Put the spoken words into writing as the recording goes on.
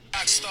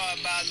rock star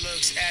by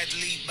looks,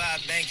 athlete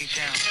by bank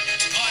account.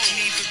 Pardon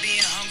me for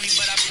being hungry,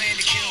 but I plan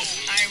to kill.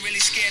 I ain't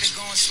really scared of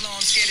going slow,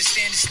 I'm scared of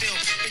standing still.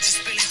 Bitches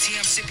spilling tea,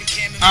 I'm sipping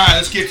chamomile.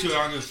 Alright, let's get to it.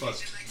 I don't give a fuck.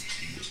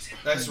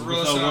 That's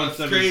real sound.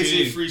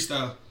 Crazy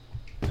freestyle.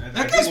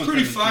 That guy's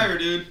pretty fire,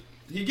 dude.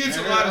 He gets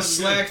a lot of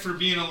slack for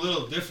being a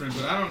little different,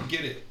 but I don't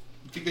get it.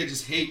 I think they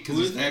just hate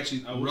because it's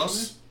actually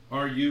Russ.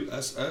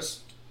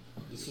 R-U-S-S.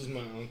 This is my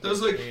uncle. That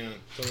was like... Hang on.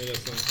 Tell me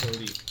that's not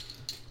Cody.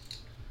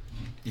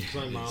 It's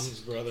my mom's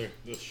brother.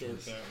 The short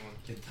fat one.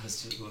 It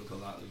does look a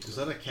lot like Was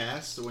that a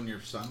cast when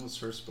your son was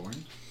first born?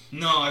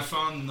 No, I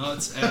found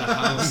nuts at a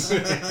house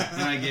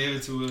and I gave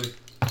it to Willie.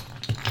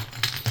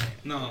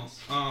 No,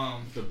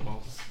 The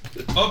balls.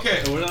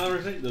 okay. What did I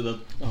ever say?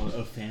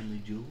 A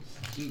family jewels.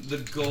 The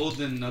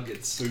golden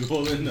nuggets. The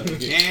golden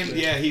nuggets. And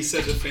yeah, he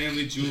said the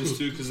family jewels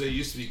too because they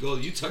used to be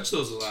gold. You touch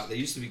those a lot. They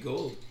used to be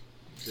gold.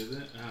 Did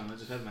it? I don't know. I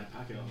just had my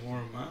pocket on.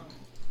 Warm them out.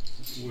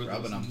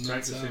 Rubbing them.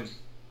 Practicing.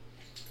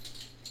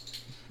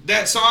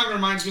 That song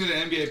reminds me of the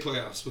NBA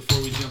playoffs.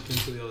 Before we jump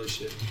into the other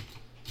shit,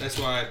 that's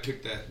why I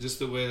picked that. Just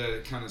the way that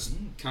it kind of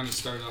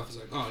started off as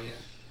like, oh yeah,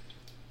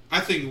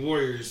 I think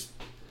Warriors.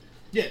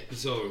 Yeah,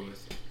 it's over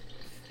with.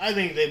 I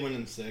think they win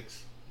in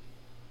 6.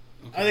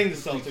 Okay. I think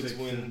the Celtics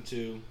win in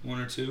 2. 1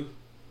 or 2.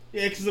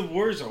 Yeah, because the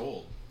Warriors are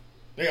old.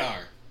 They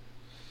are.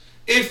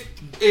 If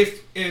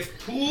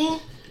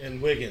Poole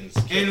and Wiggins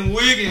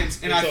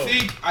and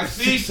I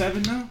think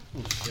 7 now.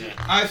 Oh, yeah.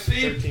 I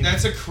think 13.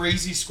 that's a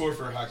crazy score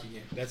for a hockey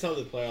game. That's how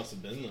the playoffs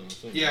have been, though.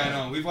 So Yeah, I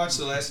know. We've watched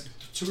the last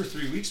 2 or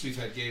 3 weeks. We've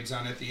had games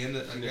on at the end,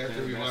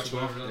 after we watch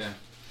whatever else.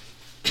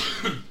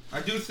 Yeah.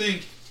 I do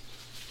think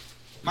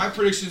my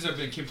predictions have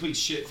been complete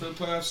shit for the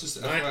playoffs.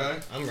 Just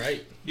FYI. I'm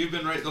right. You've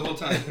been right the whole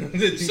time.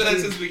 You said that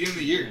since the beginning of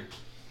the year.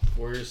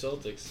 Warriors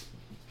Celtics.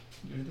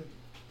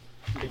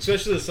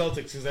 Especially the Celtics,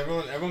 because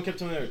everyone kept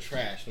telling me they were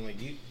trash. I'm like,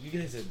 you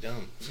guys are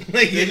dumb.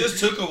 Like, It just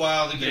took a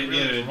while to get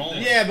really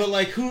rolling. Yeah, but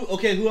like who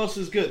else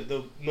is good?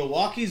 The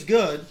Milwaukee's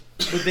good,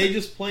 but they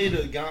just played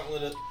a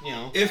gauntlet of,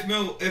 If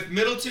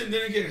Middleton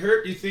didn't get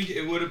hurt, do you think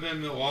it would have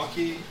been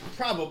Milwaukee?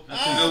 Probably.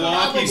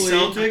 Milwaukee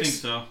Celtics? I think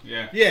so.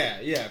 Yeah.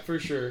 Yeah, for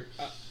sure.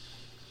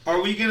 Are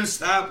we gonna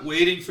stop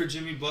waiting for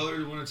Jimmy Butler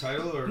to win a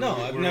title? Or No,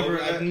 I've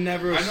never.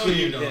 I know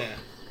you don't. Yeah.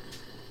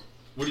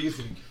 What do you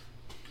think?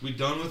 We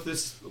done with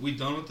this?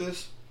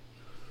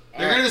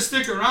 They're gonna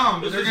stick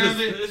around, but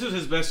This is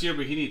his best year,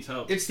 but he needs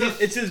help. It's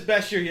his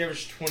best year. He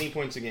averaged 20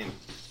 points a game.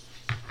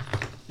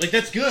 Like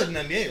that's good in the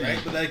NBA, right?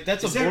 But like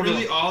that's is that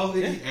really all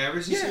he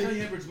averaged this year?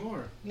 He averaged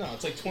more. No,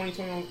 it's like 20,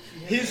 21.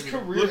 His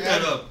career. Look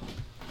that up.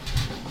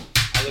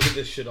 I look at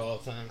this shit all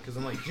the time because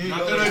I'm like, Jimmy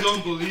Not Butler. that I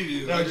don't believe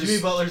you. No, Jimmy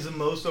Butler's the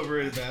most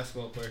overrated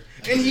basketball player,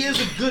 and he is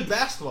a good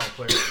basketball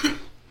player.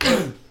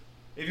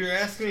 If you're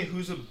asking me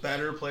who's a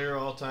better player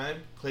of all time,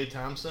 Klay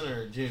Thompson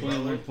or Jimmy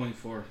Butler?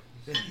 21.4.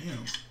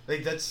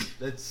 Like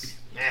that's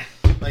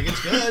like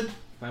it's good.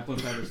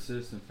 5.5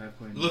 assists and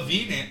 5.9.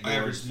 Levine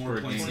averaged more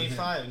points.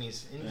 25 and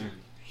he's injured.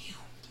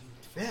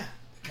 Yeah.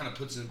 Kind of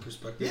puts it in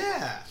perspective.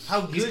 Yeah.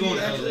 How good He's going he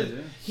actually to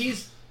is.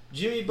 He's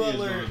Jimmy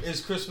Butler is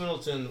Chris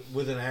Middleton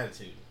with an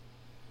attitude.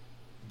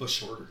 But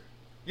shorter.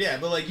 Yeah,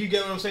 but like you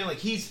get what I'm saying? Like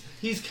he's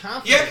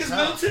confident. Yeah, because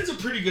Middleton's a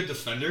pretty good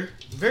defender.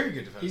 Very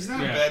good defender. He's not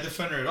a bad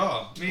defender at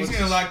all. I mean, he's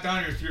going to lock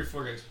down your 3 or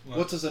 4 guys.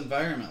 What's his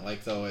environment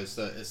like though? Is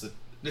the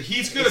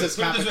Heat's good. Is his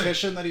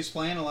competition that he's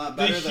playing a lot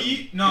better? The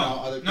Heat, than,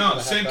 no,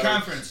 same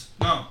conference.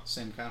 No,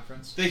 same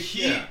conference. The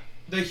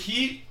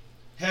Heat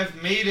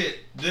have made it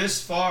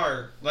this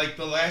far, like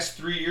the last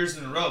 3 years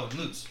in a row, and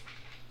lose.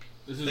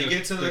 They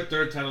get to the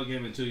third title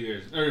game in 2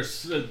 years, or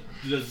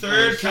the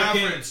third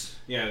conference.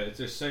 Yeah, it's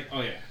their second.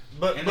 Oh yeah,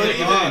 but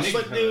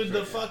dude,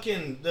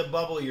 the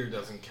bubble year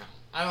doesn't count.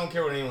 I don't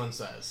care what anyone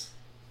says.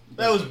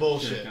 That was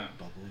bullshit.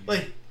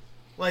 Like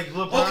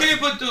LeBron. Okay,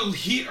 but the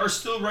Heat are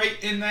still right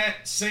in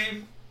that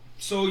same.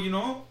 So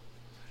Yeah,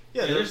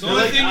 the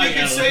only thing you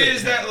can say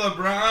is that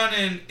LeBron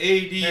and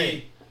AD.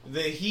 Hey,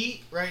 the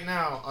Heat right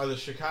now are the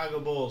Chicago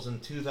Bulls in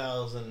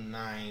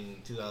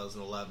 2009,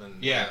 2011.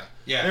 Yeah.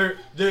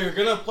 They're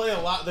gonna play a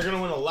lot. They're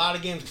gonna win a lot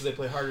of games because they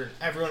play harder than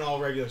everyone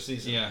all regular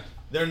season. Yeah.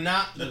 They're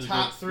not the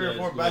top 3 or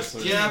 4 best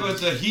teams. Yeah,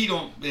 but the Heat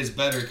is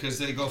better because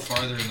they go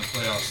farther in the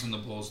playoffs than the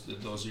Bulls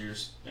did those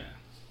years. Yeah.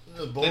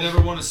 The Bulls, they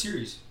never won a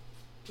series.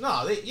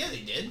 No, they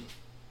did.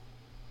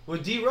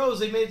 With D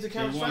Rose, they made it to the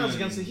conference finals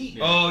against the Heat.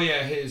 Yeah. Oh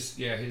yeah, his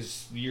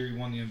year he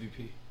won the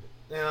MVP.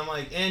 And I'm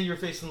like, and you're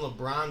facing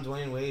LeBron,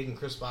 Dwayne Wade, and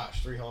Chris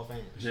Bosh, 3 Hall of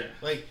Famers. Yeah.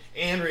 Like,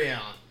 and Ray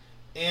Allen,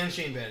 and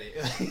Shane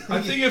Battier.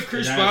 I think if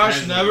Chris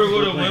Bosh never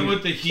would have went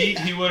with the Heat,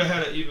 he would have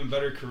had an even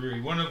better career. He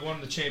wouldn't have won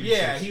the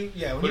championship.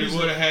 But he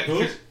would have had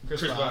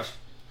Chris Bosh.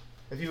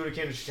 If he would have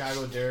came to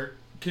Chicago, Derek.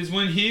 Because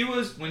when he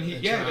was when he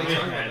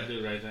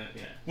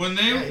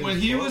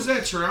was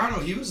at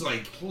Toronto, he was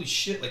like, holy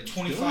shit, like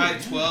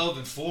 25, 12,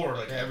 and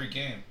 4 every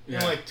game.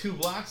 Yeah, like 2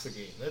 blocks a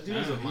game. That dude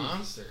is a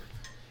monster.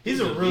 He's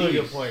a really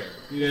good player.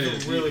 Yeah,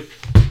 he's really.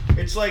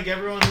 It's like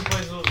everyone who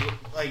plays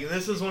like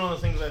this is one of the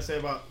things I say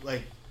about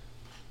like.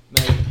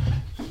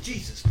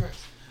 Jesus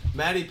Christ.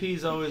 Matty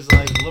P's always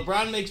like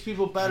LeBron makes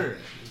people better.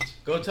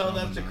 Go tell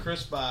that to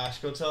Chris Bosh.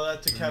 Go tell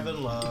that to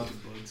Kevin Love.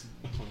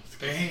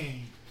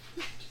 Bang.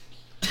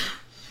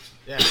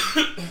 Yeah.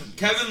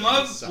 Kevin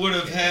Love would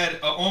have had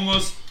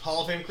almost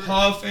Hall of Fame career.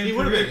 Hall of Fame He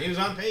would have career. been. He was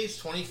on pace,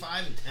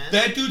 25 and 10.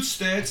 That dude's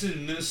stats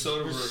in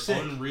Minnesota were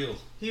sick. unreal.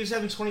 He was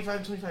having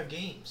 25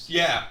 games.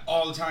 Yeah,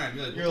 all the time.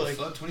 You're like, You're like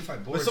 25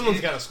 But boards.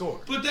 someone's got to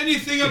score. But then you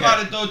think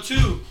about it though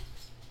too.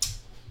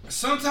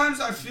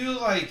 Sometimes I feel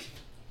like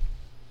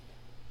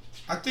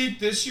I think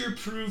this year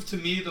proved to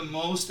me the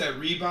most that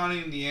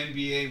rebounding in the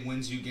NBA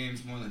wins you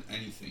games more than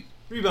anything.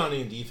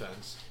 Rebounding and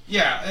defense.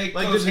 Yeah, it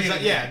goes hand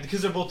in hand.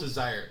 because they're both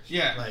desired.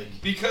 Yeah,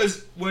 Like,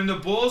 because when the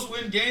Bulls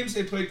win games,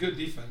 they play good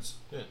defense.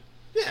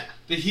 yeah.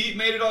 The Heat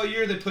made it all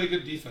year. They play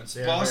good defense.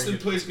 Yeah, Boston very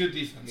good plays good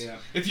defense. Yeah.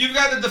 If you've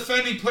got the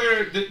defending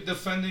player,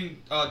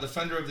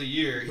 defender of the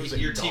year, Who's a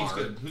your team's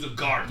guard. good. Who's a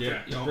guard?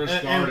 Yeah. You know?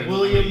 First guard And in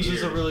Williams a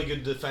is year. a really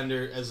good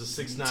defender as a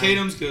 6'9".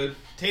 Tatum's good.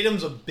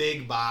 Tatum's a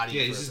big body.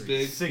 Yeah, for he's a just three.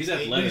 big. 6'8". He's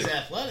athletic. He's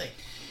athletic.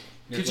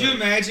 Could you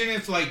imagine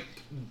if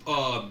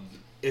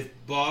if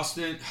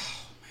Boston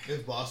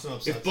If Boston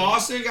upsets if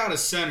Boston got a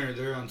center,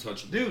 they're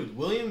untouchable. him. Dude,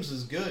 Williams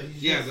is good.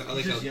 He's Yeah, just, but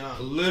like he's just a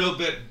young. little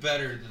bit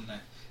better than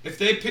that. If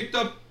they picked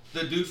up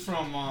the dude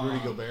from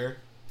Rudy Gobert.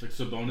 Like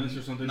Sabonis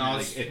or something. no,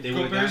 like, if they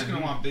would've Gobert's gotten gonna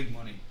him- want big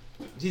money.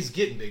 He's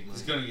getting big money.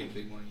 He's gonna get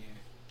big money. Yeah.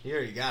 He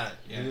already got it.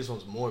 Yeah. He just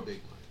wants more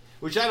big money.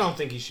 Which I don't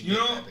think he should You get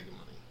know- that big of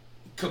money.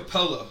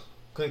 Capella.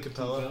 Clint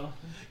Capella. Capella?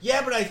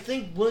 Yeah, but I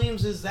think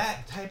Williams is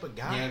that type of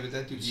guy. Yeah, but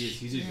that dude's He's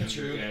just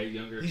younger. Yeah,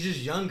 younger. He's just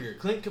younger.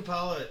 Clint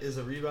Capella is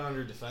a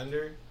rebounder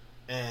defender,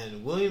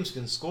 and Williams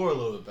can score a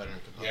little bit better than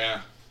Capella.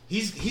 Yeah.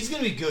 He's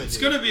gonna be good. It's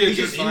dude. gonna be a He's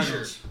good just finals.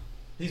 injured.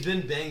 He's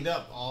been banged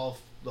up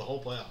the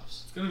whole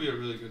playoffs. It's gonna be a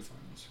really good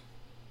finals.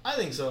 I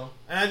think so,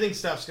 and I think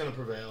Steph's gonna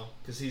prevail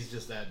because he's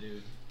just that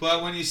dude.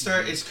 But when you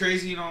start, it's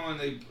crazy, you know, when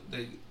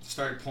they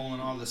start pulling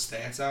all the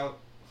stats out.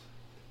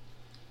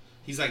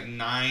 He's like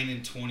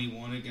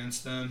 9-21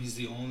 against them. He's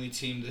the only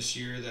team this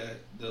year that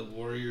the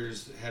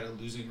Warriors had a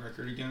losing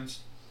record against.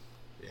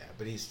 Yeah,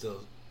 but he's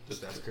still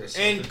Steph Curry. the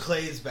And Celtics.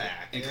 Clay's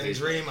back, And and Clay's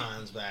back.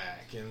 Draymond's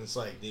back, and it's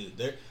like, dude,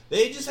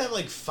 they just have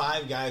like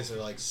 5 guys that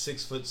are like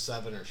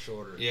 6'7" or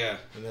shorter. Yeah,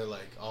 and they're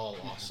like all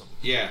awesome.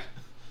 yeah.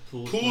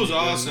 Pool's Pool's good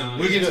awesome. now.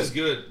 Wiggins good. is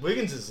good.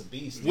 Wiggins is a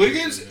beast.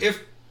 Wiggins, Yeah.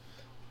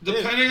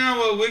 depending on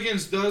what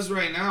Wiggins does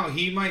right now,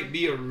 he might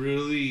be a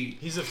really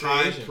He's a free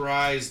high agent.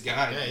 prized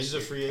guy. Yeah, he's a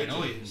free agent. I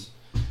know he is.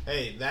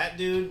 Hey, that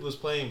dude was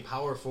playing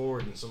power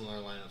forward in some of our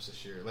lineups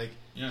this year. Like,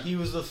 Yeah. he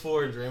was the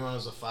 4 and Draymond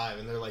was the 5,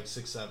 and they're like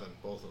 6'7",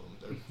 both of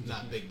them. They're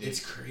not big dudes.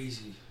 It's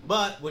crazy.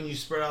 But when you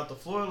spread out the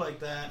floor like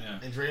that, Yeah.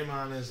 and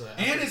Draymond is a...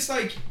 And it's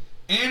like,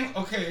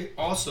 okay,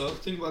 also,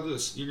 think about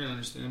this. You're going to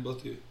understand, both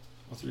of you.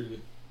 All three of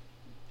you.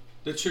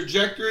 The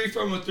trajectory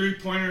from a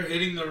three-pointer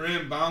hitting the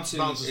rim, bouncing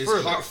Bounces is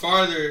further.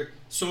 farther.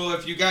 So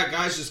if you got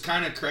guys just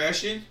kind of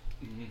crashing,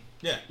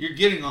 Yeah. you're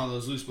getting all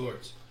those loose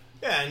boards.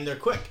 Yeah, and they're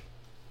quick.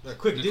 They're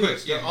quick They're dudes.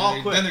 quick. They're Yeah, all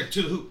then quick. Then they're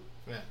to the hoop.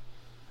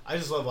 I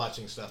just love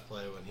watching Steph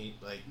play when he,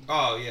 like...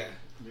 Oh, yeah.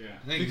 Yeah.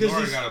 I think Because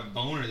Nora he's- got a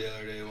boner the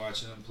other day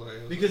watching him play. I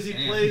was Because he like,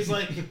 damn. plays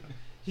like...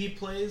 He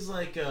plays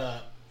like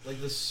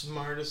the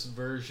smartest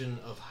version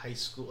of high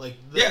school. Like,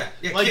 Yeah,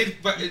 like, kid,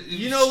 but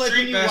you know, like when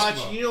street you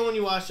basketball. watch, you know, when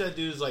you watch that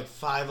dude's like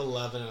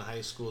 5'11" in high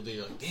school, dude,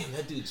 you're like, damn,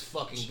 that dude's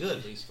fucking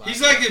good. But he's 5'11".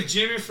 He's like if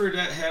Jimmy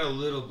Fredette had a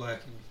little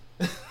black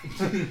in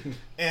him.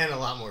 and a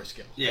lot more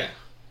skill. Yeah.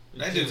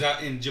 That dude's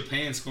out in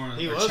Japan scoring.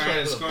 He or was China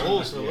playing for the scoring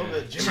Bulls like- for a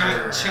little bit.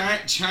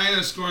 Jimmy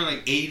China scoring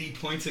like 80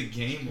 points a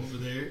game over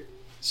there,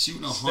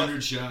 shooting 100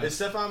 Is shots.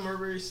 Stephon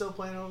Marbury still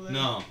playing over there?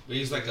 No, but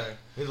he's like a.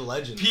 He's a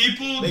legend.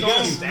 People They got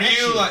a don't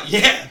statue. realize.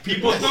 Yeah,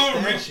 people He got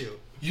a don't. statue.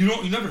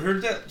 You never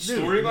heard that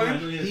story about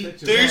him?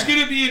 There's Yeah.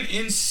 gonna be an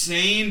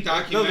insane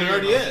documentary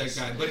already about is.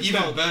 that guy, but It's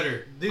even called-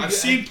 better. Dude, I've I-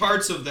 seen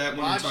parts of that when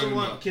you're Watch the talking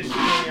one, about. Kids from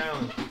Coney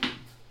Island.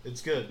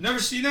 It's good. Never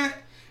seen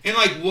that? And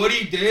like what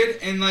he did,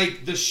 and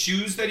like the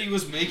shoes that he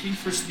was making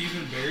for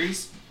Stephen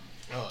Barry's.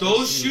 Oh,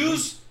 Those it's-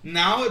 shoes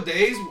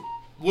nowadays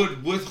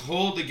would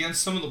withhold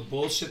against some of the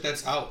bullshit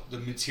that's out. The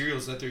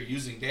materials that they're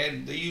using,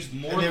 they use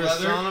more And they were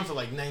selling leather. them for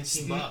like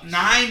 $19.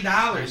 $9,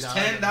 $10.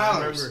 $10, I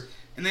remember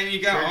and then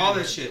you got very all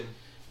good. that shit.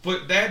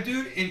 But that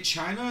dude in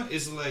China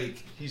is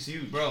like, He's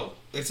huge. bro,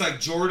 it's like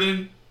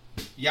Jordan,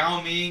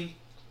 Yao Ming,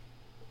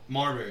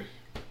 Marbury.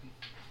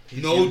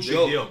 He's No huge. Big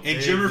joke. deal. And Big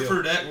Jimmer deal.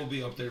 Fredette will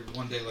be up there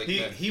one day like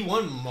that. He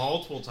won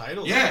multiple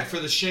titles. Yeah, for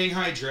the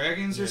Shanghai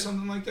Dragons or Yeah.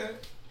 something like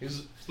that. He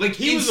was, Like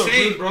He was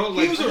insane, a bro. he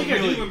Like was a I think I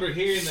do really- remember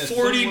hearing that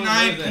 49 someone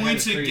had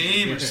points a crazy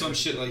game or year. some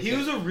shit like he that.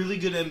 was a really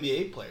good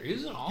NBA player. He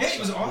was an all-star. Yeah, he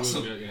was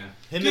awesome. Yeah.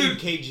 Him Dude, and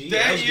KG.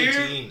 that was a year,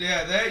 good team.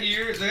 yeah,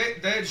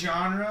 that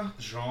genre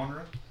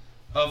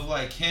of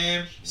like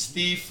him,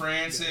 Steve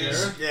Francis,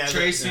 Era? Yeah,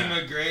 Tracy yeah.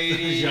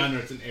 McGrady. Genre,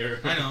 it's an era.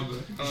 I know,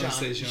 but I don't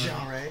say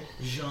genre.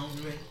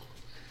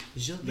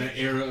 That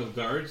era of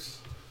guards.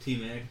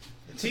 T-Mac.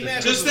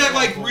 T-Mac Just was a that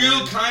like small real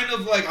forward. kind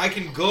of like I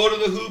can go to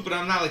the hoop, but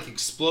I'm not like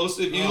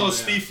explosive. You Oh, know, yeah.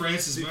 Steve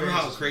Francis. Steve Remember how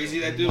Francis. crazy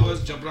that dude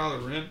was jumping out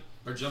of the rim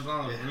or jumping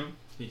out of the Yeah. rim?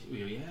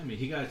 Yeah, I mean,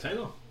 he got a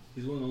title.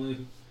 He's one of the only,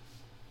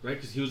 right?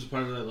 Because he was a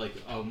part of that, like,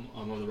 of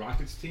the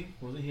Rockets team,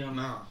 wasn't he?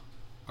 No,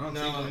 I don't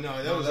No, think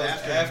that was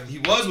after him. He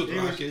was with the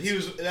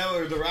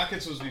Rockets. The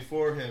Rockets was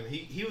before him.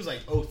 He was like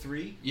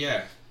 03.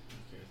 Yeah.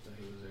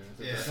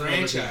 Yeah. The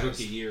franchise.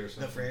 Rookie year or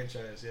something. The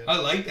franchise, yeah. I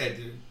like that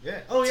dude.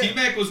 Yeah. Oh, yeah.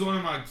 T-Mac was one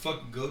of my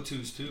fucking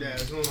go-tos, too. Yeah,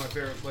 he's one of my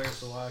favorite players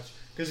to watch.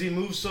 Because he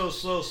moves so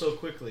slow, so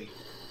quickly.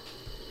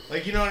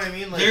 Like, you know what I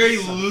mean? Like, Very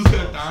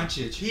Luka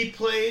Doncic. He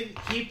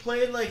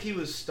played like he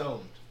was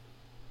stoned.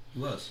 He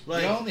was.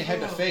 Like, you only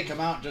had to fake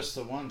him out just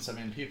the once. I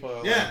mean, people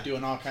are like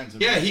doing all kinds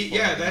of.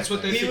 Yeah, that's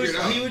what they figured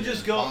out. He would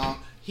just go.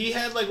 He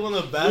had like one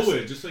of the best.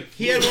 Fluid, just like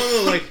he had one of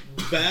the like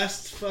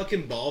best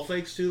fucking ball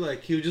fakes too.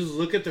 Like he would just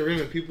look at the rim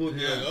and people would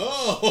be like,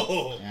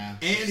 "Oh." Yeah.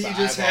 And he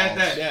just had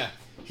that. Yeah.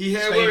 He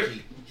had where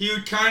he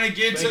would kind of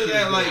get to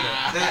that like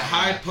that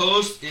high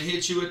post and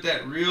hit you with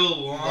that real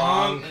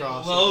long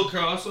crossover. low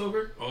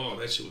crossover. Oh,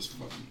 that shit was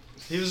fucking.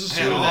 He was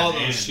a had all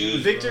those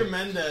shoes. Victor bro.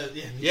 Mendez,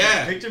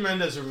 Yeah. Victor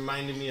Mendez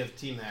reminded me of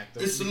T-Mac.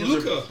 It's the because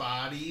Luka. their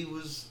body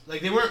was like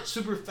they weren't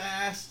super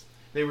fast.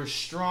 They were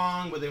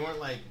strong, but they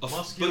weren't like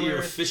muscular. But you're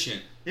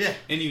efficient. Yeah.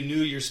 And you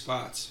knew your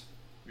spots.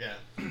 Yeah.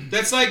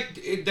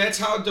 That's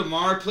how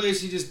DeMar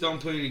plays. He just don't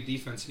play any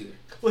defense either.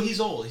 Well,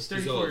 he's old. He's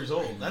 34 years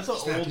old. That's an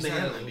old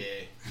man in the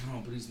NBA. I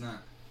know, but he's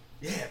not.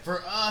 Yeah,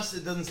 for us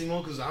it doesn't seem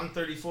old because I'm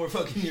 34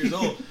 fucking years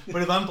old.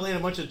 But if I'm playing a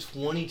bunch of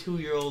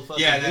 22-year-old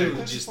fucking that dudes,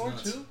 would just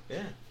nuts.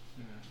 yeah,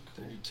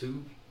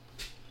 32.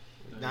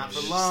 not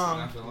for long,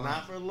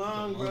 not for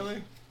long,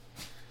 brother.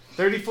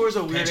 34 is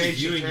a weird Patrick age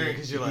to Ewing turn here.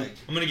 because you're like,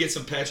 I'm gonna get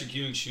some Patrick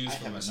Ewing shoes I for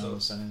haven't myself.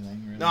 noticed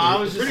anything really. no, I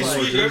was just Pretty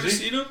like, sweet. You ever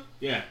seen him?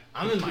 Yeah.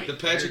 I'm in my The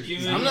Patrick 30s.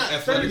 Ewing I'm not 30.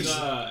 athletics.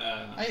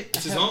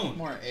 It's his have own.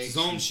 More His eggs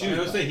own and shoe. stuff I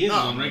was like saying he has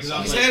No. one, right? 'Cause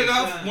I was He's like, had it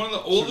off. One of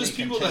the oldest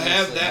they people to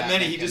continuously have that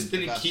many. He making just the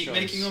didn't best keep choice.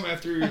 making them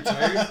after he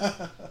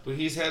retired. But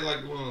he's had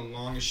like one of the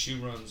longest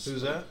shoe runs.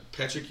 Who's that?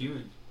 Patrick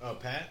Ewing. Oh,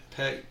 Pat.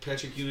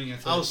 Patrick Ewing.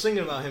 I was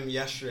thinking about him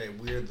yesterday,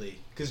 weirdly,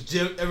 because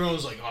everyone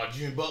was like, "Oh,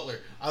 Jimmy Butler."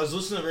 I was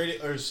listening to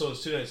radio, or so it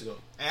was 2 nights ago.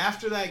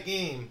 After that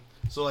game,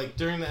 so like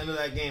during the end of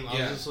that game, I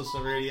was just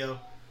listening to radio,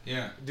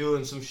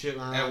 doing some shit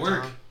around at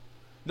work. Town.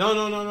 No.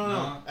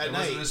 At night.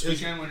 Wasn't this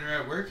weekend when you're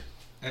at work?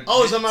 It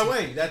was on my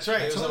way. That's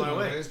right. It was on my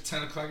way. It was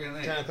 10 o'clock at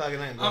night. 10 o'clock at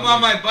night. I'm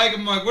on my bike.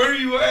 I'm like, where are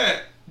you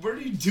at? What are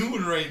you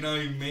doing right now,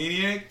 you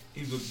maniac?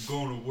 He's like,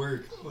 going to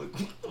work. I'm like,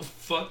 what the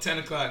fuck? 10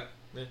 o'clock.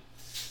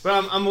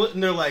 But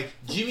and they're like,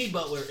 Jimmy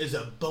Butler is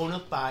a bona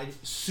fide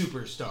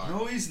superstar.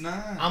 No, he's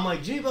not. I'm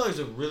like, Jimmy Butler's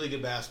a really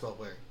good basketball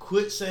player.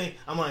 Quit saying.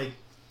 I'm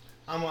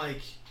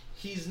like,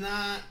 he's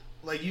not.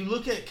 Like, you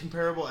look at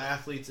comparable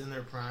athletes in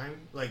their prime,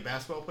 like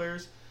basketball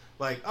players.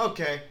 Like,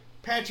 okay,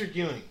 Patrick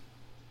Ewing,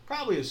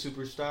 probably a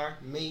superstar,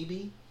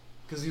 maybe,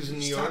 because he was in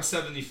New York. Top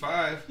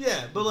 75.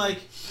 Yeah, but like,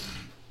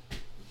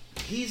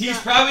 he's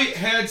probably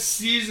had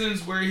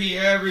seasons where he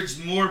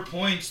averaged more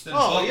points than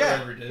Butler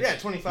ever did. Yeah,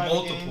 25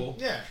 multiple. a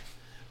game. Yeah,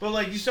 but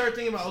like, you start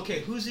thinking about, okay,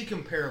 who's he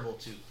comparable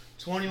to?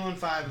 21,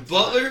 5, and 5.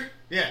 Butler?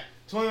 Yeah,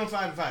 21,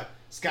 5, and 5.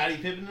 Scottie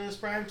Pippen in his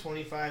prime,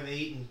 25,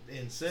 8,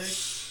 and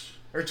 6,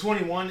 or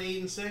 21,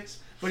 8, and 6.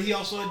 But he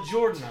also had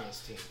Jordan on his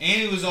team.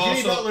 And he was also...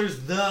 Jimmy Butler's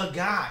the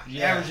guy,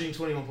 averaging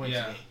 21 points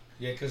a game.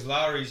 Yeah, because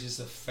Lowry's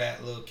just a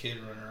fat little kid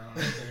running around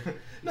out there.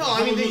 No,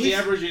 I mean, he's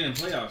averaging in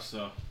playoffs,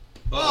 though.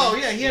 Oh,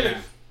 yeah, he had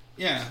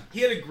he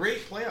had a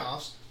great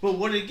playoffs, but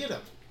what did it get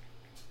him?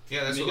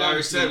 Yeah, that's what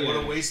Lowry said.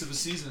 What a waste of a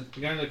season.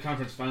 He got into the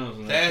conference finals.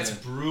 And that's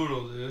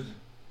brutal, dude.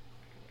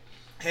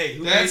 Hey,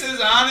 that's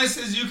as honest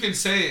as you can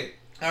say it.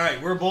 All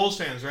right, we're Bulls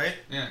fans, right?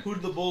 Yeah. Who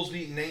did the Bulls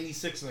beat in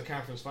 '96 in the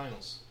conference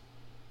finals?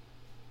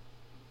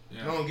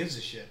 Yeah. No one gives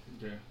a shit.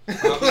 Yeah.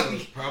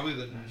 Probably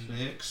the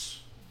Knicks.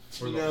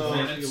 Or the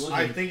Hornets.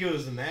 I think it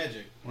was the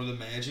Magic. Or the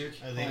Magic.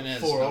 I think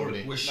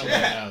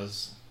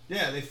 4-0.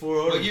 Yeah, they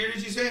 4-0. What year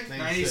did you say?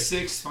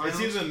 96 finals.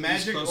 It's either the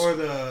Magic or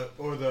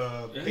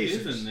the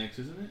Pacers. It is the Knicks,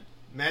 isn't it?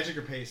 Magic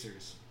or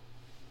Pacers.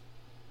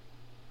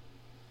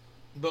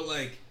 But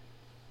like,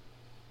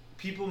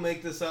 people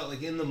make this out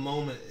like in the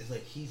moment. It's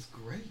like he's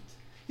great.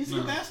 He's a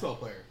good basketball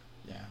player.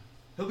 Yeah.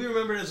 He'll be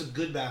remembered as a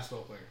good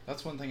basketball player.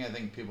 That's one thing I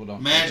think people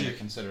don't take into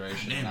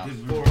consideration enough.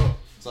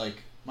 It's like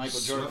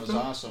Michael Jordan was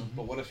awesome,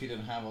 but what if he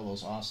didn't have all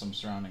those awesome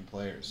surrounding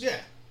players? Yeah.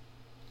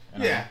 You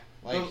know? Yeah.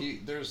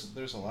 Like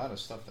there's a lot of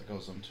stuff that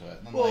goes into it.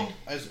 And like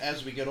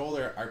as we get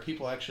older, are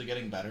people actually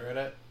getting better at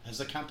it? Has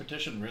the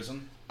competition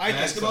risen?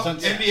 Basketball,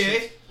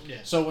 NBA. Yeah.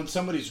 So when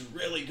somebody's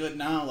really good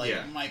now, like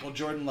Michael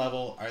Jordan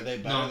level, are they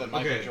better than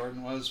Michael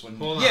Jordan was when?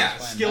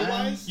 Skill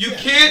wise. You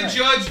can't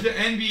judge the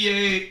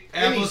NBA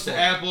apples to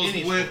apples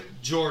with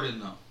Jordan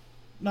though.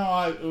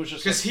 No, it was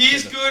just because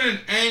he's good in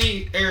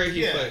any area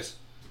he plays.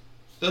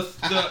 The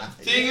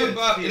thing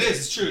about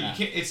it's true. You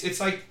can't. It's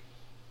like.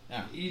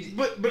 Yeah.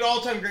 But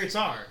all time greats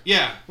are.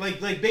 Yeah.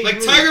 Like Babe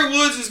Ruth. Tiger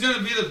Woods is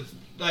gonna be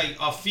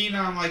a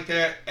phenom like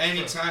that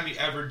anytime he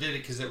ever did it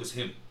because it was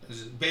him.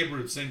 Babe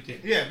Ruth, same thing.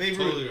 Yeah, Babe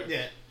Ruth. Right.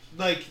 Yeah.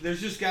 Like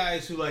there's just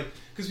guys who like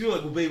because people are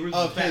like, well, Babe Ruth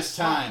was a fat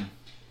slob.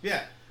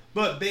 Yeah.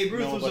 But Babe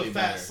Ruth was a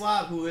fat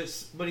slob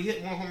but he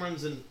hit more home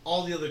runs than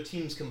all the other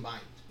teams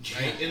combined,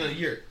 right? In a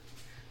year.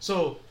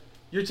 So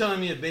you're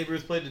telling me if Babe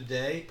Ruth played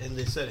today and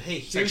they said, hey,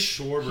 here's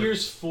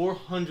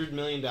 $400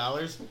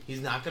 million,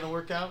 he's not going to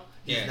work out?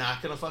 he's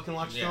not gonna fucking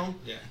watch film.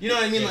 Yeah. You know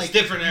what I mean? Like it's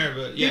different era,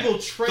 but people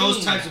train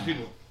those types now. of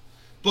people.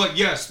 But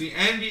yes, the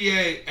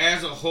NBA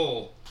as a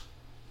whole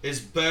is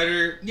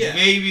better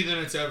maybe than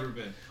it's ever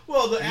been.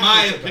 Well,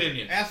 my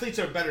opinion, athletes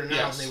are better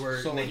now than they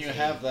were. So when you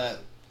have that,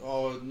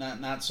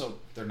 not so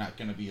they're not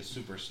going to be a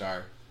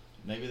superstar.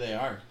 Maybe they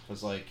are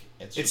because like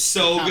it's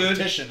so good.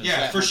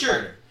 Yeah, for sure.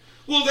 Harder.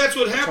 Well, that's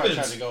what happens.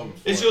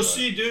 Is you'll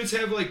see dudes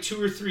have like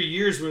 2 or 3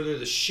 years where they're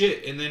the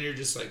shit, and then you're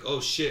just like,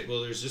 oh shit.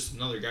 Well, there's just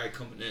another guy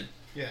coming in.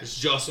 Yeah, it's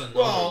just another.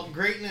 Well,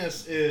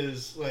 greatness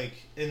is like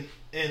and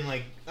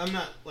like I'm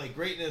not like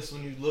greatness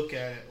when you look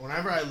at it.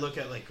 Whenever I look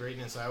at like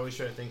greatness, I always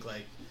try to think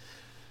like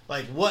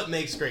what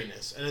makes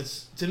greatness, and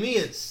it's to me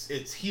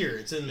it's here,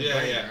 it's in the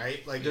brain,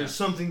 right? Like there's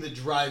something that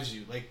drives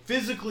you. Like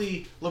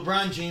physically,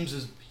 LeBron James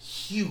is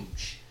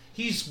huge.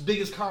 He's big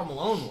as Karl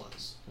Malone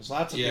was. There's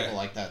lots of people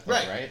like that, though,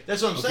 right?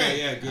 That's what I'm saying.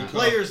 Yeah, good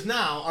Players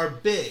now are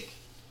big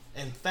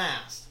and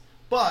fast,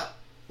 but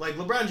like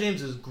LeBron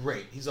James is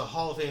great. He's a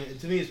Hall of Fame.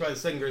 To me, he's probably the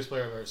second greatest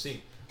player I've ever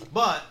seen.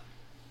 But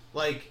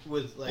like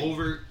with like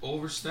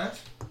over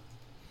Steph.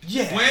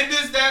 Yeah. When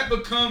does that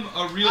become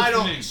a real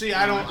thing? See,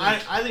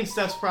 I think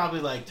Steph's probably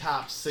like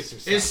top 6 or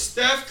 7. Is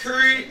Steph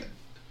Curry,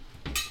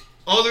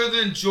 other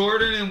than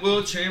Jordan and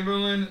Will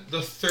Chamberlain,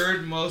 the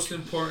third most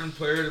important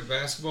player to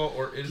basketball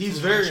or influential? He's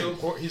very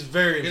important. He's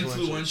very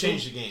influential.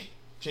 Change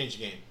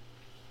the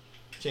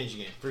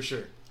game, for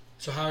sure.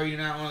 So how are you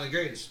not one of the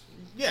greatest?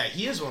 Yeah,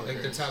 he is one of the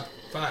greatest. The top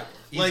 5.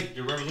 Like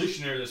you're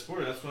revolutionary to the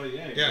sport. That's why,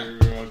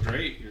 you're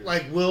great.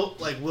 Like Will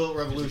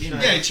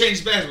revolutionary. Yeah, he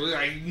changed basketball.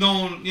 Like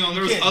no one,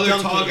 there was other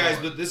tall guys,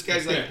 but this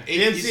guy's like. The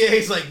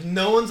NCAA's like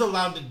no one's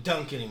allowed to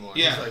dunk anymore.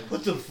 Yeah. He's like,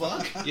 what the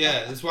fuck?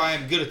 Yeah, that's why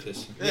I'm good at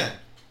this. Yeah.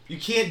 You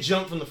can't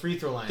jump from the free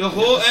throw line. The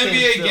whole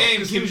NBA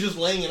game, he was just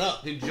laying it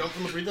up. He'd jump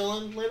from the free throw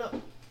line and lay it up.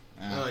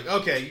 They're like,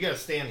 okay, you gotta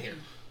stand here.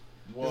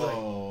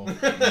 Whoa.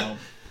 No.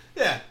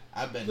 Yeah.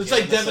 I've been. It's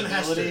like Devin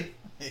Hester.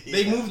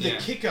 They moved the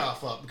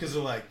kickoff up because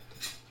they're like,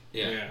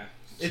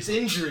 it's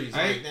injuries.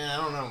 I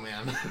don't know,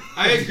 man.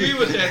 I agree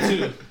with that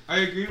too.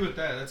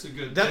 That's a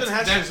good. Devin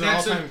Hester's an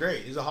all-time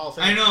great. He's a Hall of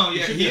Famer. I know.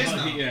 Yeah, he is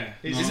now.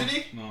 Isn't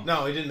he?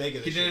 No, he didn't make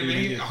it. He didn't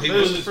make it. He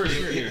was the first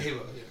year.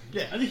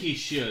 Yeah, I think he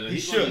should. He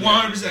should.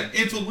 100%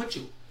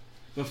 influential.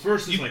 But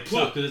first is like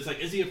tough because it's like,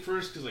 is he a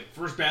first? Because like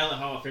first ballot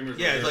Hall of Famers.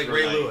 Yeah, it's like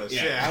Ray Lewis.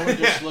 Yeah, I would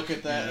just look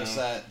at that as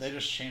that they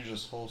just changed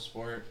this whole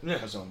sport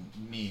because of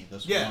me,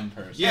 this one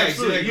person. Yeah,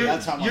 absolutely.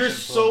 That's how much you're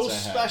so I have.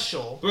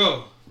 special,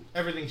 bro.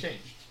 Everything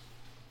changed.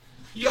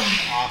 Yeah,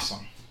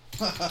 awesome.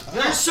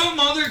 There's some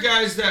other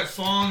guys that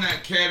fall in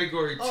that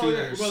category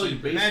too.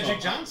 Like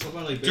Magic Johnson,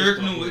 Dirk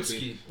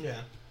Nowitzki.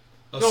 Yeah.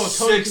 A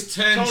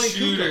 6'10"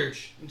 shooter.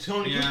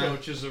 Tony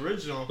Kukoc is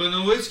original. But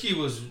Nowitzki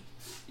was.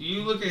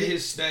 You look at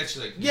his stats,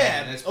 like,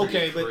 that's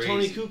okay, crazy. But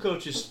Tony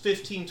Kukoc is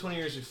 15, 20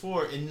 years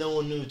before, and no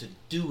one knew what to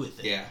do with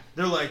it. Yeah.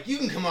 They're like, you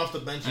can come off the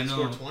bench and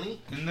score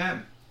 20.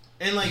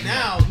 And like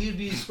now, he'd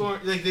be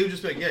scoring, like they would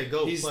just be like, yeah,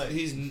 go play.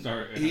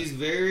 He's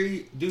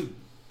very, dude,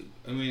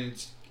 I mean,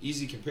 it's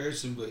easy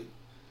comparison, but.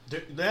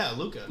 Yeah,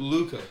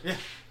 Luka. Yeah.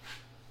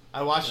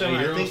 I watched them.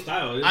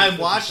 I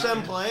watched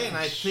them play, and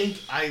I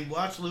think I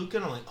watched Luka,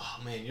 and I'm like,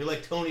 oh man, you're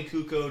like Tony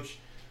Kukoc.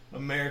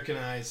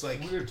 Americanized, like.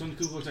 I wonder if Tony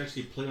Kukoc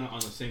actually played on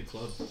the same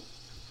club,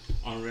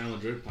 on Real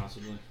Madrid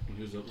possibly when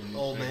he was up.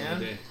 Old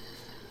man.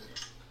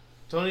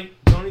 Tony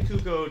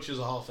Kukoc is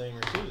a Hall of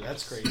Famer too.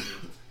 That's crazy.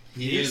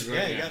 He is.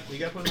 Right, yeah, he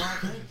got put in the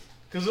Hall of Fame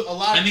because a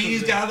lot.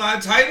 He's got a lot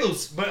of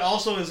titles, but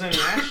also his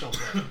international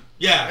play.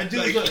 Yeah, that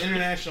dude's an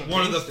international.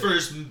 One of the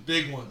first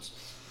big ones.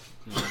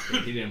 No,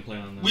 he didn't play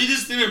on that. We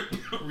just didn't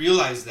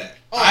realize that.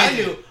 Oh, I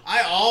knew.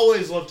 I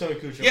always loved Tony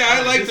Kukoc. Yeah,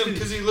 I liked him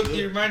because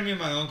he reminded me of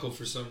my uncle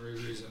for some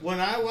reason. When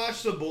I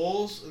watched the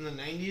Bulls in the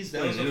 90s,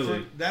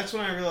 that's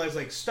when I realized,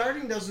 like,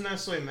 starting doesn't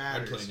necessarily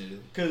matter.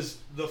 Because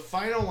the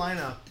final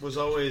lineup was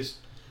always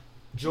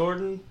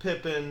Jordan,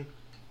 Pippen,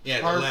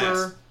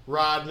 Harper,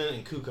 Rodman,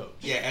 and Kukoc.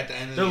 Yeah, at the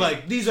end of They're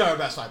like, these are our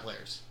best 5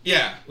 players.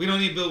 Yeah, we don't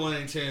need Bill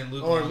Wennington and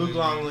Luke Longley. Or Luke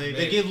Longley.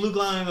 They gave Luke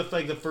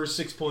Longley the first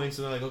 6 points,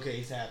 and they're like, okay,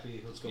 he's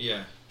happy. Let's go.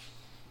 Yeah.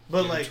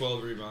 But like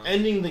 12 rebounds.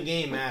 Ending the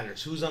game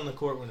matters. Who's on the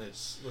court when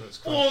it's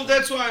well,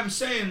 that's why I'm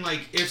saying,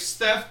 like, if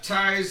Steph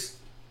ties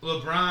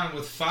LeBron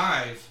with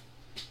 5,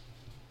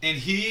 and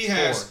he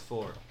has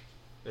 4.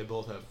 They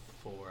both have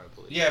 4, I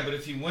believe. Yeah, but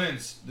if he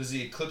wins, does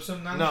he eclipse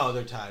him now? No,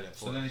 they're tied at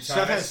 4. So then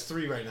Steph has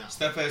 3 right now.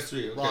 Steph has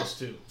 3. Okay. Lost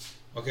 2.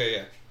 Okay,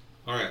 yeah.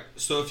 All right.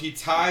 So if he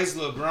ties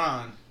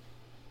LeBron,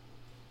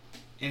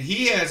 and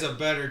he has a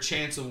better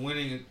chance of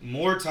winning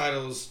more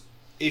titles.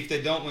 If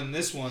they don't win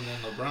this one,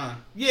 then LeBron.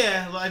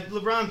 Yeah, like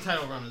LeBron's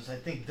title run is, I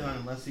think, done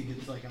unless he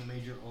gets like a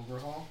major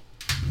overhaul.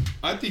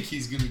 I think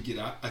he's gonna get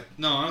out.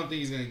 No, I don't think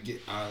he's gonna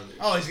get out of there.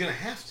 Oh, he's gonna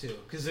have to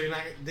because they're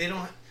not. They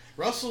don't.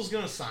 Russell's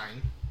gonna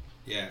sign.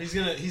 Yeah. He's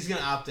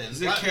gonna opt in.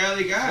 He's a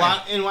Cali guy.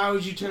 Why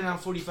would you turn down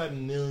 $45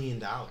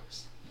 million?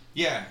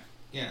 Yeah.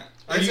 Yeah.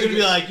 Are you gonna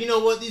be like, you know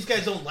what? These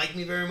guys don't like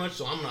me very much,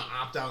 so I'm gonna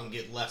opt out and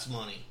get less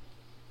money.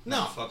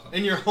 No, fuck them.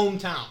 In your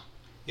hometown.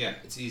 Yeah,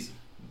 it's easy.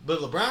 But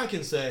LeBron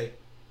can say,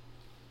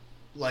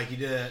 like he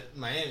did at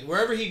Miami,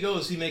 wherever he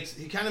goes, he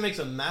kind of makes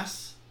a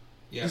mess,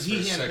 Yeah, because he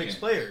handpicks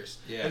players.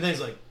 Yeah. And then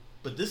he's like,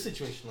 but this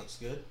situation looks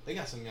good. They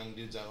got some young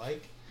dudes I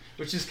like,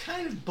 which is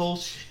kind of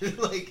bullshit.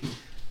 Like,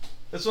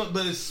 that's what,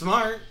 but it's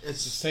smart.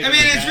 It's just. I mean,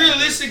 it's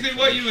realistically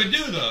what you would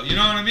do, though. You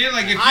know what I mean?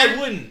 Like, if I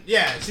wouldn't.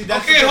 Yeah. See,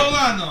 that's okay. Hold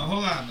on,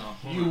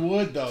 though. You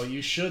would though.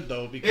 You should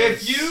though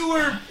because if you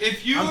were,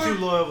 I'm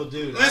too loyal of a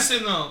dude.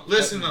 Listen though.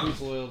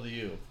 Who's loyal to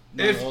you?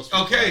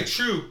 Okay,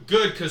 true,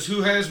 good, because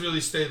who has really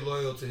stayed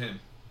loyal to him?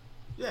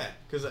 Yeah,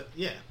 because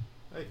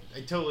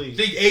I totally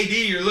think AD.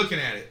 You're looking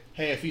at it.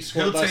 Hey, if he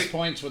scored less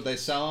points, would they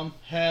sell him?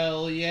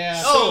 Hell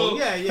yeah. Oh,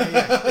 yeah.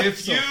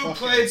 If you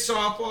played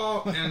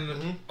softball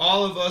and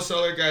all of us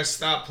other guys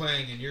stopped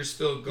playing and you're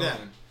still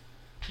going,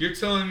 you're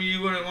telling me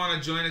you wouldn't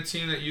want to join a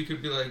team that you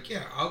could be like,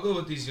 yeah, I'll go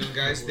with these young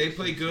guys. They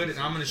play good, and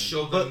I'm going to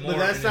show them more. But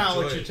that's not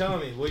what you're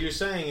telling me. What you're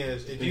saying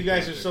is, if you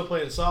guys are still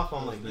playing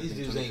softball, I'm like, these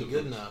dudes ain't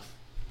good enough.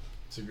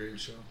 It's a great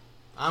show.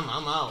 I'm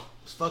out.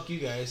 Fuck you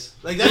guys.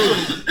 Like that's what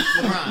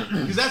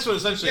LeBron, because that's what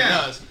essentially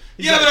does.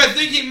 But I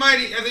think he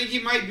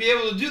might be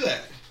able to do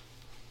that.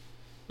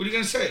 What are you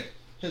gonna say?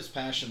 His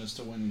passion is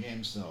to win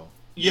games, though.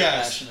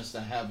 Yes. His passion is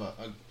to have a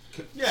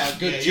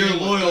good team. You're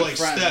loyal like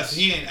Steph.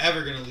 He ain't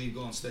ever gonna leave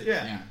Golden State.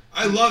 Yeah.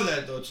 I love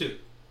that though too.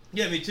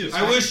 Yeah, me too.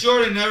 I wish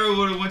Jordan never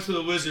would have went to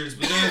the Wizards,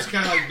 but then it's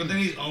kind of like, but then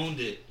he's owned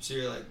it. So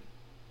you're like,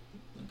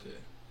 okay.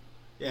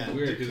 Yeah,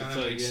 weird because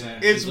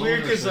it's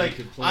weird because like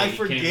I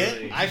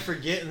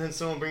forget, and then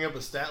someone bring up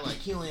a stat like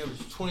he only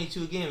averaged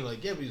 22 a game.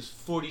 Like yeah, but he was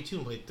 42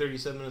 and played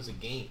 37 minutes a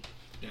game.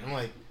 Yeah. I'm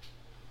like,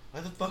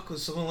 why the fuck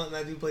was someone letting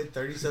that dude play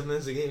 37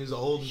 minutes a game? He was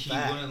old and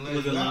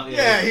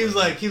fat. He was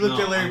like, he looked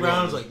at Larry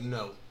Brown and was like,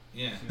 no.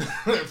 Yeah.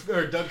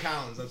 Or Doug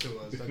Collins, that's who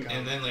it was. Doug Collins.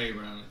 And then Larry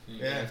Brown.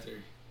 After.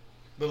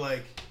 But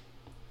like,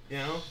 you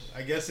know,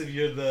 I guess if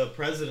you're the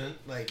president,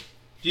 like.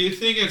 Do you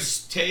think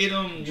if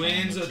Tatum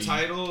wins a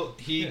title,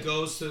 he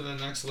goes to the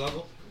next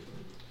level?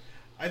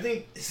 I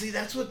think. See,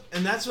 that's what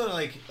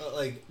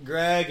like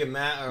Greg and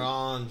Matt are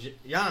on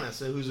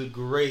Giannis, who's a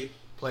great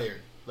player.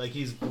 Like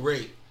he's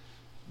great,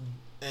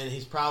 and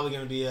he's probably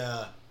gonna be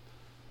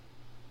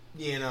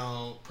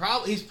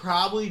he's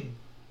probably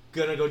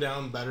gonna go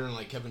down better than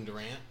like Kevin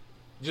Durant,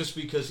 just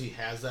because he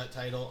has that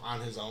title on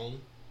his own.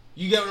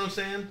 You get what I'm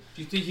saying?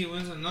 Do you think he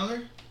wins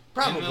another?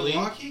 Probably. In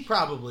Milwaukee?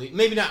 Probably.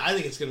 Maybe not. I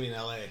think it's gonna be in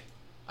LA.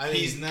 I think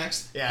he's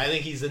next. Yeah, I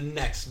think he's the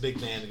next big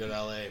man to go to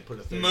LA and put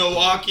a 30.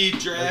 Milwaukee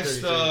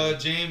drafts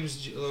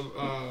James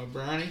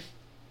Bronny.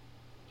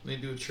 They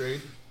do a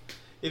trade.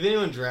 If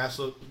anyone drafts,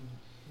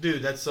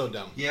 dude, that's so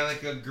dumb. Yeah,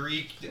 like a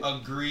Greek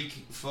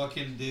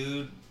fucking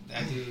dude.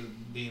 That dude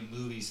would be in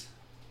movies.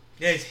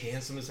 Yeah, he's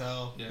handsome as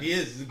hell. Yeah. He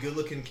is. He's a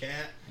good-looking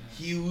cat. Yeah.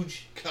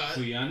 Huge cut.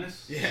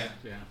 Giannis? Yeah.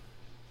 Yeah.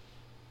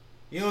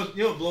 You know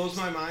what blows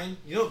my mind?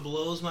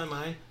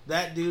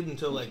 That dude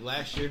until like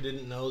last year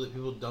didn't know that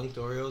people dunked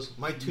Oreos.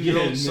 My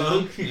 2-year-old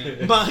son,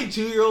 my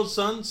 2-year-old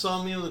son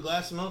saw me with a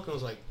glass of milk and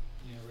was like,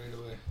 "Yeah, right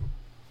away."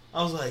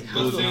 I was like,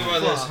 "How think about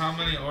this? How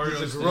many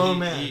Oreos he's a grown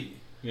man. Eat?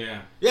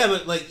 Yeah. Yeah,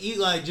 but like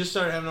Eli just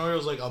started having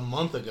Oreos like a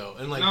month ago,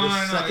 and like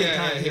second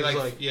time he was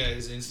like,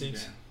 his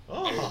instincts. Yeah.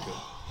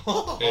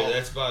 Oh, yeah,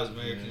 that's about as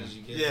American as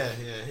you get. Yeah,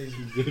 he's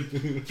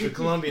the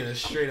Colombian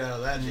is straight out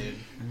of that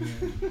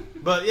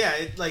dude. But yeah,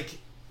 it like.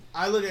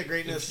 I look at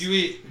greatness.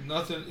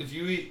 If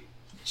you eat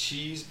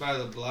cheese by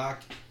the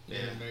block, you're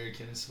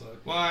American as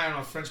fuck. Well, I don't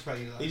know. French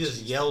probably eat a lot. He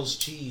just yells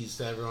cheese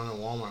to everyone at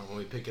Walmart when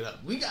we pick it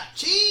up. We got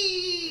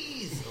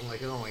cheese! I'm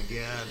like, oh my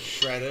god.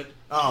 Shredded.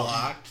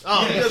 Blocked.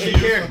 Oh, he doesn't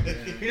care.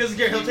 He doesn't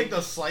care. He'll take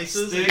those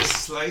slices.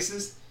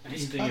 Slices?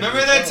 Remember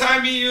that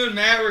time you and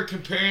Matt were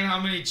comparing how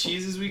many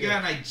cheeses we got,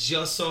 and I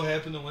just so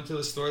happened to went to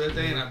the store that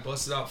day and I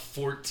busted out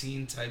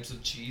 14 types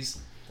of cheese.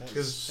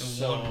 Because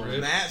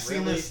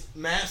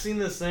Matt seen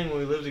this thing when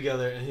we lived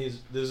together, and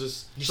there's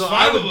this. So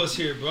 5 of us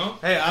here, bro.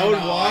 Hey, I would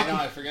walk.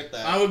 I forget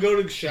that. I would go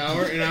to the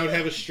shower, and I would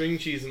have a string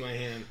cheese in my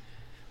hand.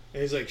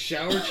 And he's like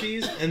shower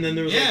cheese, and then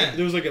there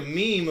was like a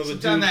meme of a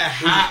dude. On that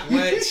hot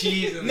wet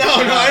cheese. No,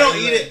 I don't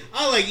eat it.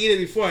 I like eat it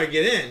before I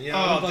get in. You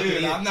know,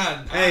 I'm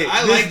not. Hey,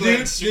 I like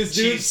this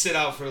cheese sit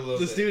out for a little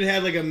bit. This dude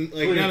had not a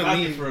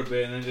meme for a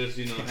bit, and then just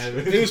have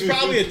it. It was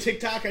probably a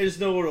TikTok. I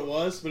just know what it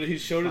was, but he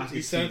showed it.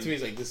 He sent it to me.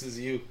 He's like, "This is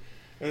you."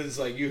 And it's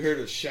like, you heard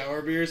of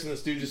shower beers, and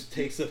this dude just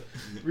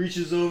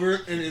reaches over,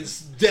 and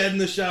it's dead in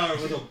the shower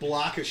with a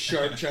block of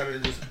sharp cheddar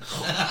and just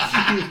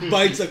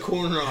bites a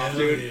corner off,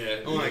 dude.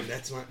 Yeah, I'm like,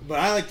 but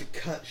I like to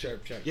cut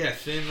sharp cheddar. Yeah,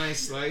 thin,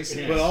 nice slice.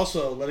 Yeah. But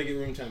also, let it get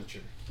room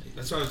temperature.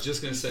 That's what I was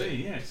just going to say.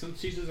 Yeah, some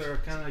cheeses are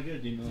kind of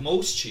good, you know.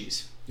 Most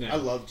cheese. Yeah. I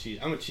love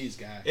cheese. I'm a cheese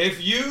guy.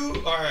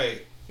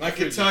 I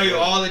can tell you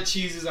all the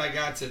cheeses I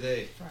got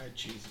today. Fried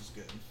cheese is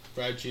good.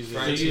 Fried cheese is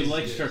good. So you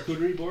like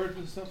charcuterie boards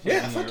and stuff?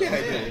 Yeah, fuck yeah,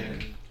 I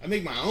do. I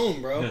make my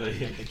own, bro.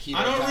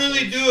 I don't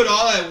really do it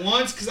all at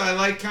once because I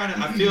like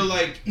I feel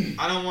like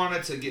I don't want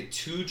it to get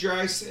too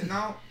dry sitting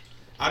out.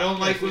 I don't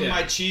like when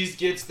my cheese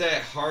gets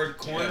that hard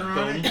corner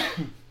on it.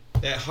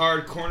 That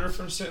hard corner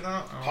from sitting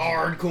out.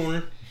 Hard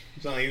corner.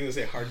 It's not like you're going to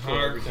say hardcore.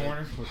 Hard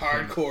corner.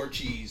 Hardcore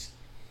cheese.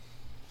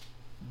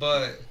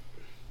 But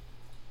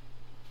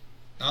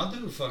I'll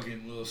do a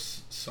fucking little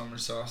summer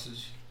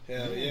sausage.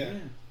 Hell yeah.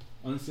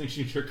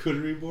 unsanctioned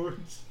charcuterie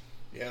boards.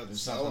 Yeah,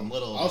 there's something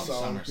little I'll about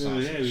sell summer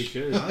them. sausage. Yeah, we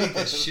should. I'll eat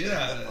the shit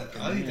out of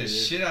it. I'll eat the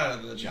shit out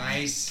of a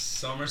nice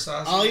summer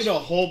sausage. I'll eat a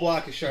whole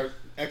block of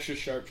extra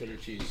sharp cheddar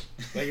cheese,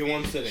 like in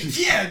one sitting.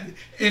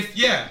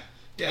 Yeah,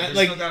 there's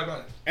like, no doubt about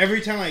it.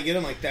 Every time I get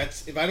them, like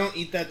that's if I don't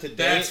eat that today,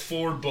 That's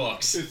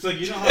 $4. It's like,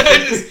 you know how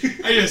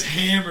I just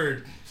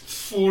hammered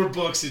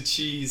 $4 of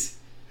cheese.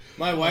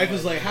 my wife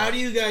is like, "How do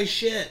you guys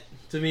shit?"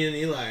 to me and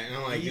Eli, and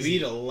I'm like, "You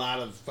eat a lot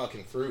of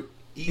fucking fruit."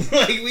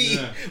 Like we,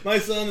 my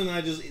son and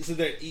I just sit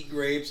there and eat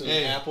grapes and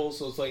apples,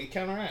 so it's like it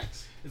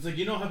counteracts. It's like,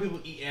 you know how people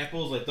eat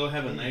apples? Like, they'll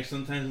have a knife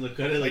sometimes and they'll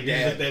cut it like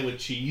that with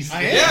cheese.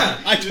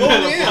 I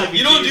totally am.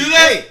 You don't do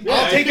that?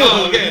 I'll take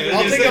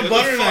a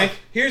butter knife.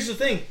 Here's the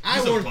thing. I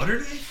want butter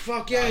knife?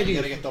 Fuck yeah, I do. You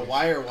gotta get the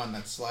wire one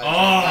that slides.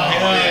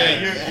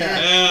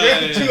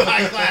 You're too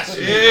high class.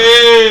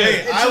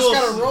 Hey, I just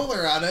got a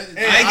roller on it.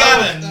 I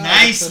got a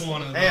nice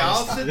one of those. Hey,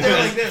 I'll sit there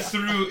like this.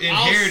 Through inheriting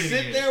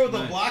I'll sit there with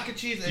a block of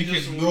cheese and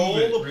just roll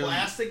the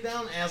plastic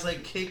down as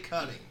like cake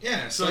cutting.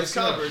 Yeah, so it's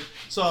covered.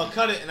 So I'll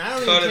cut it, and I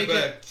don't even take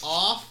it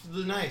off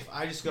the knife.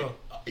 I just go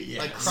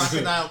like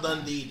Crocodile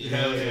Dundee, dude.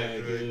 Hell yeah,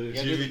 dude.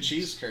 Yeah, do the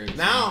cheese curds.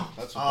 Now,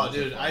 that's what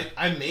dude,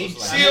 I made.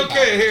 See,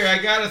 okay, here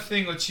I got a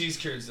thing with cheese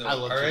curds though. I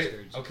love cheese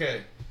curds.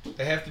 Okay,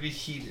 they have to be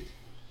heated.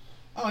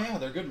 Oh yeah,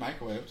 they're good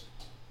microwaved.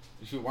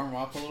 If you warm them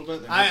up a little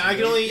bit, I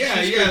can only eat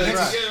cheese curds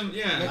fresh.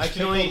 Yeah, I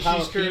can only eat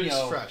cheese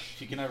curds fresh.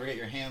 If you can ever get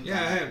your hands on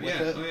it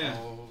with it.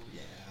 Oh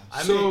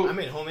yeah. I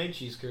made homemade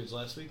cheese curds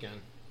last weekend.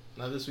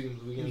 Not this weekend,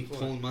 the weekend before. You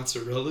pulling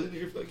mozzarella in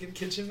your fucking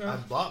kitchen now? I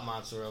bought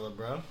mozzarella,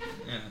 bro.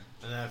 Yeah.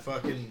 And I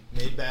fucking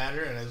made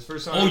batter, and it was the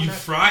first time. Oh, you made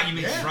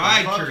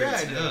fried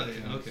curds. Yeah,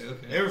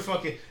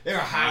 okay. They were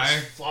hot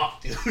as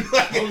fuck, dude.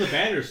 Oh, the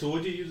batter. So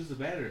what did you use as the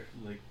batter?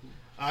 Like,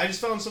 I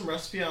just found some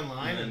recipe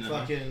online and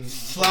fucking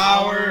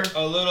flour,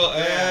 a little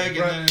egg,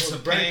 and then some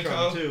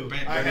panko too.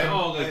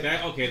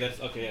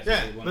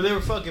 Yeah, but they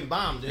were fucking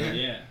bomb, dude.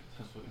 Yeah.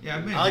 I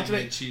like to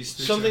make cheese.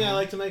 Something I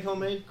like to make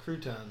homemade: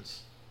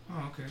 croutons.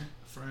 Oh, okay.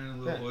 Fry in a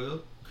little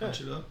oil,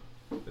 crunch it up.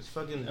 It's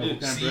fucking.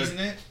 Season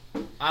it.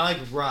 I like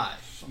rye.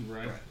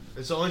 Right.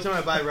 It's the only time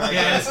I buy rye.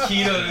 Yeah, it's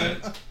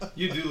keto, dude.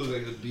 You do look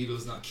like the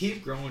Beatles now.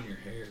 Keep growing your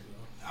hair,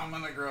 bro. I'm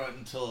gonna grow it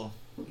until.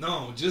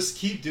 No, just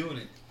keep doing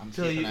it.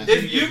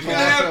 If you can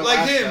have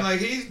like him,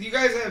 like you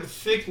guys have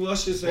thick,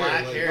 luscious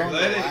black hair. hair.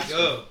 Let it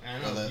go.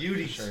 I know,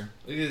 beauty. Sure.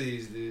 Look at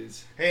these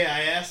dudes. Hey,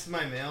 I asked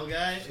my mail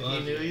guy if he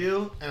knew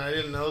you, and I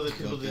didn't know that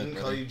people didn't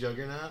call you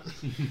Juggernaut.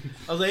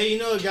 I was like, hey, you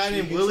know a guy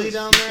named Willie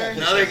down there?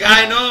 Another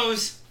guy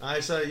knows.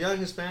 I said, a young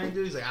Hispanic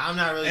dude. He's like, I'm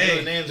not really good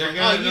at names. Like,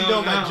 oh, you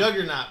know my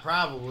Juggernaut,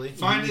 probably.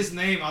 Find his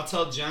name. I'll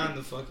tell John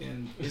the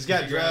fucking. He's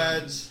got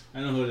dreads.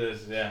 I know who it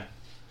is. Yeah.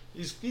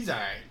 He's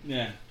alright.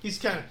 Yeah. He's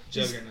kind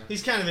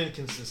of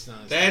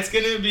inconsistent. That's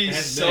gonna be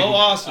so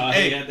awesome.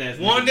 Hey,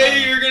 one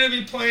day you're gonna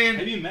be playing.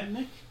 Have you met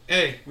Nick?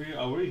 Hey. Were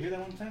you here that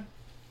one time?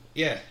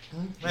 Yeah.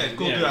 Hey,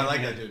 cool dude. I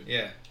like that dude.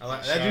 Yeah. I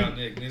like that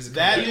dude. Nick.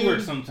 That dude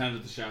works sometimes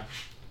at the shop.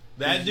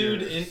 That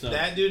dude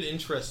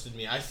interested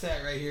me. I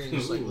sat right here and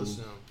just like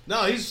listened to him.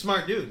 No, he's a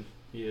smart dude.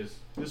 He is.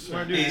 He's a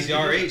smart dude. He's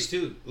our age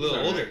too. A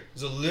little older.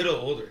 He's a little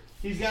older.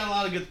 He's got a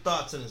lot of good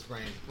thoughts in his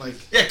brain. Like,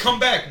 yeah, come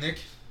back, Nick.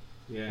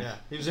 Yeah,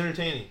 he was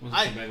entertaining.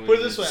 Put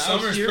it this way: I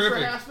was here perfect.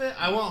 for half of it.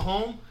 I went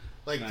home.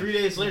 Like 3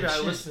 days later, I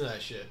listened to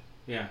that shit.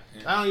 Yeah.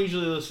 I don't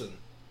usually listen,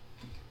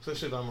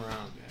 especially if I'm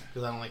around,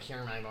 because I don't like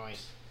hearing my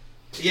voice.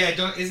 Yeah,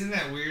 isn't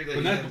that weird? That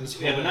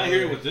but not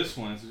here with this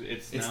one.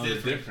 It's now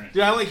different.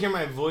 Dude, I like hear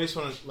my voice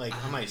when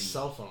on my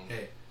cell phone.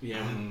 Hey,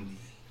 yeah.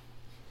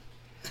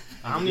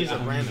 Omni's a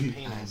brand of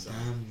paint. It's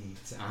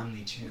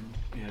Omni channel.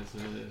 Yeah, so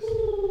it is.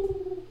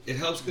 It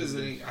helps because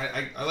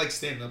I like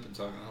standing up and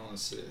talking. I don't want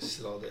to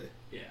sit all day.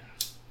 Yeah.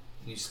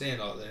 You stand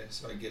all day,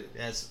 so I get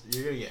it.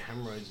 You're gonna get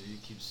hemorrhoids if you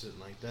keep sitting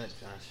like that,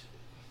 Josh.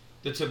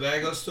 The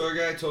tobacco store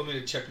guy told me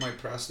to check my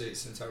prostate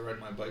since I ride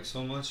my bike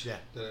so much. Yeah.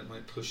 That it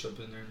might push up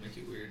in there and make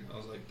it weird. I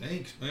was like,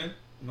 thanks, man.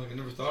 I'm like, I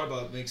never thought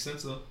about it. Makes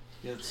sense though.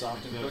 Yeah, it's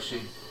soft and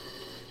cushy.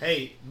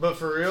 Hey, but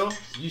for real,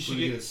 you should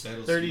get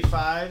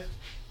 35.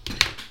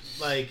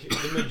 Like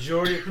the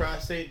majority of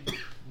prostate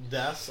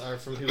deaths are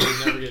from people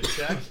who never get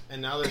checked,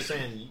 and now they're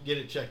saying you get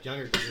it checked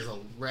younger because there's a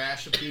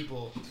rash of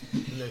people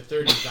in their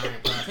 30s dying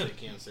of prostate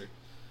cancer.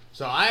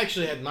 So I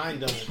actually had mine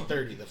done at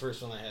 30, the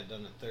first one I had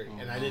done at 30,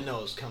 and I didn't know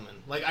it was coming.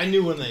 Like I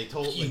knew when they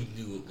told me. You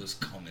knew it was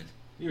coming.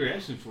 You were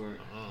asking for it.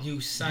 You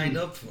signed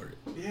up for it.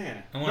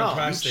 Yeah. I want a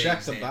prostate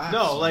check the box.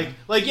 No, like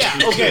yeah,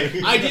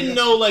 okay. I didn't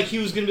know like he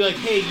was gonna be like,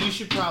 hey, you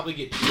should probably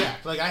get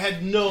checked. Like I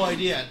had no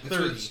idea at 30.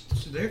 That's what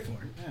it's there for.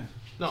 Yeah.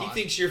 No, he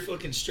thinks you're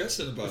fucking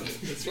stressing about it.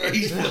 That's why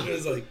he's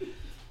like.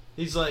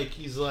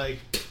 He's like,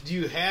 do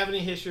you have any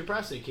history of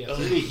prostate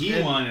cancer?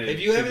 He wanted. Have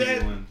you ever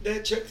had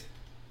that checked?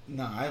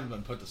 No, I haven't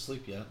been put to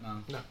sleep yet.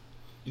 No.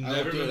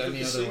 I'll do it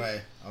any other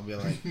way. I'll be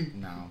like,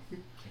 no.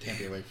 Can't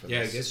be awake for this.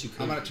 Yeah, I guess you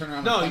could. I'm gonna turn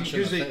around and punch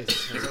you in the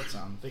face. How's that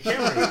sound? The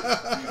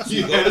camera.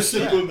 You have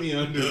to put me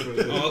under for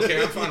this. Oh,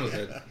 okay, I'm fine with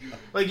that.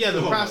 Like, yeah,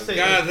 the prostate.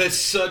 God, that's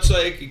such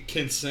like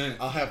consent.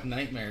 I'll have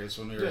nightmares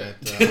when we were at.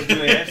 Did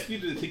they ask you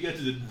to take you out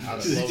to the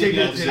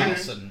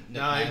house?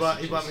 No,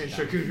 he bought me a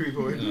charcuterie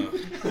board. No.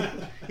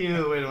 He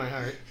knew the way to my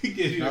heart. He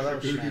gave you a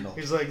charcuterie.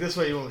 He's like, this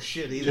way you won't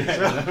shit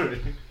either.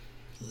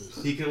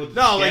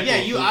 No, like,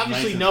 yeah, you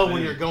obviously know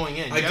when you're going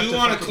in. I do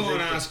want a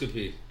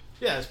colonoscopy.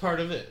 Yeah, it's part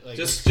of it. Like,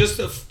 just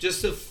to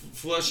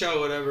flush out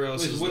whatever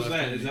else is what's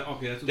left. That? Is that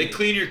okay? That's what they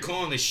clean your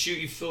colon, they shoot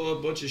you full of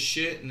a bunch of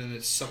shit, and then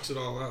it sucks it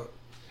all out.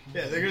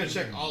 Yeah, they're gonna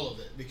check all of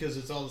it because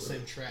it's all the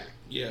same track.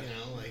 Yeah, you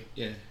know, like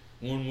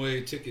one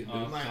way ticket.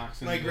 Dude.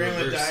 My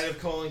grandma died of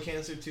colon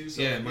cancer too.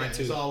 So yeah, mine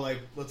too. It's all like,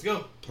 let's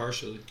go.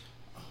 Partially.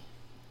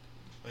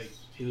 Like,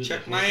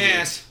 check my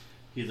ass.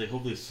 He's like,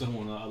 hopefully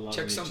someone allows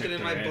check me to something check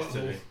in my butthole.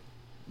 today.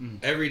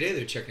 Every day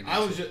they're checking. I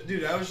was just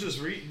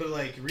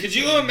Could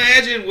you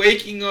imagine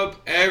waking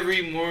up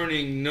every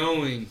morning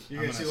knowing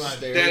you're gonna see a lot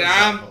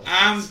that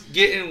I'm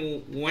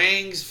getting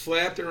wangs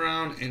flapped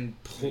around and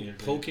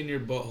poking your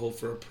butthole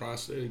for a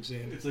prostate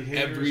exam? It's like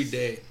every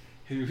day.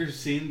 Have you ever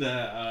seen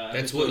the?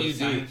 That's what you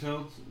do.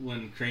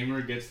 When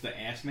Kramer gets the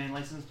Ass Man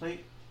license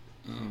plate.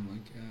 Oh my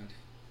god!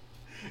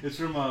 It's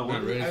from what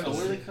are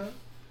they called?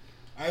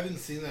 I haven't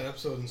seen that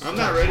episode. I'm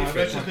not ready for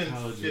it. It's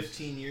been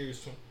 15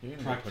 years.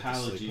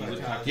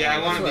 Proctology. Yeah,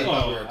 I want to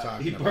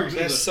be. He parks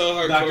that's so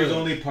hardcore. Doctors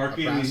only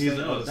parking, and he's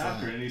like, "Oh,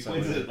 doctor," and he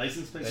points at the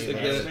license plate.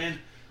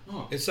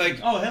 It's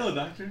like, "Oh, hello,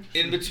 doctor."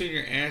 In between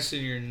your ass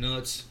and your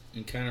nuts,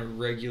 and kind of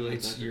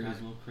regulates your like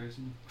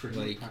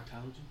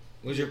proctology.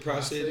 What's your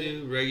prostate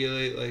do?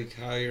 Regulate like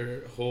how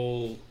your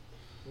whole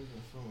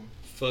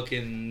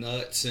fucking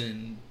nuts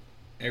and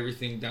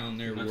everything down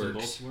there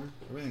works.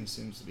 Everything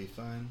seems to be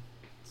fine.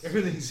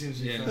 Everything seems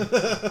to be fine. That's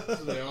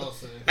what they all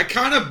say. I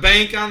kind of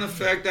bank on the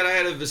fact that I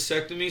had a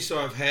vasectomy, so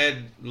I've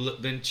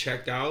been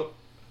checked out,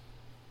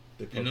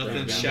 and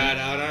nothing shot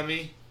out on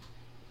me.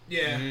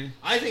 Yeah,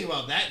 I think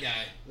about that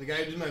guy. The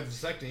guy who did my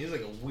vasectomy. He's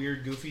like a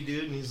weird, goofy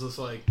dude, and he's just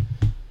like,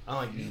 I'm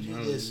like, you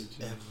do this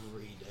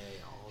every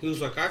day. He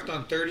was like, I've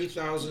done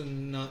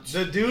 30,000 nuts.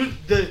 The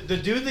dude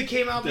that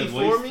came out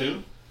before me.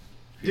 Too?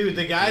 Dude,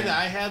 the guy that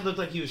I had looked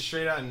like he was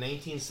straight out in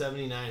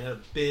 1979. Had a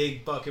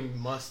big fucking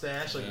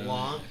mustache, like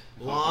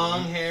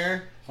long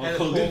hair. Had it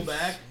pulled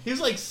back. He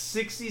was like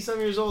 60-some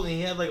years old, and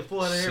he had like a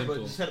full head of hair,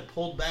 but just had it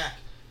pulled back,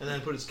 and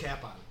then put his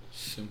cap on.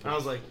 Simple. And I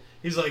was like,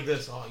 he's like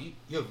this. Oh,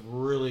 you have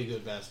really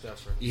good vas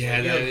deferens. Yeah,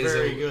 like, that is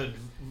very good.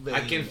 I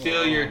can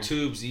feel your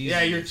tubes easy.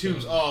 Yeah, your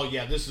tubes. Oh,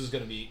 yeah, this is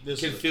gonna be.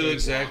 This I can feel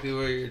exactly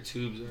where your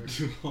tubes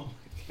are.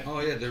 Oh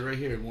yeah, they're right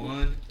here.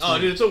 1, 2. Oh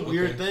dude, it's a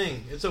weird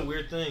thing. It's a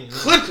weird thing.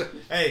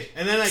 Hey,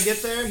 and then I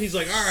get there, he's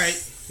like, all right.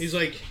 He's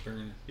like,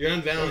 you're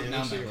on Valiant.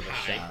 Now so you're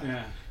high.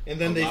 Yeah. And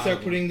then they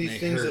start putting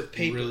these things of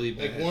paper, really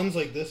like one's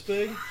like this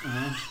big,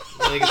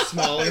 like it's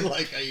smaller.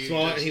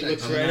 Smaller. He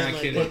looks right at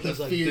me like, put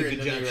the fear in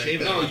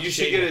it. No, you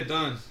should get it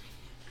done.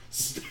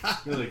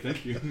 Stop. You're like,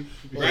 thank you.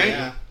 Right?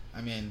 Yeah.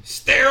 I mean,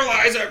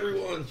 sterilize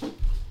everyone.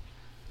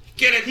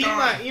 Get it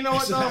done. You know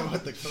what? Isn't that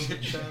what the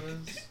COVID shot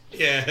is?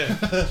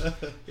 Yeah.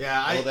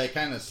 Yeah. Well, they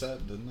kind of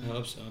said, didn't they? I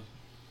hope so.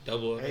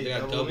 Double. Hey, they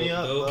got double me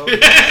up, bro.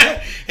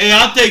 Hey,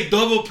 I'll take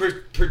double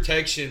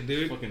protection,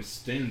 dude. Fucking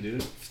Sting,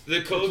 dude. The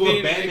COVID. That's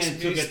what Batman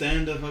took at the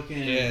end of fucking.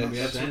 Yeah,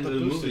 that's what the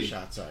booster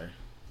shots are.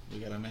 We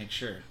gotta make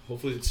sure.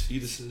 Hopefully, it's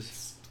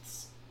fetuses.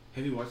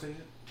 Have you watched that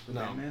yet?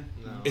 No. Batman?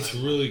 No. It's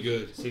really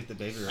good. See if the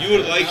baby. You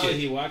would like it.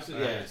 He watched it.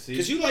 Yeah.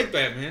 Because you like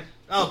Batman.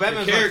 Oh,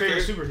 Batman's my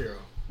favorite superhero.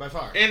 By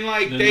far. And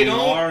like they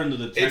don't.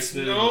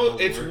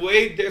 It's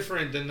way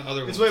different than the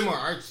other ones. It's way more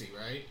artsy,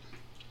 right?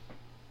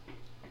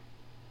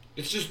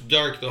 It's just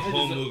dark the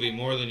whole movie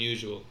more than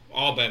usual.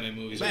 All Batman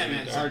movies are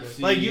dark. Artsy,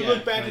 like you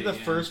look back at the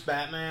first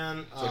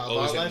Batman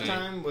Thought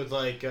Lifetime with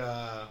like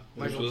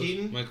Michael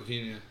Keaton. Michael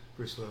Keaton, yeah.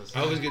 Bruce Willis.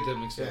 I always get that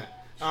mixed up.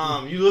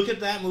 You look at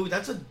that movie.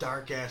 That's a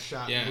dark ass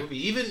shot movie.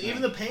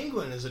 Even the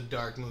Penguin is a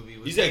dark movie.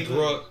 He's like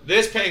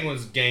this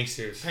Penguin's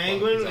gangsters.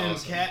 Penguin and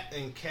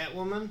awesome.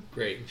 Catwoman.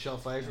 Great. Michelle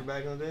Pfeiffer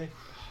back in the day.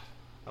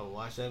 I would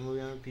watch that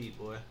movie on repeat,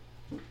 boy.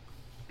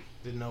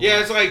 Didn't know. Yeah,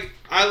 it's like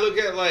I look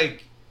at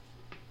like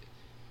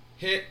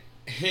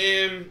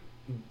him,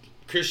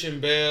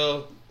 Christian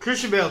Bale.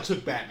 Christian Bale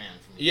took Batman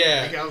from me.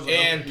 Yeah,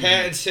 and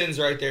Pattinson's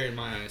right there in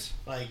my eyes.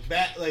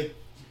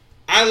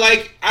 I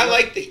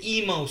like the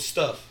emo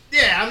stuff.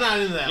 Yeah, I'm not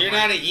into that. You're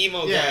not an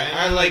emo guy.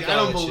 I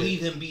don't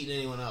believe him beating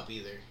anyone up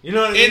either. You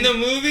know what I mean? In the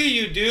movie,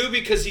 you do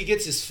because he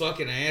gets his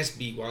fucking ass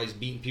beat while he's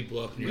beating people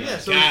up. And you're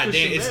like, so God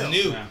damn, it's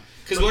new.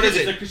 Because what is it?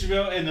 It's like Christian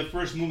Bale in the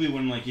first movie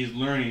when like he's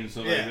learning.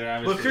 So like they're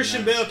obviously. But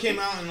Christian Bale came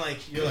out and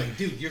like you're like,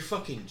 dude, you're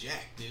fucking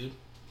jacked, dude.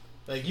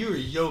 Like you were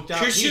yoked out.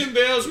 Christian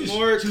Bale's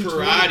more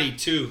karate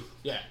too.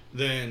 Yeah.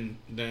 Than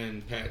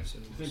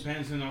Pattinson. I think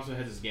Pattinson also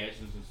has his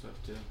gadgets and stuff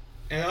too.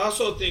 And I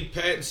also think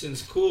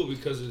Pattinson's cool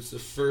because it's the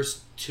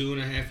first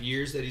 2.5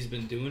 years that he's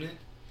been doing it.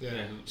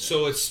 Yeah.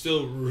 So it's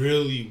still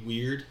really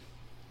weird.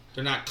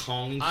 They're not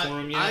calling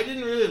for him yet. I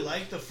didn't really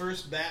like the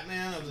first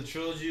Batman of the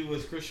trilogy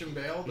with Christian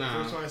Bale. The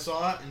first time I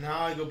saw it, and now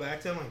I go back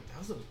to it, I'm like, that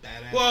was a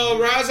badass. Well,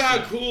 Ra's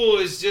al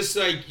Ghul is just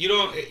like you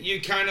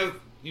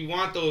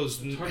want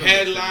those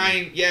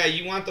headline. Yeah,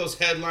 you want those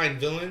headline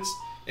villains.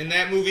 In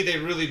that movie, they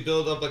really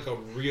build up like a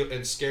real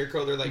and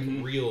Scarecrow. They're like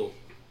real,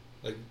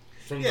 like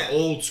from the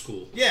old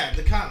school. Yeah,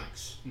 the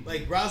comics.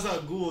 Like Ra's al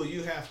Ghul,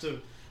 you have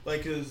to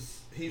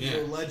cause he's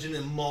a legend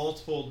in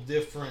multiple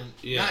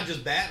different, not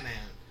just Batman.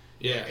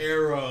 Yeah,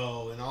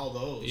 Arrow and all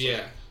those.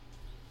 Yeah,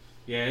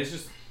 it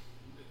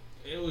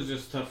was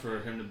just tough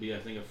for him to be, I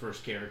think, a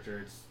first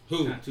character. It's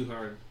not too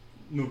hard.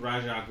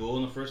 Ra's al Ghul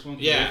in the first one.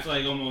 Yeah, it's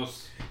like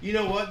almost. You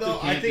know what though?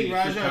 I think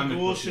Ra's al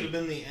Ghul should have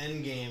been the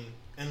end game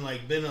and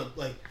like been a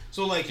like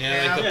so like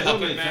have like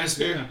puppet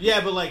master.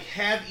 Yeah, but like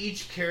have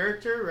each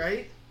character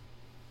right.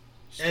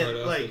 And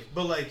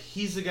but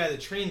he's the guy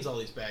that trains all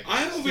these bad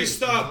guys. I always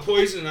thought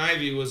Poison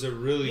Ivy was a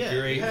really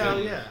great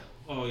villain. Yeah.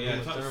 Oh yeah,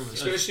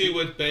 especially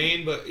with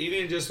Bane, but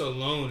even just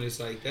alone, it's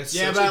like that's.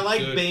 Yeah, but I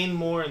like Bane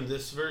more in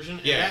this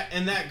version. Yeah,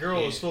 and that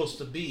girl is supposed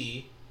to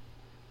be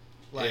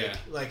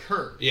like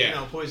her. Yeah, you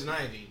know, Poison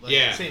Ivy.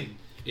 Like, same.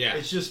 Yeah,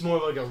 it's just more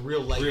like a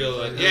real life.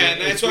 Yeah,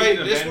 and that's why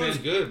this one's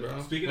good,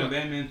 bro. Speaking of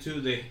Batman 2,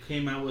 they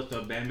came out with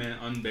the Batman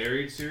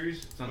Unburied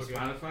series. It's on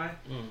Spotify.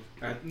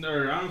 Or I don't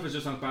know if it's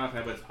just on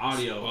Spotify, but it's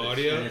audio.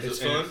 It's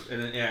fun.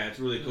 It's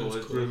really cool.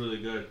 It's really,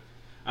 really good.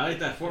 I like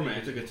that format.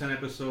 It's like a 10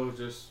 episode,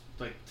 just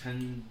like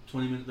 10,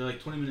 20 minutes. They're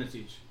like 20 minutes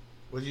each.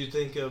 What do you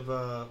think of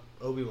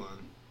Obi-Wan?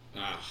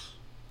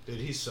 Dude,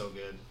 he's so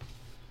good.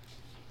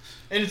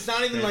 And it's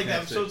not even like the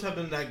episodes have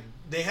been like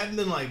they haven't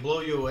been like blow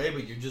you away,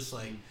 but you're just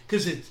like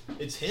because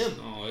it's him.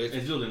 Oh,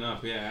 it's building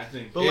up. Yeah, I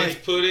think. But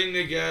it's putting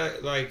the guy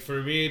like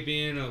for me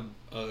being a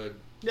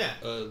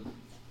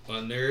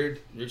nerd,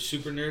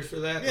 super nerd for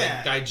that. Yeah.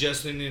 Like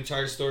digesting the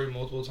entire story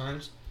multiple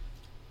times.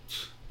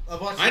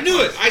 I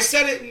knew it. I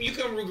said it, and you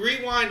can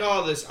rewind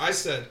all this. I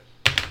said,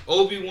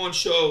 Obi-Wan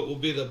show will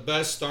be the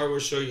best Star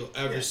Wars show you'll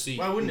ever see.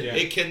 Why wouldn't it?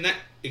 It connect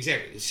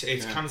exactly.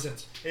 It's common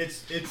sense.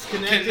 It's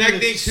connecting the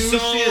two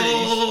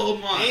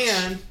series, much,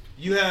 and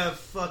you have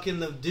fucking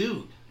the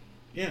dude.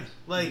 Yeah,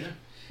 like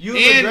you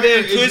and the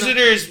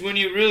Inquisitors. When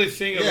you really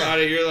think about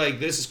it, you're like,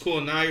 this is cool.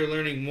 And now you're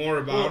learning more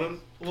about them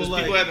because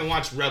people haven't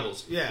watched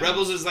Rebels. Yeah,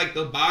 Rebels is like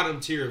the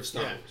bottom tier of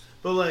Star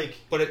Wars.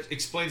 But it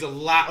explains a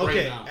lot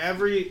right now.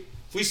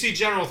 If we see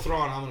General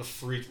Thrawn, I'm gonna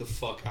freak the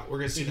fuck out. We're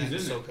gonna see that in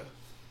Ahsoka.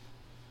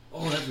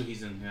 Oh, that's what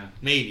he's in,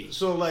 Maybe.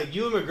 So, like,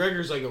 Ewan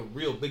McGregor's, like, a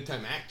real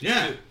big-time actor,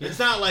 too. It's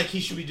not like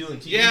he should be doing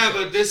TV shows.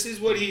 But this is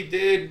what he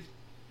did.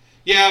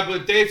 Yeah,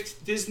 but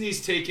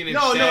Disney's taking it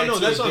No,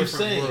 that's what I'm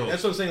saying. World.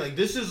 That's what I'm saying. Like,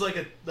 this is like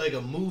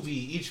a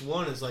movie. Each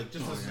one is, like,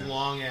 just this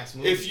long-ass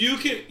movie. If you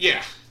can...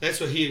 Yeah,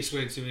 that's what he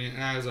explained to me,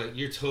 and I was like,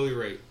 you're totally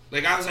right.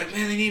 Like, I was like,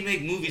 man, they need to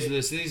make movies of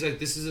this. And he's like,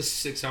 this is a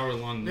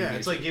 6-hour-long movie. Yeah,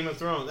 it's like Game of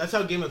Thrones. That's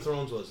how Game of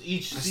Thrones was. I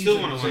still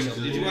want to watch it.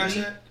 Did you watch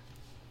that?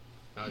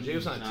 No,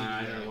 Jacob's not a TV guy.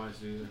 I didn't watch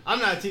it either. I'm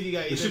not a TV guy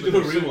either. We should do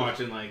a rewatch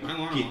and like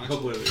keep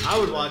up with it. I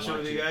would watch it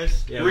with you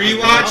guys. Yeah,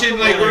 rewatching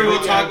like where we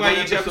talk about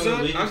each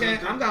episode? Okay,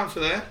 I'm down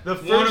for that.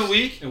 One a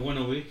week? And one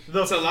a week?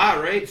 That's a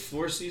lot, right?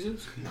 4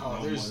 seasons?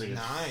 No, there's 9.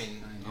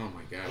 Oh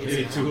my god.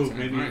 Maybe 2.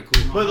 Maybe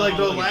cool. But like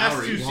the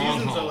last 2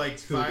 seasons are like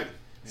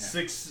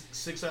 6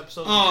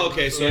 episodes. Oh,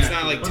 okay, so it's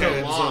not like 10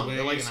 episodes.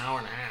 They're like an hour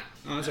and a half.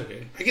 Oh, that's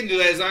okay. I can do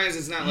that as long as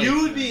it's not like...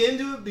 You would be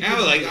into it because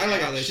I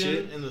like all that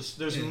shit. And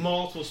there's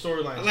multiple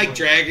storylines. I like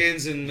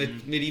dragons and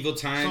medieval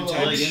time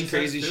type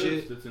crazy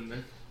shit. That's in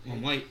there. Well,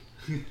 I'm white.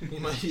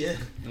 Yeah.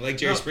 I like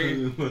Jerry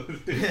Springer.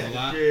 A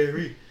lot.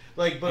 Jerry.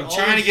 Like, but I'm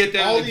trying to get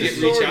them to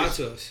reach out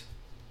to us.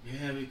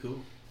 Yeah, that'd be cool.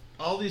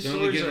 All these They're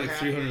stories only getting like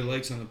 300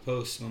 likes on the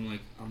post, so I'm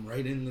like, I'm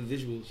right in the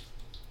visuals.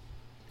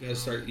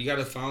 You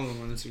gotta follow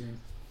them on Instagram.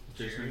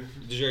 The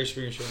Jerry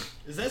Springer Show.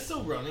 Is that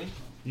still running?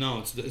 No,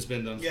 it's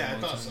been done for a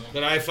long time. So.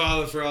 But I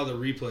follow it for all the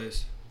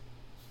replays.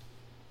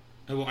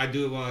 I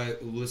do it while I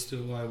listen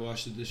to it while I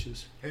wash the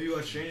dishes. Have you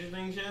watched Stranger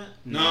Things yet?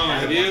 No,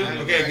 have you?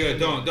 Okay, good.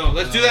 Don't.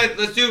 Let's do that.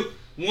 Let's do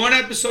one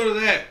episode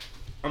of that.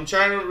 I'm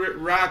trying to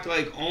rock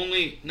like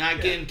only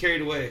not getting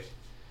carried away.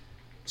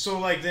 So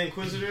like the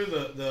Inquisitor,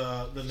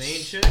 the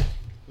main chick,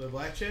 the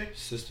black chick,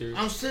 sister.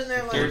 I'm sitting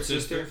there like fourth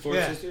sister.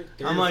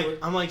 I'm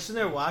like sitting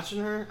there watching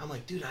her. I'm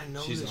like, dude, I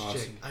know this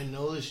chick. I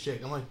know this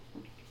chick. I'm like,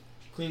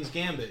 Queen's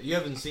Gambit. You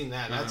haven't seen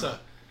that.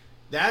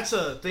 That's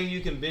a thing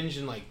you can binge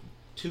in like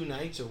 2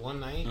 nights or 1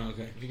 night. Oh,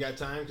 okay. If you got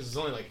time, because it's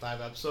only like 5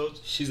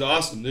 episodes. She's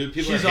awesome, dude.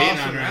 People are hating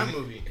on her. That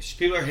movie.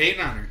 People are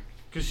hating on her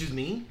because she's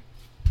mean.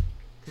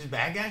 She's a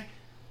bad guy.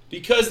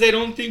 Because they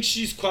don't think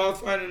she's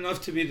qualified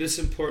enough to be this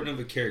important of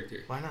a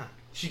character. Why not?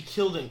 She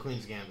killed it in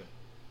Queen's Gambit.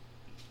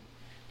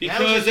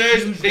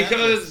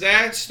 Because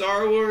that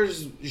Star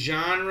Wars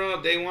genre,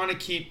 they want to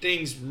keep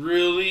things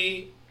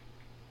really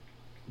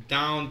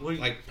down,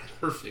 like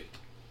perfect.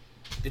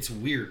 It's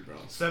weird, bro.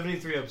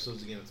 73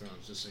 episodes of Game of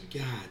Thrones, just so you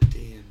know. God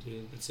damn,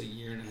 dude. That's a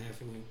year and a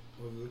half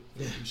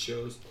of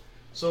shows.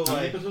 So,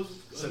 like,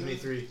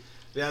 73.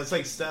 Yeah, it's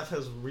like Steph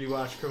has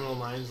rewatched Criminal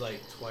Minds like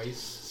twice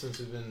since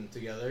we've been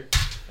together.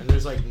 And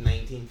there's like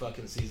 19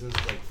 fucking seasons,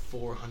 like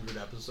 400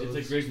 episodes. It's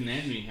like Grey's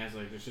Anatomy has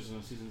like there's just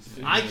no seasons.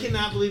 I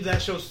cannot believe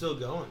that show's still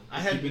going. I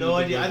had no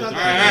idea. I thought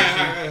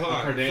that.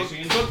 All right,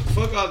 hold on.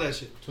 Fuck all that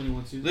shit.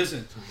 21 seasons.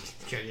 Listen,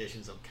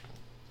 Kardashians don't count.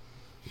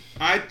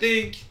 I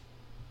think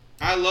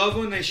I love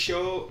when they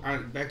show.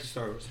 Back to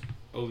Star Wars.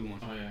 Obi-Wan.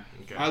 Oh yeah.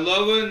 Okay. I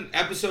love in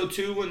episode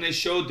 2 when they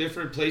show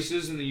different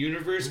places in the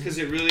universe because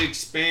it really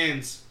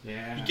expands.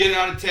 Yeah. You get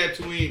out of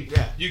Tatooine.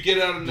 Yeah. You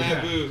get out of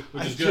Naboo,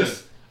 which is good.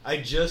 I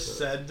just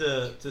said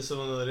to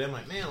someone the other day, I'm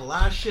like, man, a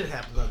lot of shit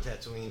happens on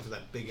Tatooine for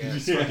that big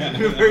ass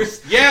fucking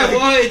universe. Yeah, like,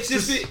 well, it's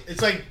just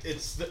it's like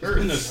it's the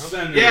Earth. In the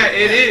center. Yeah,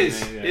 it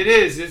is. Yeah. It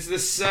is. It's the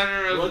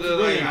center of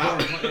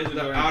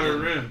the outer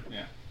rim.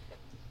 Yeah.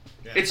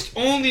 Yeah. It's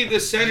only the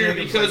center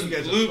because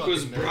Luke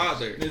was brought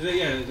there.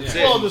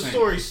 Well, the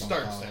story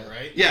starts there,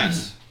 right?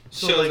 Yes.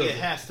 So like it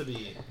has to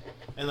be,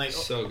 and like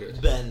so good.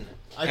 Ben.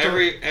 I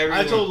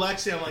Everyone. told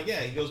Lexi, I'm like,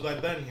 yeah, he goes by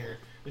Ben here,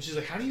 and she's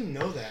like, how do you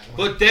know that? Like,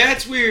 but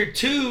that's weird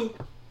too,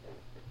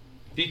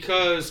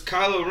 because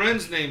Kylo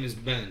Ren's name is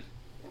Ben.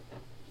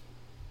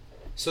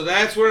 So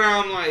that's where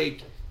I'm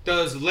like,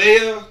 does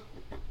Leia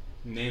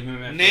name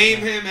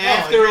him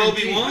after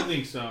Obi-Wan? I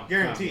think so.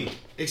 Guaranteed.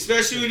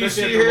 Especially when you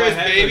see her as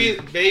baby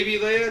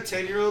Leia,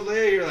 10-year-old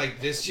Leia, you're like,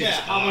 this shit's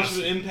how awesome. much of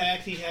an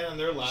impact he had on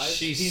their lives.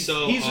 He's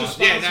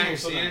responsible yeah, now you're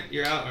seeing it.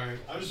 You're out, alright.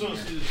 I just want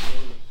to see this.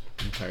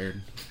 I'm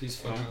tired. He's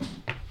fucking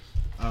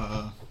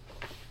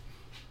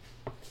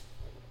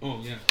Oh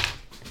yeah.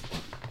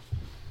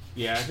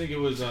 Yeah, I think it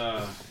was.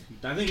 I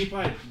think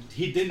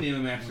he did name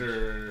him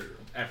after.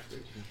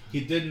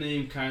 He did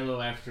name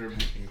Kylo after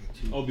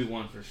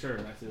Obi-Wan for sure.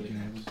 I feel like.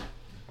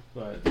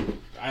 But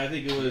I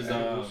think it was.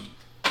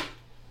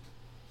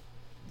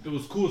 It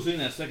was cool seeing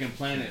that second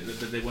planet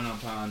that they went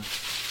up on,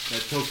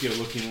 that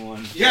Tokyo-looking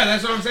one. Yeah,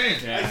 that's what I'm saying.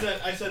 Yeah.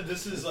 I said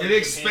this is like it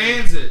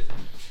expands it.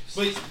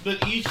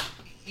 But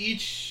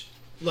each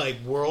like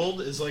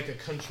world is like a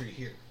country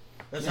here.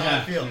 That's how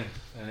I feel.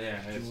 Yeah,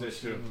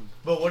 it's true.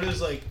 But what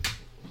is like?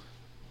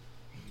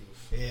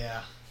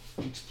 Yeah.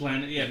 Each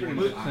planet, yeah.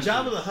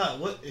 Jabba the Hutt.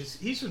 What is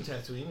he's from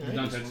Tatooine, right? He's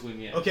on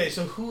Tatooine, yeah. Okay,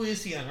 so who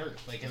is he on Earth?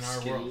 Like in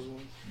our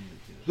world?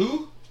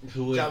 Who?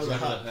 Who is Jabba the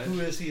Hutt? Who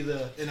is he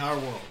in our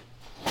world?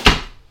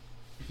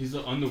 He's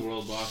the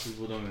underworld boss. Some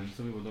people don't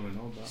even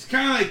know about. It's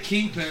kind of like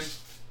Kingpin.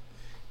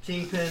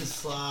 Kingpin,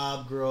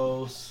 slob,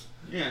 gross.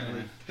 Yeah,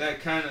 like that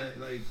kind of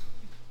like.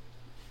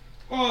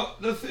 Well,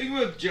 the thing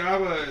with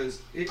Jabba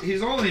is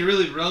he's only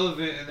really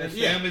relevant, and their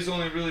family's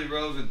only really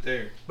relevant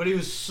there. But he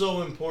was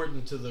so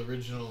important to the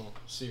original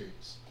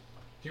series.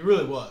 He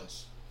really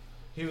was.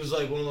 He was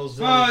like one of those.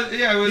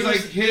 Yeah, it was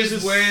like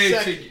his way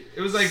to.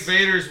 It was like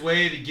Vader's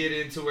way to get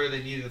into where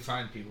they needed to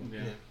find people.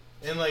 Yeah.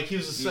 And like he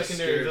was a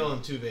secondary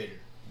villain to Vader.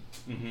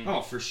 Mm-hmm.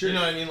 Oh, for sure. You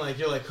know what I mean? Like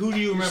you're like, who do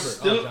you remember?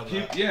 Still,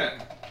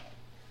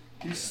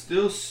 he's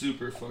still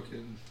super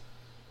fucking.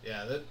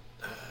 Yeah, that.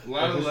 A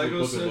lot of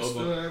Lego sets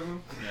still have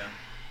him. Yeah.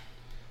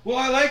 Well,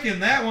 I like in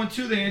that one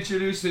too. They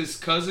introduced his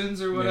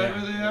cousins or whatever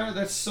they are.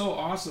 That's so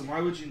awesome.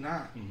 Why would you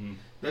not? Mm-hmm.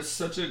 That's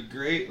such a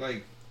great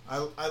like. I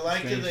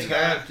like that they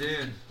got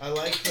in. I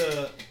like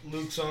the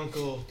Luke's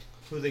uncle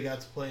who they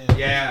got to play in.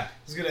 Yeah,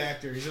 he's a good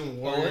actor. He's in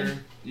Warrior.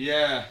 Owen?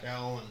 Yeah.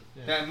 Owen.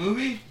 Yeah. That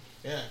movie.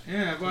 Yeah.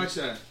 Yeah, watch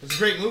that. It's a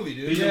great movie,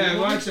 dude. Yeah,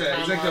 watch that.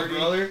 He's like the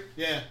brother.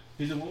 Yeah.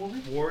 He's a what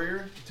movie?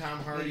 Warrior. Tom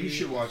Hardy. Yeah, you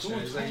should watch that.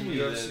 He's like a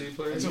UFC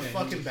player. It's a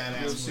fucking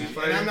badass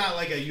movie. And I'm not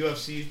like a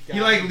UFC guy. He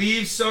like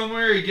leaves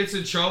somewhere. He gets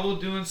in trouble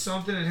doing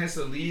something and has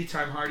to leave.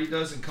 Tom Hardy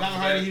does and comes back.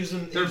 Tom Hardy,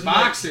 they're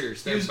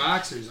boxers. They're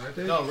boxers, aren't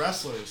they? No,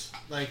 wrestlers.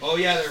 Like. Oh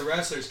yeah, they're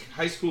wrestlers.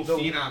 High school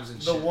phenoms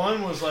and shit. The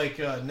one was like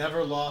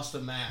never lost a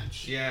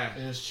match. Yeah.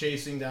 And was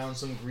chasing down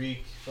some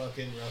Greek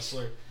fucking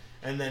wrestler,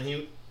 and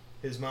then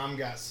his mom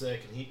got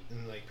sick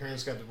and like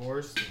parents got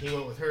divorced. And he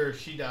went with her.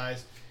 She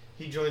dies.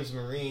 He joins the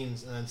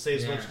Marines and then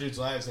saves a bunch of dudes'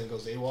 lives and then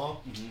goes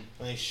AWOL.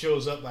 Mm-hmm. And he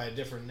shows up by a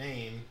different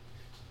name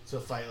to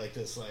fight like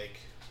this like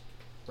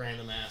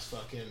random ass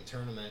fucking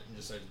tournament and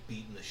just like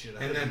beating the shit out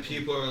of him. And then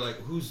people are like,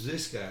 "Who's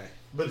this guy?"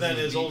 But then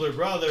his older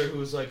brother,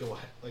 who's like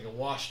a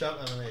washed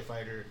up MMA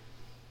fighter,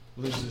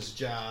 loses his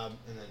job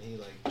and then he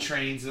like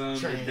trains him.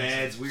 The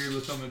dad's weird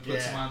with him and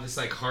puts him on this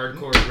like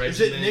hardcore regiment. Is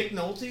it Nick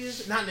Nolte?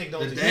 Is it not Nick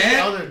Nolte? The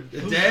dad?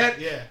 The dad?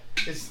 Yeah.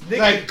 It's Nick.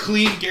 Like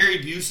clean Gary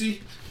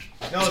Busey.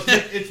 No,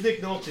 it's Nick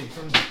Nolte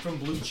from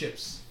Blue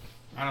Chips.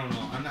 I don't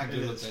know. I'm not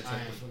good with that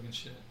type of fucking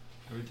shit.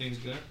 Everything's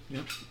good?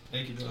 Yep.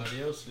 Thank you, bro.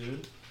 Adios,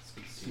 dude.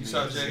 Peace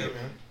out, Jacob.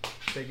 Man.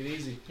 Take it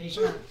easy. Peace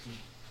out.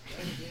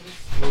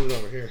 Move it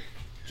over here.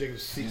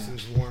 Jacob's seat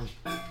seems warm.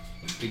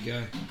 Big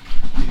guy.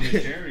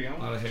 A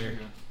lot of hair.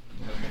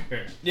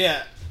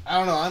 Yeah. I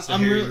don't know.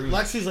 I'm really,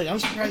 Lexi's like, I'm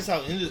surprised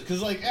how into it.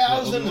 Because, like, I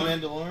was in The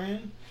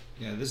Mandalorian.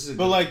 Yeah, this is a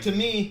But, like, to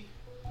me,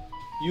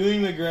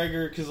 Ewan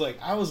McGregor, because, like,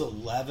 I was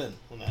 11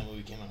 when that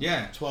movie came out.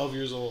 Yeah. 12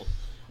 years old.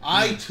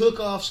 I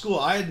took off school.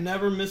 I had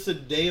never missed a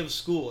day of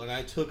school, and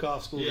I took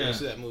off school to go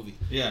see that movie.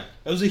 Yeah.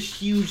 That was a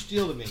huge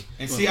deal to me.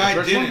 And see,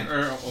 I didn't.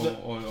 Or the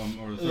third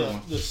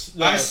one?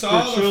 I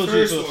saw the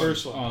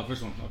first one. Oh, the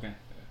first one. Okay.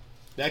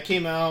 That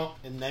came out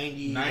in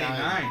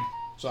 99.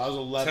 So I was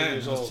 11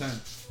 years old.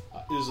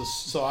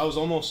 So I was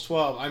almost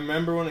 12. I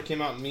remember when it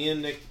came out. Me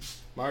and Nick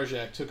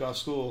Marjak took off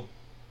school.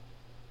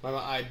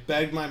 I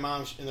begged my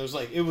mom, and it was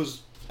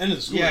end of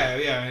the school. Yeah.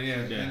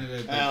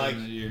 Ended at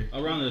the year.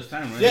 Around this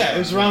time, right? Yeah, it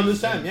was around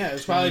this time. Yeah, it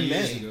was probably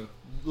May.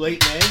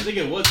 Late May. I think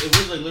it was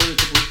like literally a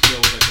couple weeks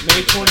ago.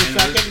 May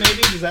 22nd,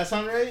 maybe. Does that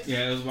sound right?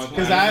 Yeah, it was about.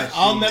 Because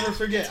I'll never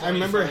forget. I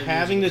remember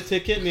having the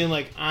ticket, and being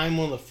like, I'm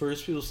one of the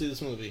first people to see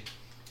this movie.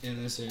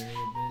 In this area,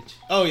 bitch.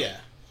 Oh yeah.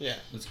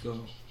 Let's go.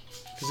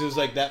 Because it was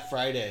like that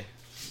Friday.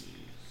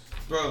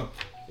 Bro.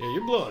 Yeah,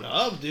 you're blowing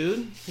up,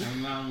 dude.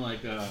 I'm on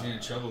like you're in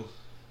trouble.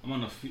 I'm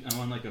on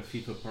like a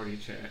FIFA party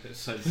chat.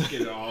 So I just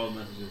get all the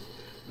messages.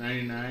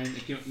 99.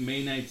 It came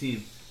May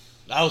 19th.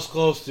 I was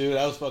close, dude.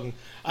 I was fucking.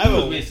 I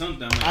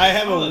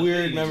have a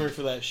weird memory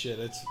for that shit.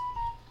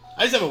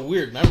 I just have a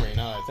weird memory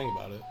now that I think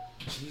about it.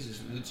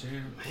 Jesus, man.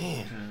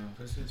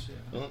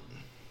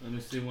 Let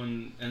me see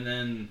when, and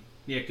then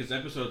because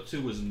episode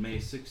 2 was May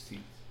 16th.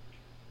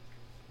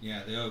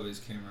 Yeah, they always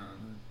came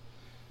around.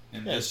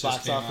 And this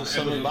box office,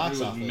 summer box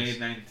office. May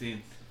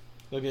 19th.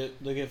 Look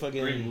at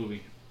fucking great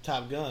movie.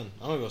 Top Gun.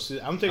 I'm gonna go see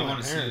it. I'm taking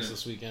my parents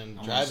this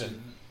weekend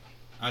driving.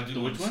 I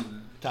do. Which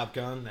one? Top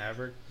Gun,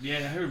 Maverick. Yeah,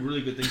 I heard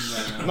really good things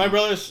about it. My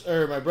brother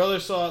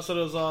saw it, said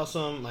it was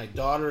awesome. My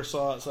daughter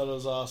saw it, said it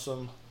was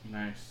awesome.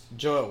 Nice.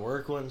 Joe at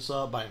work went and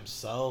saw it by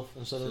himself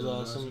and said it was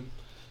awesome.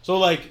 So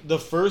like the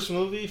first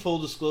movie, full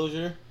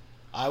disclosure,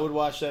 I would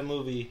watch that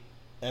movie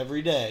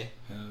every day.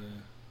 Hell yeah.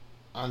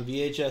 On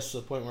VHS to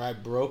the point where I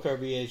broke our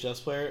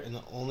VHS player, and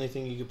the only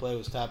thing you could play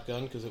was Top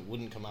Gun because it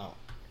wouldn't come out.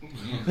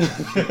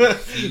 Yeah.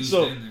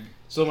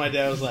 So my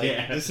dad was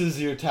like, "This is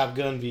your Top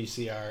Gun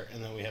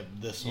VCR,and then we have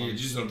this one." You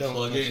just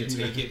unplug it and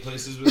take it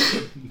places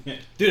with you.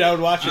 Dude, I would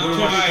watch it.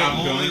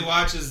 Only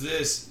watches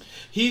this.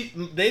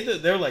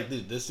 They're like,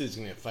 dude, this dude's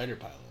gonna be a fighter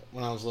pilot.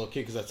 When I was a little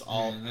kid, because that's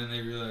all. And then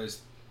they realized,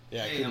 I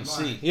hey, couldn't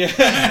see. Yeah,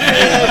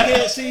 I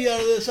can't see out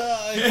of this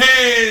eye.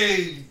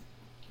 Hey,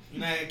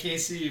 man, I can't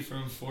see you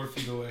from 4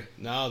 feet away.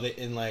 No,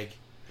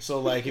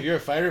 if you're a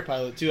fighter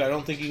pilot too, I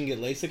don't think you can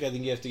get LASIK. I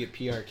think you have to get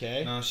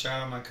PRK. No,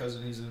 shout out my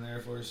cousin. He's in the Air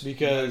Force.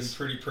 Because he's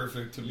pretty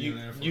perfect to be in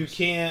the Air Force. You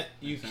can't.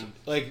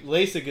 Like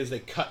LASIK is they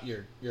cut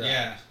your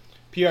yeah. eye.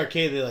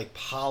 PRK they like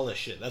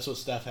polish it. That's what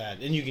Steph had,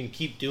 and you can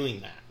keep doing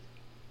that.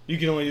 You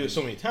can only do it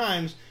so many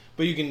times,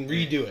 but you can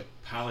redo it.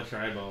 Polish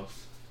your eyeballs.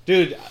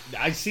 Dude,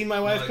 I see my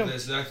wife come.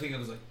 This. I think I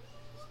was like,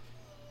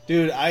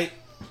 dude,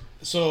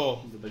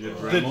 so the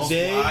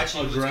day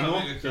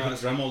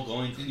Dremel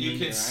going, you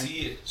can see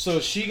it. So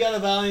she got a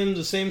Valium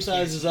the same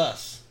size as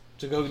us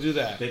to go do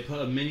that. They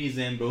put a mini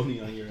Zamboni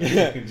on your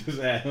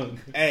eye.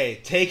 Hey,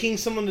 taking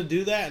someone to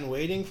do that and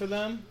waiting for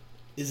them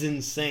is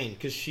insane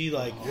because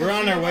we're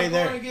on our way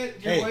there.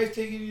 Get your wife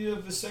taking you to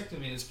a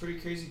vasectomy. It's pretty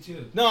crazy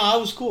too. No, I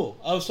was cool.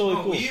 I was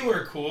totally cool. We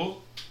were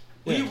cool.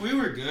 Yeah. We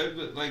were good,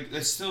 but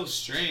that's still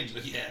strange.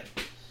 But yeah,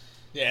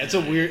 it's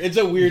a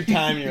weird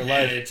time in your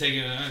life.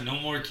 Taking no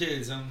more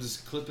kids. I'm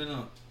just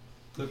clipper.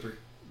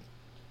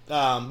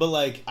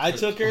 But I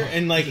took her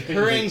and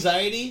her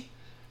anxiety.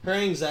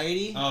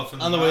 Oh,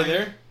 from on the way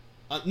there.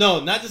 No,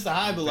 not just the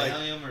high,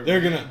 but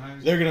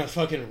they're gonna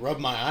fucking rub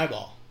my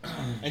eyeball.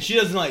 And she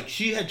doesn't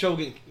she had trouble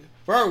getting,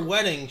 for our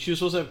wedding, she was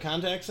supposed to have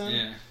contacts in.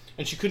 Yeah.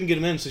 And she couldn't get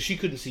them in, so she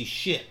couldn't see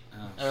shit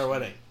at our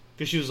wedding.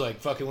 Because she was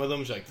fucking with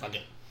them. She's like, fuck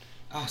it.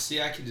 Oh,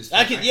 see, I can just.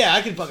 I can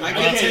fucking.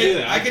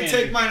 I can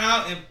take mine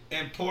out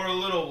and pour a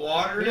little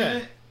water in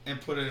it and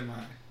put it in my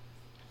eye.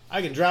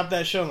 I can drop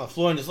that shit on the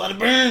floor and just let it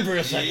burn for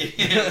a second.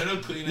 Yeah, it'll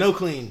clean it. No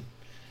clean.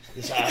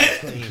 This eye's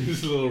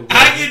clean.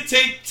 I can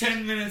take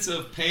 10 minutes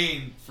of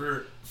pain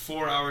for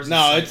 4 hours.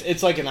 No,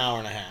 it's like an hour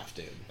and a half,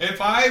 dude. If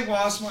I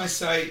lost my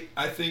sight,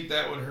 I think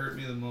that would hurt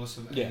me the most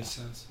of any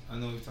sense. I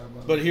know we've talked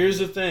about it. But here's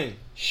the thing.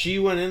 She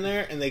went in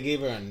there and they gave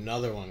her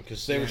another one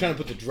because they were trying to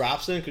put the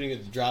drops in, couldn't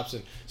get the drops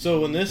in.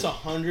 So when this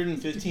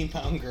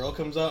 115-pound girl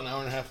comes out an hour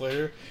and a half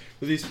later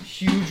with these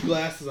huge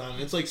glasses on,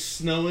 it's like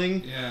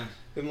snowing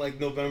in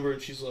November,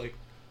 and she's like,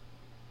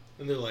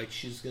 and they're like,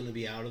 she's going to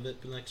be out of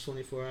it for the next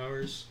 24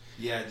 hours.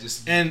 Yeah,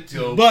 just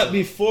but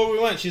before we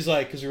went, she's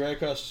like, because we're right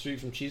across the street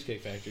from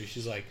Cheesecake Factory,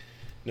 she's like,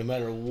 no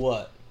matter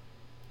what,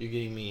 you're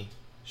getting me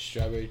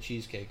strawberry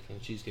cheesecake from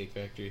the Cheesecake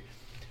Factory.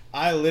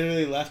 I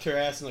literally left her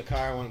ass in the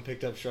car and went and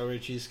picked up strawberry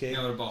cheesecake.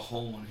 Yeah, what about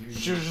whole one here?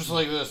 She was just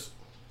like this.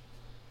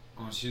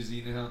 Oh, she was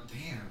eating it out.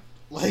 Damn.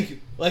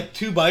 Like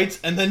 2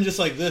 bites and then just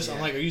like this. Yeah. I'm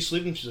like, are you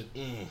sleeping? She's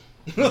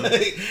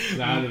like,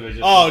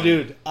 oh,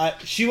 dude.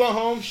 She went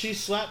home. She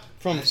slept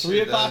from 3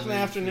 o'clock in the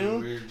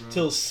afternoon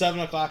till 7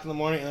 o'clock in the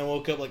morning, and then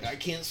woke up like, I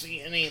can't see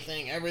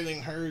anything.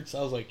 Everything hurts.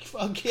 I was like,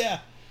 fuck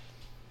yeah.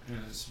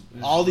 It's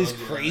all these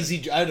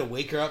crazy. I had to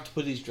wake her up to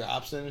put these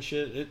drops in and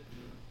shit.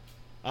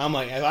 I'm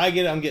like, if I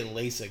get it, I'm getting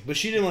LASIK. But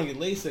she didn't want to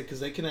get LASIK because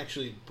they can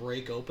actually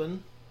break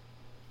open.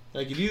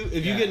 Like if you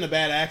get in a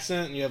bad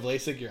accident and you have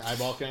LASIK, your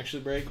eyeball can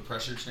actually break. The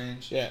pressure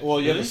change. Yeah. Well,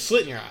 you have a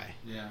slit in your eye.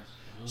 Yeah.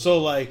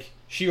 So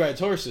she rides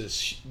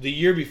horses. The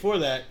year before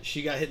that,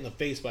 she got hit in the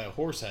face by a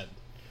horse head.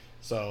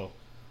 So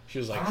she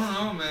was like, I don't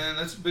know, man.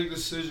 That's a big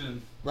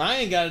decision.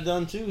 Ryan got it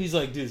done too. He's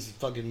like, dude, it's a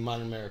fucking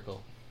modern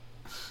miracle.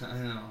 I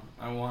know.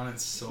 I want it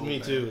so Me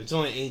bad. too. It's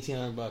only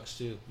 $1,800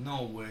 too.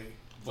 No way.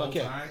 Fuck Both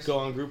yeah. eyes? Go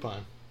on Groupon.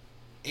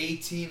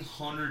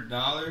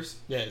 $1,800?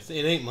 Yeah, it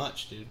ain't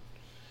much, dude.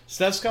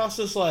 Stuff's cost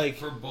us like...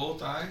 For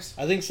both eyes?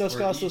 I think stuff's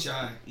cost each us...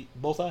 eye?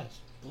 Both eyes.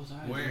 Both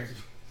eyes. Where?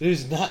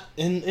 There's not...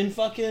 In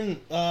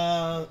fucking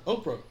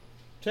Oak Brook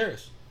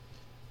Terrace.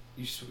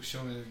 You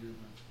show me that Groupon.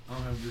 I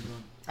don't have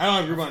Groupon. I don't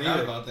have I Groupon forgot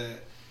either. about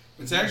that.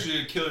 It's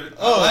actually a killer.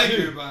 Oh, I like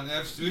dude.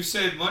 Groupon. We've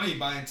saved money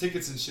buying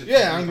tickets and shit.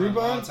 Yeah, on all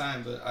Groupon. the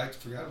time, but I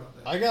forgot about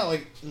that. I got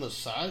like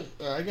massage.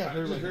 Or I got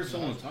her I like heard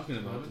someone massage. talking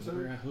about it. I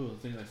forgot who. I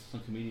think like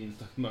some comedians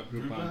talking about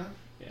Groupon.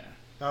 Yeah.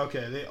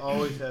 Okay, they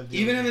always have.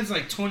 Deals. Even if it's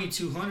like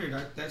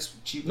 $2,200, that's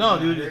cheaper. No,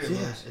 than dude, I it's heard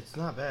it was. it's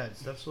not bad.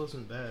 Stuff's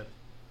wasn't bad.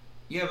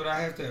 Yeah, but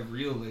I have to have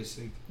real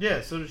LASIK.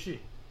 Yeah, so does she.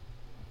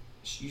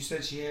 You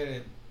said she had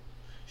it.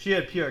 She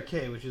had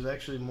PRK, which is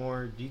actually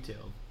more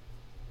detailed.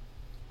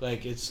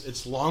 Like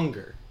it's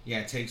longer. Yeah,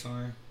 it takes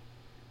on her.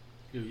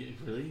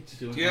 Really?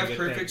 Do you have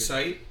perfect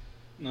sight?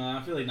 No,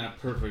 I feel like not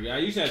perfect. I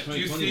used to have Do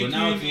you 20/20, think but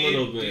now you it's a need?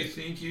 little Do you bit.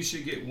 think you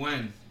should get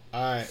when?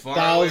 All right,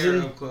 Far away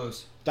or up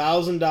close?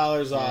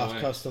 $1,000 off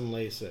away. custom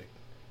LASIK.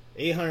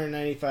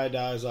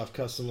 $895 off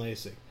custom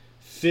LASIK.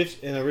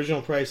 And the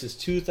original price is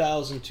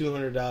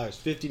 $2,200.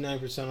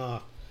 59%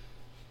 off.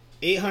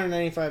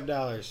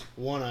 $895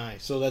 one eye.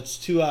 So that's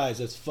two eyes.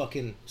 That's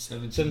fucking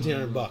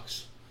 $1,700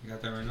 bucks. I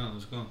got that right now.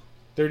 Let's go.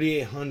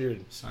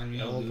 $3,800. Sign me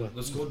up, dude.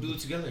 Let's go do it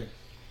together.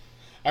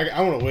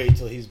 I want to wait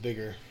till he's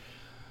bigger.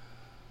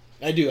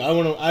 I do. I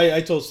want to. I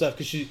told Steph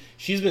because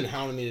she's been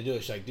hounding me to do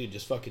it. She's like, dude,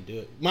 just fucking do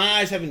it. My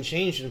eyes haven't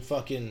changed in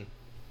fucking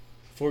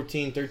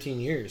 14,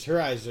 13 years.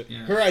 Her eyes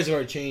have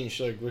already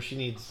changed. Like where she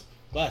needs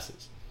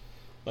glasses,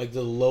 like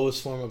the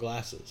lowest form of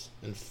glasses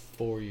in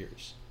 4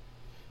 years.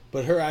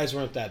 But her eyes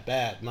weren't that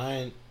bad.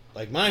 Mine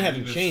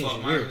haven't changed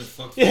in years.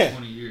 Yeah,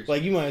 20 years.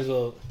 Like you might as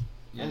well.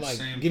 Yeah, I'm like,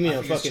 same. give me I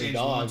a think it's fucking changed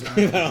dog. one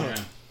time. Yeah.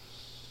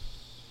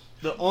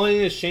 The only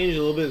thing that's changed a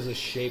little bit is the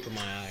shape of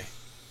my eye.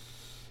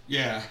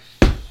 Yeah.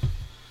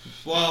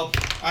 Well,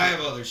 I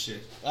have other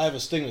shit. I have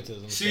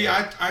astigmatism. See,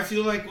 so. I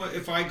feel like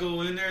if I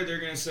go in there, they're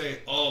gonna say,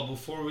 "Oh,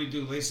 before we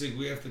do LASIK,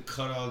 we have to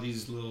cut all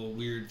these little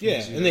weird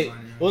things." Yeah, and they.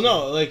 Well,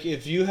 no, like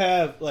if you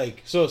have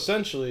like so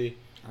essentially.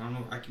 I don't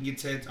know. I can get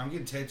tattooed. I'm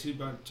getting tattooed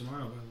by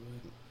tomorrow, by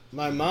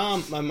the way.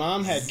 My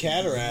mom had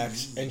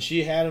cataracts and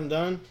she had them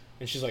done,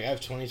 and she's like, I have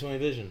 20/20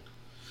 vision.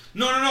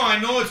 No. I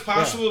know it's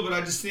possible, but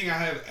I just think I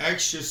have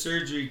extra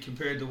surgery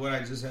compared to what I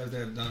just have to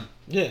have done.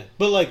 Yeah,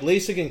 but like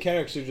LASIK and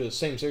cataract surgery are the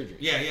same surgery.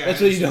 Yeah. That's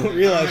what you don't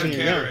realize when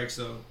you're young. cataracts,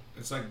 though.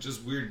 It's like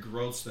just weird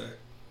growths that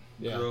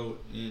grow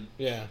in.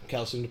 Yeah,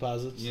 calcium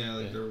deposits. Yeah,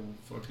 like they're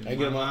fucking. I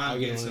get them. I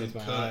get gets them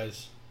underneath my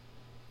eyes.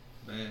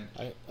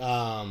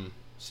 Bad.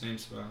 Same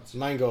spots.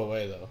 Mine go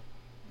away though.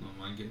 No,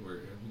 mine get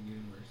worse. I've been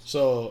getting worse.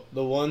 So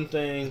the one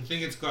thing. I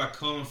think it's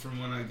glaucoma from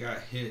when I got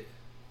hit.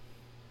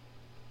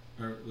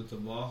 Or with the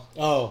ball.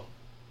 Oh.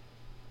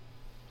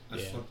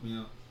 That fucked me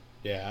up.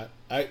 Yeah,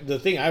 the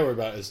thing I worry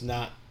about is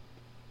not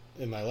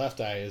in my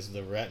left eye is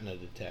the retina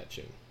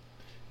detaching.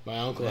 My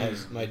uncle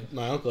has my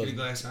uncle. Get a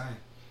glass eye.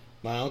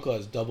 My uncle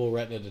has double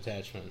retina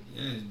detachment.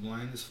 Yeah, he's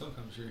blind as fuck,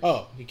 I'm sure.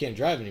 Oh, he can't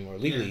drive anymore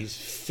legally. Yeah. He's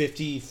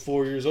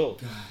 54 years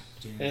old. God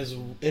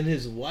damn. And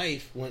his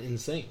wife went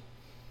insane.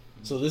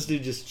 So this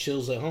dude just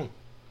chills at home.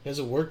 He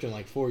hasn't worked in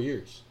like 4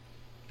 years.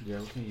 Yeah,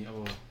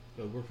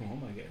 work from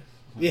home, I guess.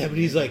 Yeah, but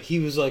he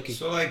was like.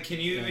 So like, can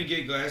you even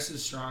get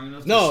glasses strong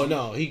enough? No,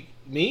 to see?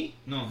 Me?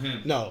 No,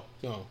 him. No.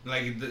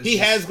 Like he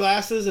has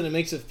glasses and it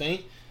makes it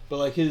faint, but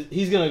like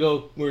he's gonna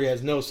go where he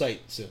has no sight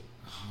soon.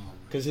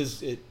 Because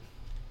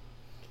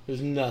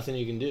there's nothing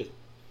you can do.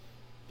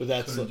 But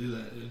that's couldn't do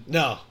that, dude.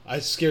 No,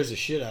 it scares the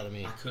shit out of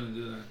me. I couldn't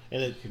do that.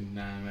 And I could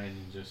not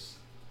imagine just.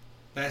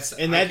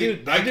 That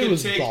dude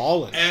was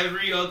balling.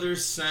 Every other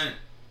sense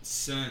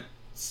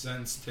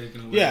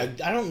taken away. Yeah,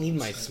 I don't need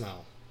my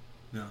smell.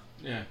 No.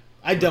 Yeah.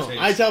 I don't.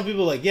 I tell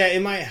people like, yeah,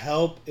 it might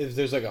help if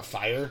there's like a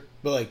fire,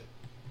 but like.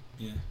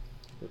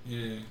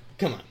 Yeah.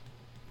 Come on.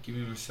 Give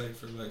me my sight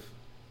for life.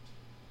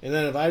 And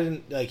then if I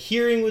didn't like,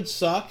 hearing would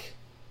suck.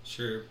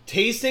 Sure.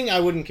 Tasting, I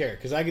wouldn't care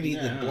because I could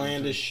eat the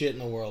blandest shit in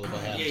the world if I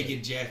had to. Yeah,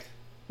 get jacked.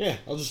 Yeah,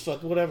 I'll just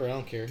fuck whatever. I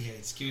don't care. Yeah,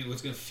 it's give me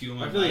what's gonna fuel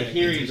my. I feel like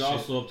hearing is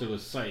also up to the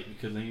sight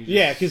because then you.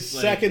 Yeah, because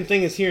second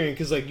thing is hearing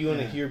because like you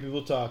want to hear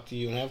people talk to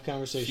you and have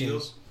conversations.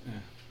 Feel? Yeah.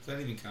 Does that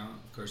even count?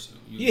 Of course.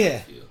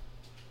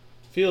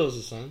 Feel is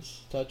a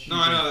sense. Touch. No,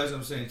 I know. That's what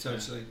I'm saying.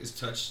 Touch, like, is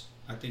touch.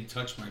 I think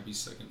touch might be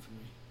second for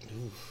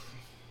me. Oof.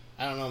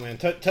 I don't know, man.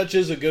 Touch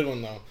is a good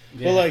one though.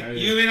 Yeah, well, like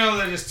you know,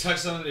 they just touch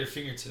something with their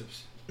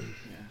fingertips. Yeah.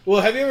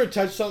 Well, have you ever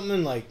touched something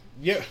and like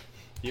you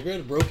ever had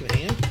a broken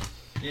hand?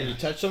 Yeah. And you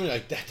touch something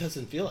like that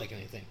doesn't feel like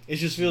anything. It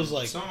just feels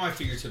like some of my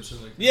fingertips are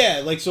like that.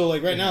 Yeah, like so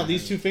like right now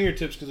these two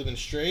fingertips because they've been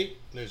straight.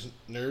 There's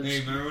nerves.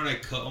 Hey, remember when I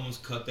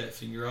almost cut that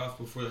finger off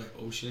before that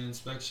ocean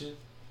inspection?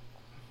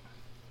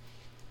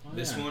 Oh,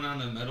 this one on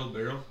the metal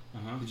barrel.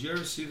 Uh-huh. Did you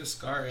ever see the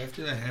scar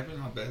after that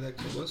happened? How bad that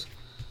cut was?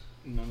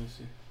 Let me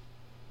see.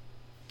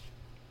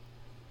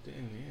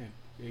 Damn,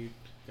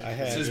 yeah. I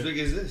had. It's as big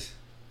as this.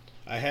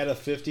 I had a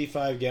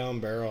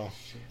 55-gallon barrel.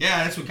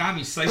 Yeah, that's what got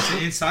me sliced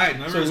it inside.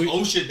 Remember, it was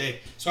OSHA day.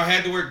 So I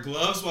had to wear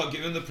gloves while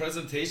giving the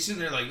presentation.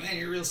 They're like, man,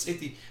 you're real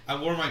safety. I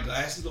wore my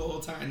glasses the whole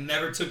time. I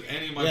never took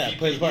any of my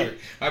PPE.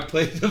 I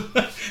played the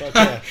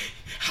part.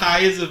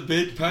 High as a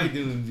bitch. Probably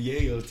doing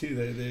Diego, too,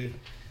 that day.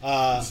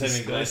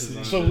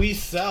 So we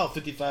sell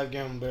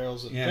 55-gallon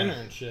barrels of thinner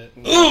and shit.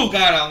 Oh,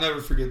 God, I'll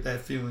never forget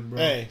that feeling, bro.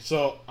 Hey,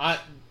 so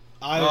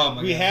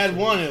we had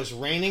one. It was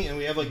raining, and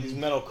we have, like, these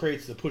metal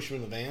crates that push them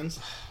in the vans.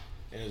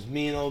 And it was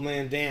me and old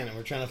man Dan, and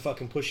we're trying to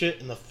fucking push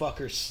it, and the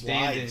fucker slides.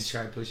 Dan didn't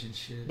try pushing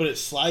shit. But it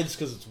slides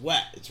because it's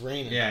wet. It's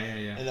raining. Yeah.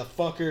 And the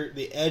fucker,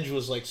 the edge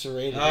was like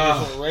serrated. It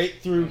went right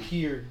through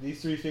here,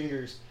 these 3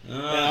 fingers. And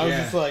I was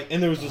just like,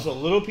 and there was just a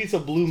little piece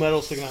of blue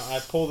metal sticking out. I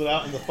pulled it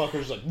out, and the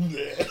fucker's like,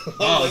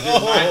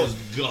 mine was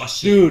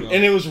gushing. Dude, bro.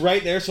 and it was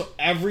right there, so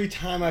every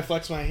time I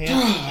flex my hand,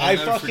 I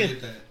fucking,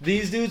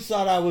 these dudes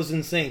thought I was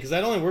insane, because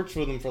I'd only worked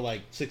for them for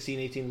like 16,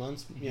 18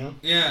 months, you know?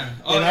 Yeah.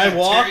 And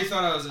Terry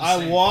thought I was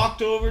insane. I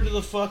walked over to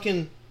the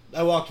fucking,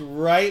 I walked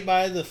right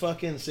by the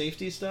fucking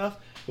safety stuff,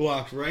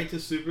 walked right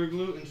to super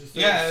glue, and just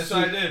that's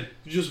what I did.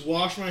 Just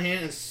washed my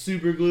hand and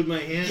super glued my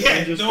hand, yeah,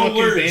 and just no fucking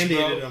words,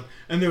 band-aided them.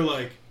 And they're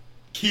like,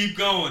 keep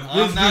going.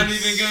 I'm not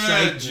even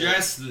gonna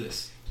address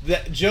this.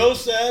 That Joe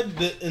said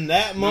that in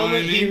that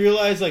moment he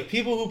realized like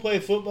people who play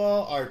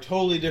football are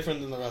totally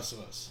different than the rest of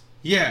us.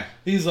 Yeah,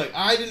 he's like,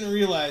 I didn't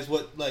realize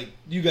what like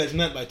you guys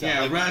meant by tough. Yeah,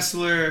 like,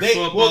 wrestler,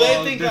 football.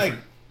 Well,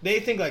 they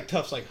think like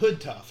tough's like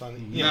hood tough. I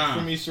mean, you know,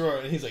 from East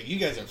Aurora, and he's like, you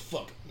guys are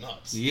fucking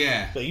nuts.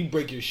 Yeah, like you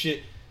break your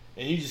shit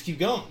and you just keep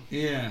going.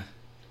 Yeah.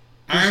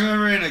 I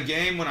remember in a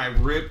game when I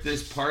ripped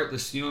this part,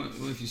 if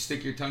you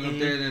stick your tongue up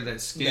there,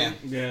 that skin.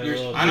 Yeah.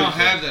 I don't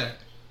have that.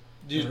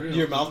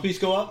 Your mouthpiece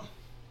go up?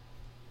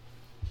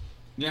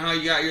 You know how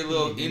you got your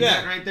little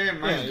indent right there?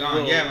 Mine's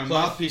gone. Yeah, my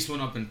mouthpiece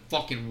went up and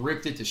fucking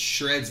ripped it to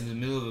shreds in the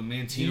middle of a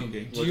Mantino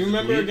game. Do you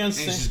remember against...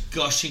 And it's just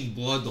gushing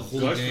blood the whole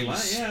game.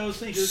 Yeah, I was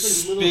thinking.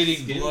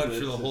 Spitting blood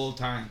for the whole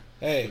time.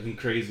 Hey, looking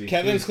crazy.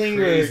 Kevin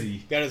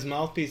Klingberg got his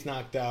mouthpiece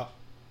knocked out.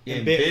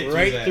 And bit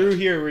right through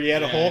here where he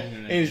had a hole,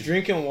 and he was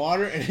drinking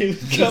water, and he was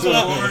coming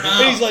up,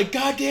 and he's like,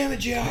 God damn it,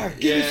 JR,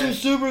 give me some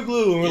super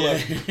glue. And we're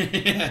like,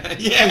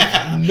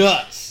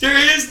 nuts. There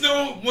is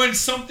no, when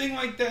something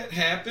like that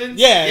happens,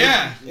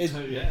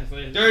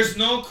 there's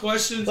no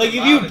questions like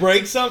if you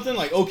break something,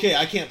 like, okay,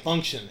 I can't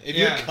function. If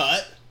you're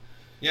cut,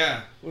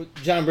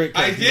 John Brick,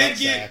 I did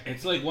get,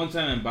 it's like one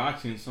time in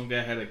boxing, some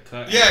guy had a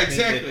cut. Yeah,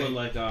 exactly. They put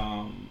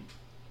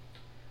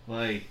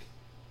like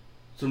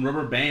some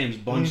rubber bands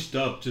bunched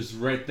up just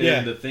right there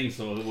in the thing,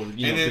 so it was,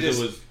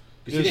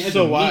 because he had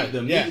so wide.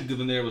 The meat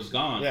given there was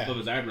gone above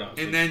his eyebrows.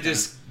 And then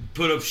just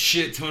put a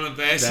shit ton of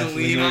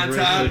Vaseline on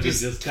top,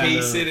 just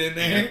case it in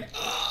there.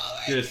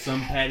 Just some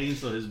padding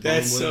so his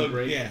bone wouldn't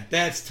break. Yeah,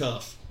 that's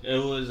tough.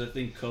 It was, I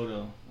think,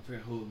 Kodo. I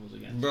forgot who it was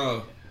against.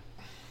 Bro.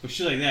 But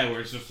shit like that,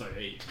 where it's just like,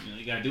 hey,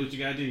 you gotta do what you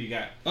gotta do. You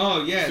got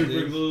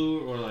super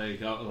glue or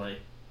like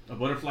a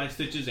butterfly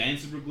stitches and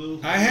super glue.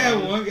 I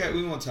had one guy.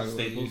 We won't talk about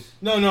Staples.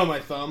 No, my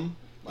thumb.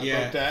 I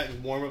broke that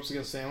in warm-ups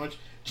against Sandwich.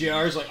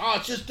 JR's like, oh,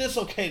 it's just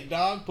dislocated,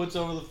 dog. Puts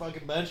over the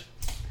fucking bench.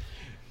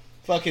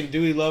 Fucking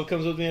Dewey Love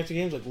comes with me after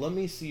games, like, let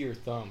me see your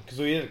thumb. Because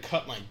we had to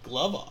cut my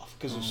glove off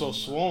because it was so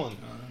swollen.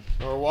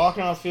 And we're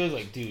walking off the field,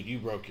 like, dude, you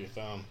broke your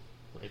thumb.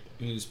 Right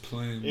there. He was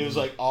playing. It was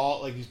like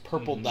all, like these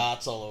purple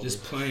dots all over.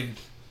 Just playing.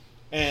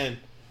 And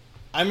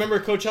I remember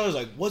Coach Heller was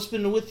like, what's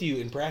been with you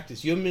in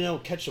practice? You haven't been able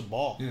to catch a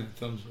ball. Yeah,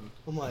 thumbs broke.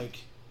 I'm like,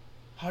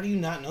 how do you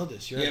not know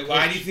this? You're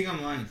why do you think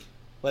I'm lying?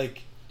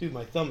 Like, dude,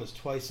 my thumb is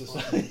twice the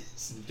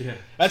size. Yeah.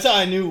 That's how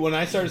I knew when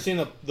I started seeing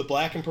the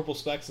black and purple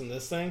specks in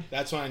this thing.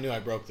 That's when I knew I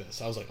broke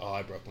this. I was like, oh,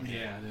 I broke my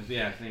hand.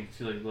 Yeah. I think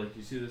like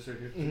you see this right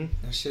here.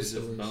 Mm-hmm. That shit's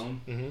this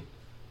bone. Mm-hmm.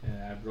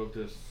 Yeah, I broke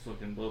this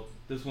fucking both.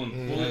 This one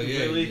fully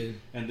completely,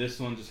 and this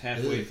one just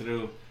halfway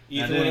through.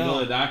 And then I go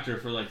to the doctor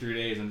for like 3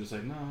 days. I'm just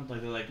like, no.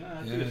 Like they're like, no,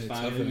 I think it's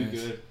fine. It'll be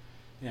good.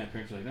 Yeah,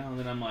 parents are like, no. And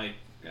then I'm like,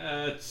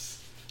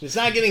 it's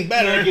not getting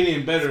better. It's not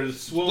getting better. The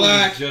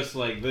swollen is just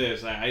like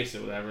this. I ice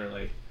it, whatever.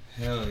 Like.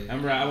 Hell yeah.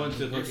 Remember, I went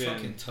to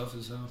fucking tough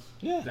as hell.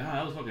 Yeah. Nah,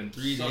 that was fucking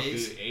 3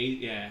 days.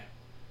 Dude.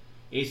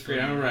 8th grade.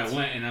 I remember I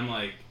went and I'm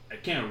like, I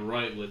can't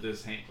write with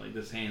this hand.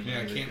 Yeah,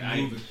 like, I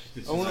can't move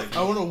it.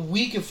 I went a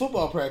week of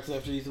football practice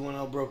after Ethan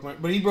Winnell broke my...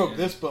 But he broke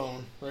this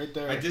bone right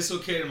there. I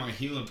dislocated my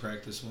heel in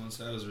practice once.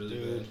 That was really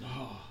bad.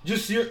 Oh.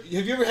 Have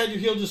you ever had your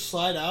heel just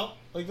slide out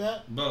like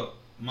that? Bro,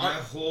 my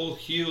whole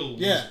heel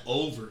was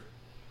over.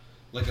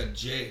 Like a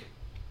J.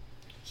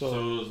 So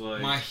it was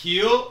like... My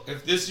heel,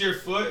 if this is your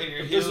foot and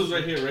your heel... This was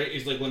right here, right?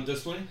 It's like went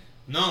this way?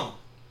 No.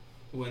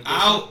 It went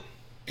out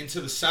into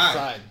the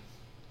side.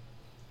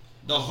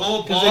 The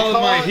whole ball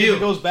of my heel. It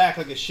goes back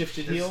like a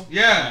shifted heel?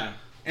 Yeah.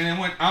 And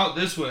it went out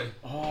this way.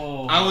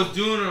 Oh. I was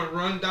doing a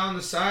run down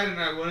the side and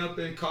I went up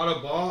and caught a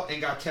ball and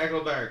got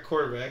tackled by a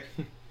quarterback.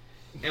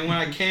 And when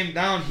I came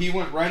down, he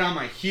went right on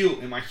my heel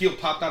and my heel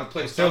popped out of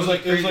place. So it was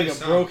like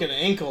a broken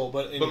ankle,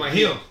 but my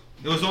heel.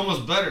 It was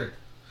almost better.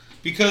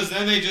 Because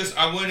then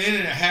I went in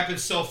and it happened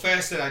so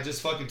fast that I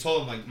just fucking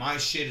told them, like, my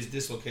shit is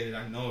dislocated.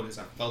 I know it is.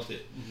 I felt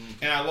it.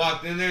 Mm-hmm. And I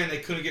walked in there and they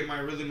couldn't get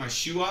my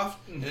shoe off.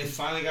 Mm-hmm. And they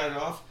finally got it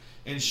off.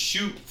 And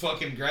Shoot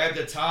fucking grabbed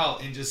a towel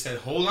and just said,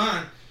 hold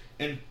on.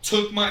 And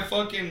took my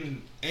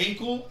fucking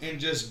ankle and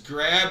just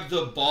grabbed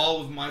the ball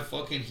with my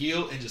fucking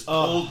heel and just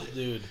pulled it.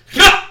 Dude.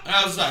 And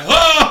I was like,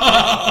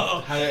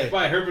 oh!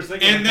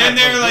 And then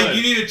they were like,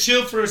 you need to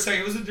chill for a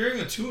second. It was during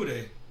a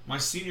two-a-day, my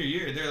senior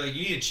year. They're like,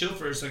 you need to chill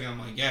for a second. I'm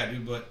like, yeah,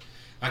 dude, but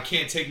I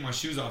can't take my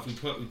shoes off. We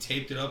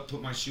taped it up,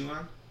 put my shoe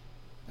on.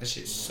 That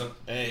shit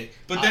sucked. Hey,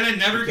 but then it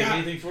never got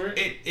anything for it.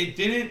 It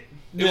didn't.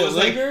 It was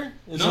like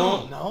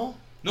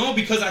no,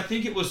 because I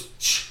think it was.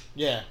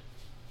 Yeah.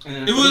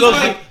 It was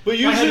like, but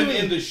usually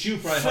in the shoe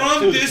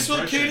from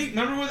dislocating.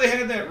 Remember where they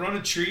had that run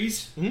of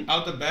trees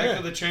out the back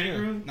of the training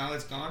room? Now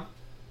that's gone.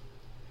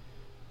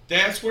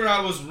 That's where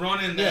I was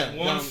running that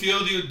one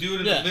field you would do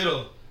it in the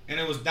middle, and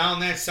it was down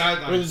that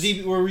sideline.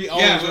 Where we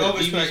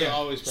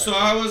always So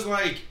I was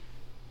like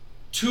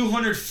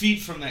 200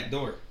 feet from that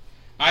door.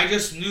 I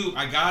just knew.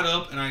 I got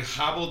up and I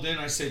hobbled in.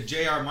 I said,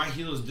 JR, my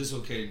heel is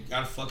dislocated. You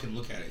gotta fucking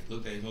look at it.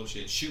 Looked at it. Oh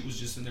shit. Shoot was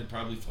just in there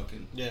probably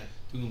fucking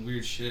doing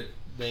weird shit.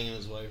 Banging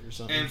his wife or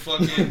something. And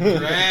fucking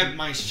grabbed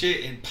my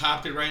shit and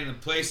popped it right into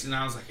place. And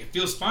I was like, it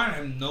feels fine. I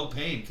have no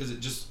pain because it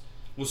just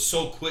was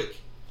so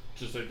quick.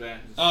 Just like that.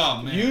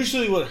 Oh, man.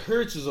 Usually what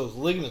hurts is those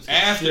ligaments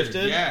get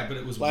shifted. Yeah, but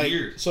it was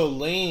weird. So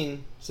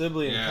Lane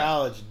Sibley in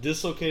college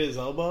dislocated his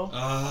elbow.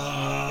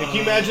 Can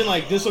you imagine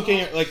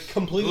dislocating like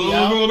completely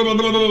out?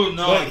 No,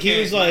 but he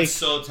was like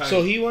so tight.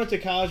 So he went to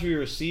college to be a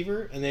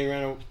receiver, and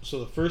they so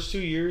the first 2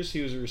 years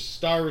he was a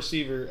star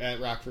receiver at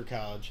Rockford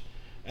College,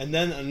 and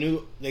then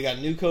they got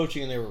new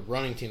coaching and they were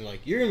running team like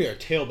you're gonna be our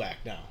tailback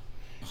now.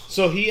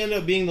 So he ended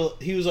up being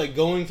he was like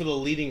going for the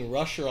leading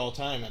rusher all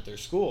time at their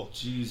school.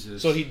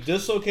 Jesus. So he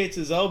dislocates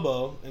his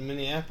elbow in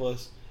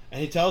Minneapolis,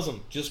 and he tells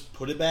them just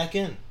put it back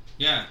in.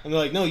 Yeah. And they're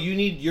like, no,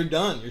 you're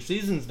done. Your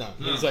season's done.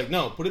 And he's like,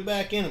 no, put it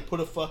back in and put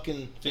a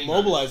fucking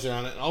immobilizer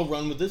on it, and I'll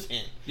run with this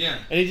hand. Yeah.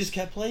 And he just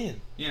kept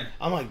playing. Yeah.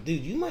 I'm like,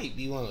 dude, you might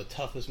be one of the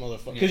toughest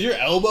motherfuckers. Because your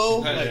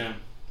elbow.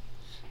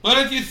 But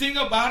if you think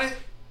about it,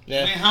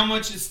 I mean, how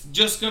much it's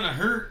just going to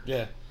hurt.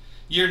 Yeah.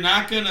 You're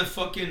not going to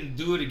fucking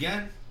do it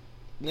again.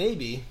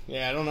 Maybe.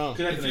 Yeah, I don't know.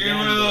 If you're in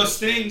one of those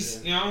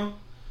things, you know.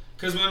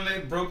 Because when they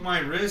broke my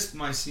wrist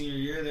my senior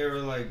year, they were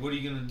like, what are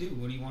you going to do?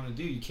 What do you want to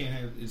do? You can't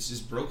have... It's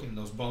just broken.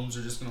 Those bones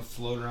are just going to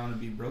float around and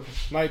be broken.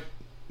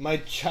 My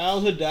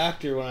childhood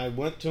doctor, when I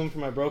went to him for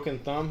my broken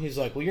thumb, he's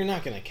like, well, you're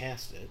not going to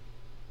cast it.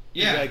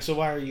 Yeah. He's like, so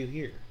why are you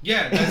here?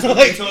 Yeah, that's what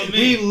he told me.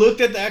 He looked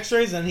at the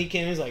x-rays, and he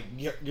came, he's like,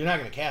 you're not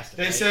going to cast it.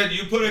 They said,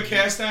 you put a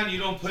cast on, you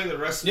don't play the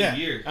rest of the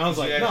year. I was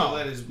like, no.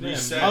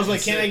 I was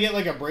like, can't I get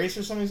like a brace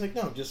or something? He's like,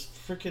 no, just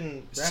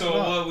freaking wrap it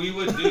up. What we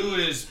would do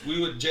is, JR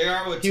would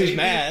tape it. He was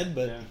mad,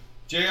 but...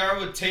 JR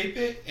would tape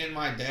it, and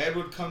my dad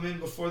would come in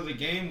before the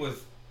game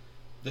with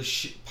the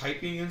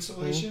piping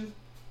insulation,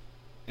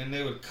 and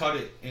they would cut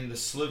it into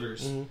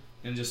slivers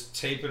and just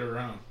tape it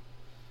around.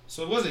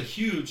 So it wasn't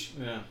huge,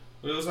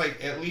 but it was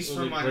like at least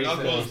from my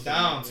knuckles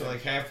down to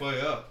like halfway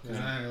up. Because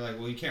then they're like,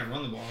 well, you can't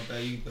run the ball with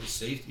that. You can play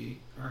safety.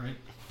 All right.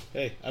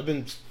 Hey, I've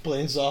been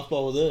playing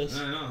softball with this.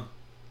 I know.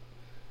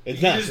 You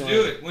just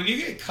do it. When you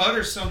get cut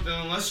or something,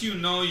 unless you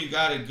know you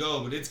got to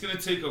go, but it's going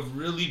to take a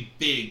really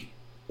big...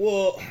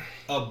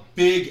 a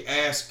big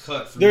ass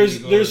cut for me to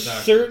go there's to the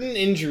doctor. Certain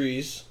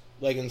injuries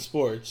like in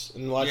sports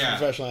and watching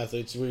professional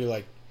athletes where you're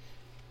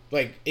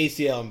like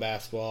ACL in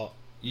basketball,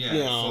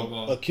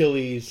 football.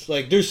 Achilles,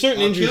 like there's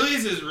certain injuries.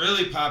 Achilles is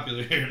really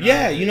popular here.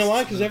 Yeah, you know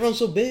why? Because everyone's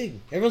so big,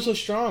 everyone's so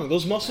strong.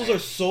 Those muscles are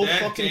so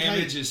fucking tight. That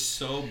damage is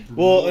so brutal.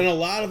 Well, and a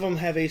lot of them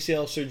have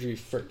ACL surgery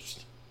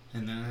first.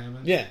 And then it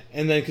happens. Yeah,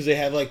 and then because they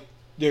have like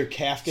their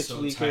calf gets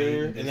weaker,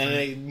 and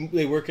then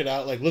they work it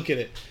out. Like look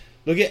at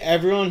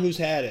everyone who's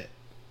had it.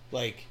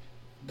 Like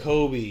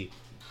Kobe,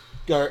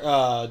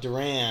 Durant,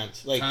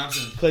 like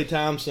Klay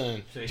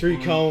Thompson,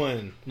 Tariq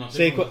Cohen,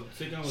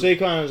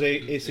 Saquon was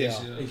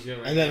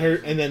ACL,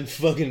 and then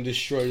fucking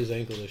destroyed his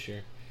ankle this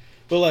year.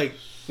 But like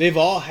they've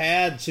all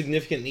had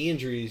significant knee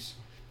injuries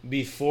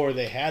before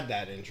they had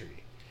that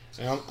injury.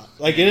 And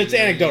it's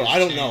anecdotal.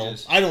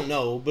 I don't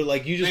know, but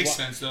like you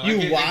just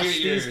watch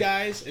these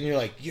guys and you're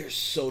like, you're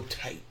so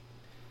tight.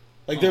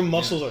 Like their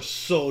muscles are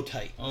so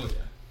tight. Oh yeah.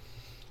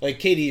 Like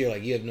KD, you're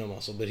like, you have no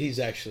muscle, but he's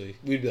actually,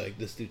 we'd be like,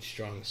 this dude's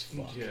strong as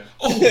fuck. Yeah.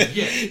 Oh,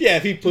 yeah. Yeah,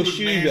 if he pushed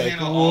you, you'd be like,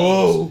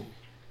 whoa.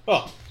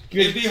 Oh.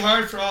 It'd be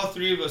hard for all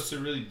three of us to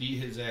really beat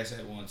his ass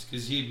at once,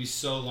 because he'd be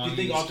so long. Do you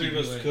think all three of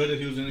us could if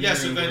he was in the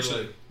Yes,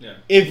 eventually. Yeah.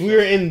 If we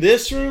were in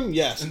this room,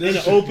 yes. In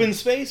an open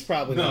space,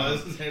 probably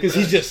not. Because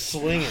he's just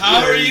swinging.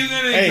 How are you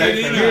going to get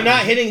in? You're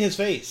not hitting his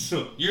face.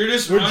 You're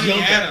just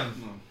running at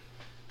him.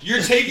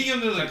 You're taking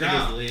him to the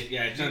ground.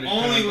 It's the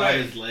only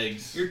way. His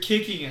legs. You're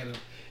kicking at him.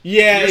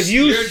 Yeah, if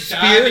you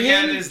spear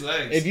him, his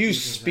legs. if you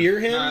spear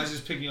him, no, I was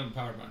just picking up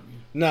power behind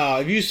you. No,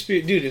 if you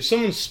spear, dude, if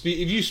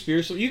you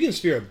spear someone, you can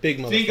spear a big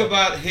motherfucker. Think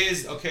about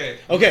his. Okay,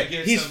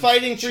 he's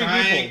fighting 3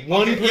 people.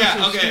 One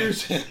person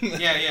spears him.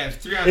 Yeah.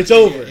 3 on 3. It's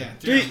over. Yeah,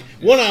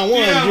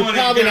 1-on-1, you're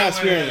probably not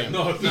spearing him.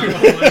 No, it's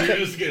not. You're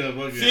just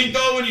gonna think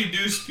though when you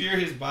do spear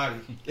his body.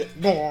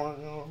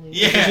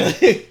 Yeah.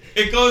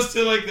 It goes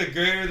to like the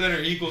greater than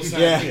or equal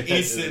sign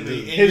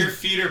instantly, and your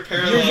feet are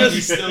parallel.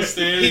 He's still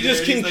standing. He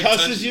just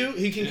concusses you.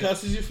 He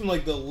concusses you from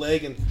like the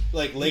leg and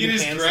leg and hand. He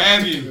just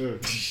grab you.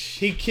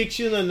 He kicks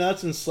you in the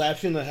nuts and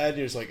slaps you in the head. And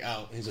you're just like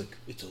out. He's like,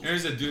 it's over.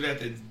 There's a dude at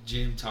the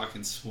gym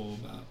talking swole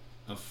about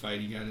a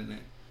fight he got in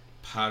at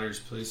Potter's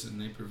place in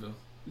Naperville.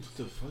 What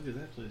the fuck is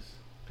that place?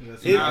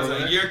 And I was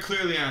like, you're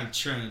clearly on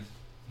trend,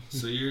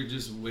 so you're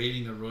just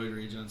waiting to roid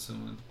rage on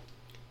someone.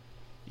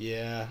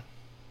 Yeah.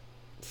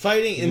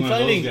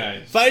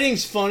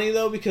 Fighting's funny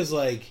though because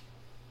like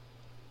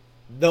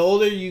the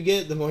older you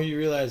get, the more you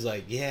realize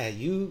like, yeah,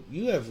 you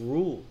have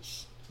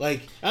rules.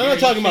 Like I'm not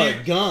talking about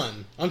a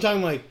gun. I'm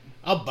talking like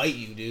I'll bite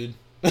you, dude.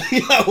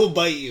 I will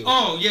bite you.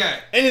 Oh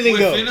yeah, anything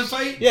goes. Within a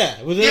fight? Yeah,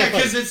 within a fight.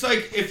 Because it's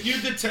like if you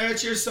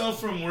detach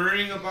yourself from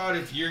worrying about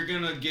if you're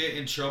gonna get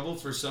in trouble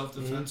for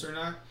self-defense or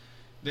not,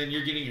 then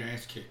you're getting your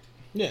ass kicked.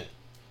 Yeah,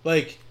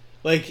 like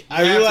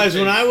I realized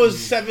when I was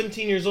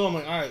 17 years old, I'm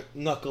like, all right,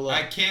 knuckle up.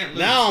 I can't lose.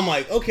 Now I'm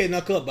like, okay,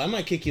 knuckle up, but I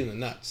might kick you in the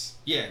nuts.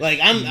 Yeah. Like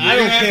I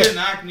don't care. To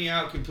knock me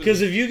out completely.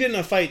 Because if you get in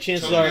a fight,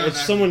 chances are it's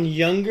someone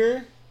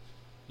younger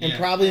and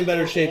probably in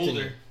better shape than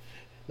you.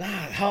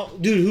 Nah,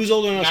 dude, who's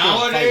older than us?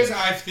 Nowadays,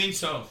 I think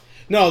so.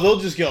 No, they'll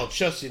just go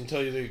trust you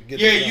until you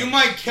get. Yeah, you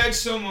might catch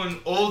someone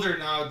older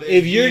nowadays.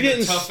 If you're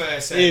getting tough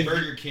ass at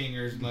Burger King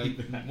or like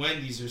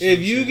Wendy's or something. If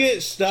you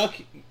get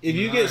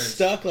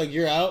stuck, like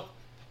you're out.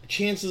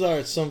 Chances are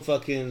it's some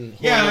fucking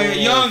a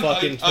young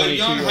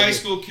high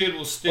school kid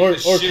will stick the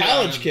shit or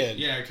college kid.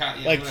 Yeah,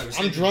 like whatever.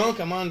 I'm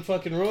drunk, I'm on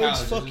fucking roids.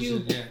 College, fuck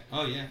you. Yeah.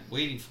 Oh yeah,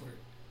 waiting for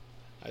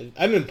it.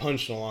 I've been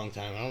punched in a long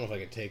time. I don't know if I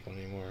could take one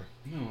anymore.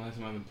 No, last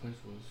time I've been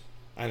punched was.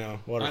 I know.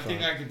 I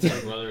think I can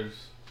take brothers.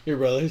 Your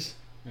brothers?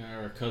 Yeah,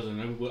 or a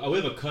cousin. We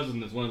have a cousin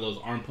that's one of those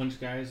arm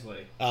punch guys.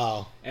 Like,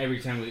 every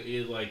time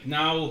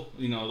now,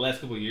 the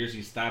last couple of years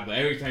he stopped, but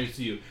every time you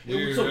see you,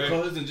 what's up,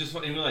 cousin? Just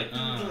and we're like,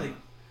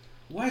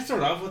 why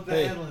start off with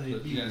that?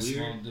 Hey,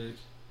 small dick.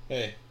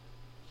 Hey,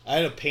 I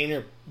had a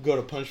painter go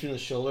to punch me in the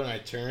shoulder, and I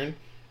turned,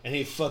 and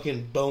he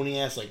fucking bony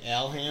ass like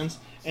Al hands,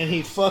 and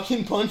he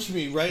fucking punched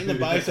me right in the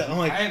bicep. I'm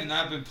like, I have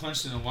not been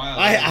punched in a while.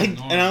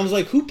 And I was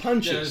like, who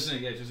punches?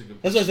 Yeah, just a good.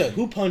 That's what I said.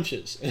 Who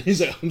punches? And he's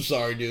like, I'm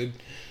sorry, dude.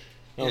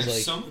 I was like,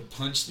 someone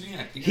punched me.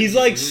 I think he's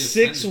like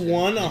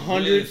 6'1",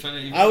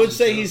 100. I would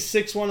say he's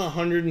 6'1",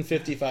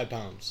 155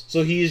 pounds.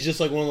 So he's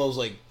just like one of those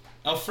like.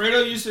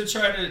 Alfredo used to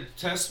try to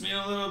test me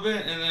a little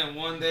bit, and then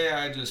one day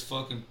I just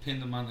fucking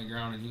pinned him on the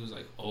ground, and he was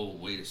like, "Oh,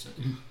 wait a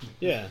second."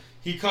 Yeah.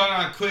 He caught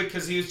on quick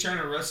because he was trying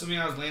to wrestle me.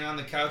 I was laying on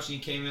the couch, and he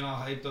came in all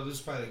hyped up. This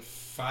was probably like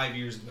 5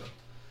 years ago.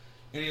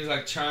 And he was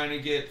like trying to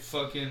get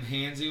fucking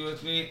handsy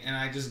with me, and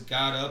I just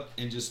got up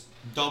and just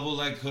double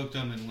leg hooked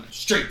him and went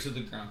straight to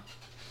the ground.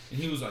 And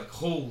he was like,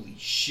 holy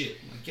shit.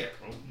 I'm like, yeah,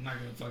 bro, I'm not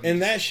going to fucking...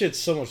 And that shit's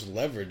so much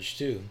leverage,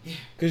 too. Yeah.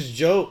 Because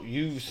Joe,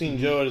 you've seen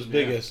Joe at his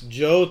biggest.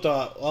 Joe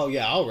thought, oh,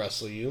 yeah, I'll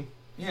wrestle you.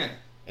 Yeah.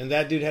 And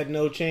that dude had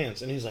no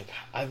chance. And he's like,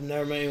 I've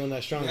never met anyone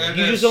that strong. Yeah,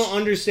 you just don't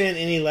understand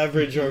any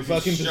leverage or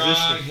fucking strong position.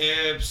 Strong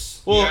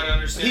hips. Well,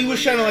 he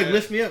was trying to, like,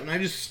 lift me up, and I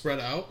just spread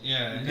out.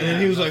 Yeah. And then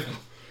he was like...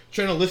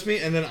 trying to lift me,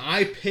 and then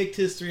I picked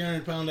his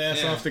 300-pound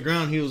ass off the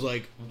ground. He was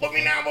like, "Put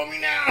me now, put me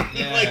now!"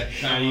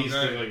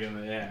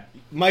 Yeah,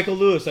 Michael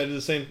Lewis, I did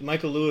the same.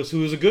 Michael Lewis, who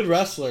was a good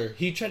wrestler,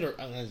 he tried to.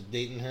 I was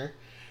dating her.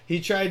 He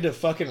tried to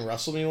fucking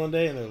wrestle me one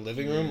day in their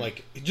living room.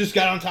 Like, he just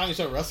got on top and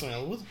started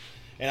wrestling.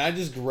 And I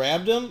just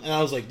grabbed him, and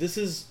I was like, "This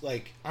is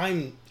like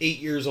I'm 8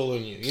 years older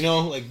than you. You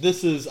know, like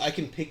this is I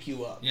can pick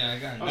you up." Yeah, I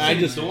got it. I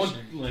just the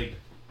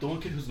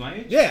one kid who's my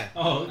age. Yeah.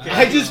 Oh, okay.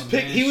 I just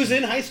picked. He was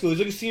in high school. He was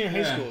like a senior in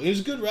high school. He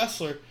was a good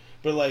wrestler.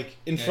 But, like,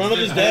 in front of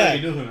his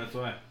dad, you knew him, that's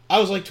why. I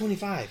was, like,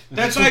 25.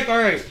 That's like, all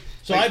right.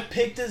 So I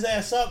picked his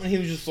ass up, and he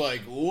was just like,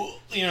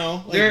 you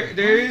know. Like,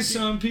 there is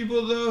some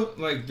people, though,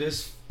 like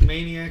this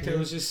maniac that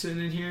was just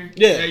sitting in here.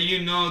 Yeah. That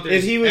you know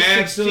there's if he was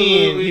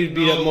 16, he'd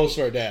beat up most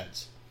of our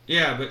dads.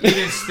 Yeah, but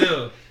even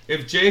still,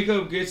 if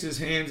Jacob gets his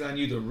hands on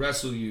you to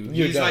wrestle you,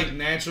 he's like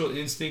natural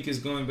instinct is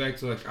going back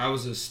to like I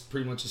was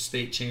pretty much a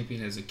state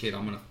champion as a kid.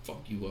 I'm gonna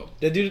fuck you up.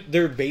 That dude,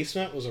 their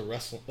basement was a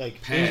wrestling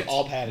it was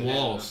all padded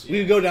walls. We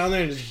would go down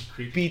there and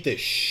just beat the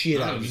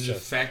shit out of each other.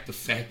 The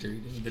factory.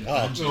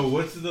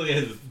 What's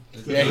the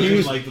yeah, he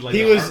was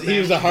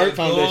the Heart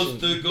Foundation.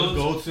 The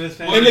Goldsmith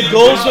family. And the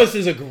Goldsmith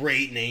is a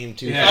great name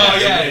too. Yeah. Oh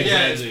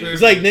yeah.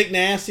 It's like Nick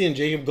Nasty and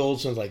Jacob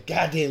Goldsmith's like,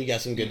 God damn, you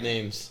got some good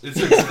names. It's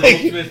a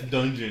Goldsmith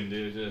dungeon,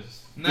 dude.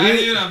 Just not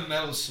even a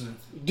metalsmith.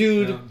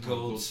 Dude,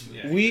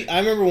 Goldsmith. I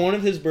remember one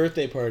of his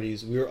birthday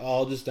parties. We were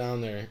all just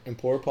down there, and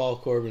poor Paul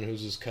Corbin,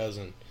 who's his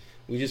cousin.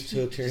 We just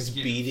took turns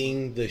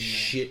beating the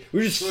shit. We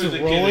were just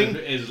throwing.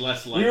 Is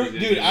less likely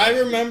dude, I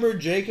remember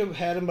Jacob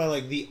had him by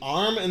like the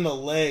arm and the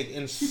leg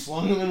and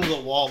slung him into the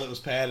wall that was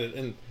padded.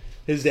 And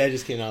his dad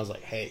just came out. I was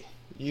like, "Hey,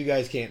 you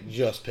guys can't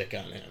just pick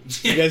on him.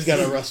 You guys got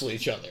to wrestle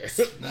each other.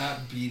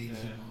 Not beating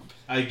him up.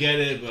 I get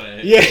it,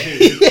 but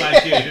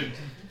yeah.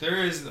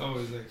 There is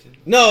always that kid.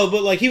 No,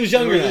 but like he was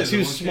younger than us. He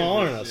was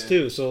smaller than us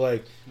too. So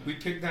like we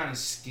picked on a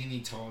skinny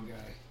tall guy.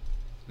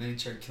 And then he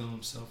tried killing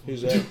himself.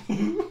 Who's that?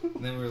 And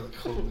then we were like,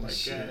 holy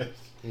shit.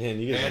 Man,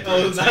 you get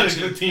it's not a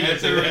good team. At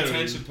the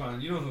retention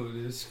pond. You know who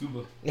it is,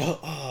 Scuba.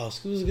 Oh,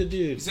 Scuba's a good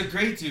dude. He's a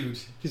great dude.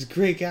 He's a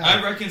great guy.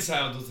 I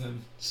reconciled with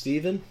him.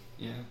 Steven?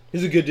 Yeah.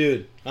 He's a good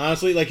dude.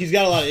 Honestly, like he's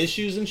got a lot of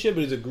issues and shit,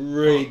 but he's a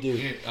great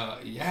dude.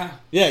 Yeah.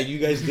 Yeah, you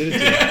guys did it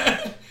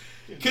together.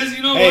 Because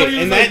you know what?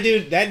 And like,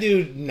 that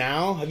dude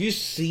now, have you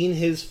seen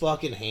his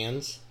fucking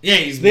hands?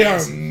 Yeah, they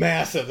are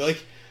massive.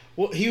 Like,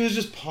 well, he was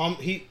just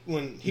pumped.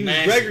 When he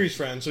was Gregory's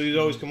friend, so he'd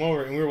always come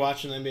over, and we were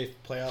watching the NBA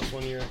playoffs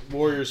one year,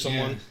 Warriors,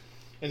 someone,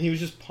 and he was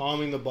just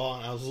palming the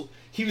ball, and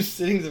he was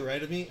sitting to the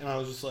right of me, and I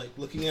was just like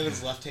looking at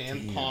his left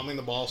hand, palming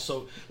the ball,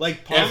 so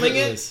like palming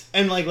it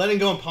and like letting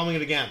go and palming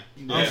it again.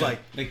 Yeah. I was like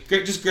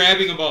just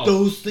grabbing a ball.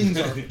 Those things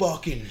are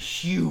fucking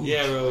huge.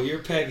 Yeah, bro, you're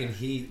packing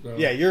heat, bro.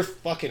 Yeah, your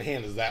fucking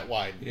hand is that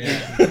wide.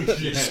 Yeah,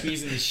 you're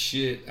squeezing the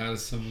shit out of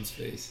someone's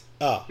face.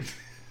 Oh.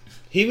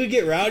 He would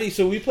get rowdy,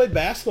 so we played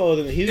basketball with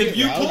him. If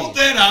you pulled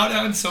that out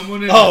on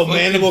someone in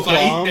mandible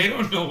fight, they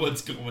don't know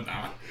what's going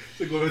on.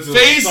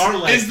 Face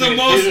is the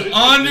most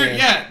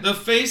the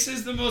face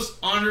is the most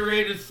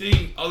underrated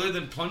thing other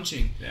than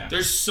punching. Yeah.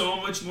 There's so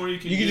much more you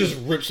can do. You can just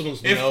rip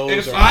someone's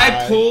nose. If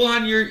I pull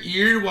on your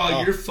ear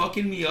while you're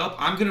fucking me up,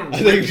 I'm gonna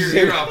rip your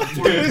ear out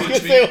before you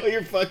punch me. While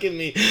you're fucking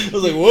me. I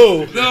was like,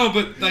 whoa. No,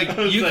 but like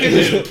you can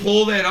just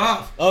pull that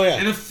off. Oh yeah.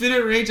 In a fit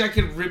of rage, I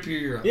could rip your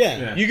ear out.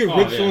 Yeah. You could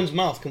rip someone's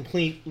mouth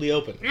completely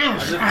open.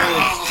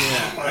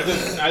 I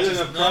just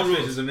have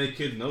problems to make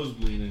kids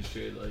nosebleed and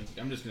shit. Like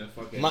I'm just gonna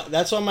fucking.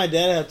 That's why my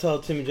dad had to tell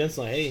Timmy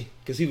Jensen, like, hey,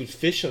 because he would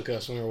fish hook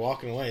us when we were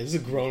walking away. This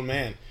is a grown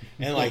man,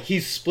 and like he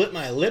split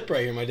my lip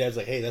right here. My dad's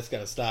like, hey, that's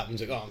gotta stop. And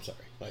he's like, oh, I'm sorry.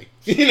 Like,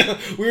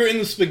 we were in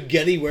the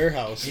spaghetti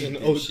warehouse in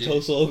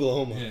Tulsa,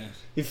 Oklahoma. Yeah.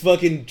 He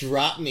fucking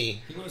dropped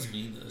me. He was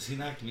mean though. He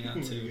knocked me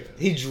out too.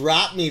 He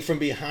dropped me from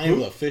behind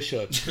with a fish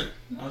hook.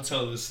 I'll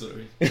tell this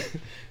story.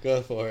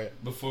 Go for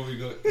it. Before we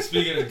go,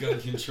 speaking of gun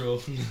control.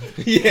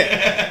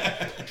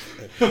 Yeah.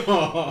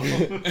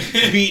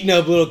 Beating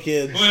up little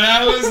kids. When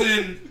I was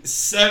in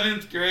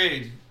 7th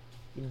grade.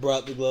 You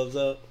brought the gloves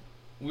out?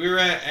 We were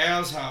at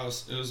Al's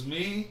house. It was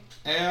me,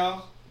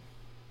 Al,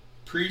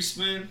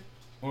 Priestman,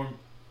 or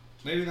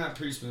maybe not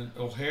Priestman,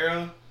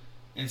 O'Hara,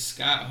 and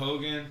Scott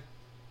Hogan.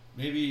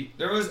 Maybe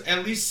there was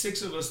at least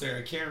 6 of us there.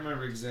 I can't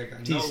remember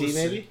exactly. TC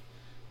maybe?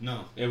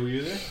 No. Yeah, were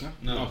you there?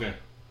 No. Okay.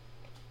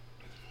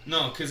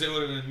 No, because it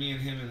would have been me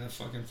and him in the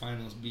fucking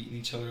finals beating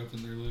each other up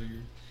in their living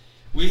room.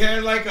 We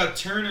had like a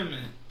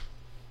tournament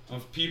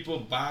of people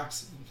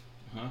boxing.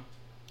 Huh?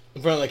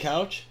 In front of the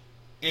couch?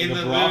 In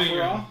the living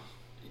room.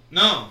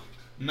 No.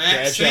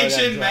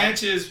 Sanctioned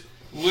matches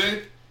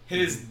with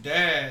his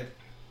dad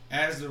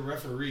as the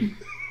referee.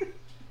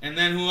 And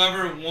then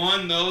whoever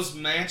won those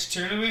match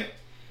tournament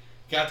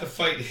got to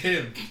fight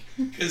him.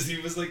 Because he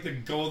was like the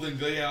Golden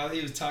Glove.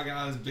 He was talking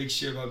all this big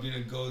shit about being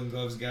a Golden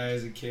Gloves guy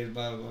as a kid,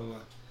 blah, blah, blah.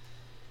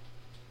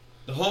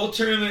 The whole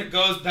tournament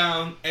goes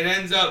down. It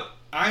ends up,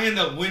 I end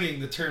up winning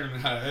the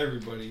tournament out of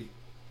everybody.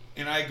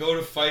 And I go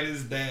to fight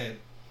his dad.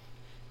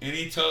 And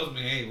he tells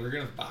me, hey, we're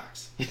going to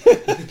box. We're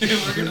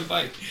going to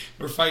fight.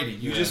 We're fighting.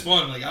 You just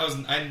won. Like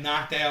I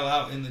knocked Al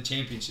out in the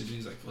championship. And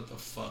he's like, what the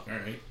fuck? All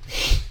right.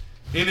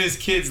 In his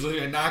kid's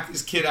living room. I knocked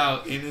this kid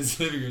out in his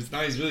living room.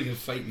 Now he's really going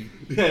to fight me.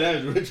 Yeah, that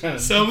was really trying to.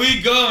 So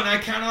we go, and I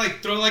kind of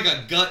like throw like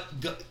a gut.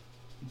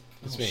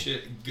 That's me.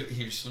 Shit.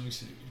 Here, let me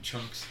see your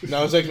trunks.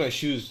 No, it's like my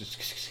shoes.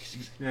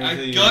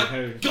 I gut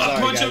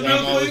punch him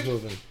real quick.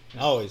 Moving.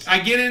 Always. I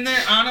get in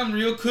there on him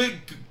real quick.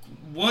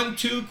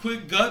 1-2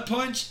 quick gut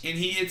punch, and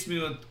he hits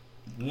me with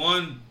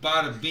one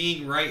bada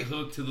bing right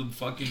hook to the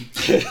fucking.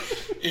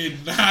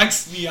 It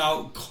knocks me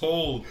out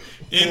cold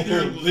in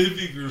their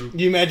living room. Can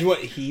you imagine what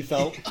he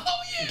felt?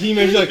 Oh yeah. Can you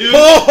imagine like,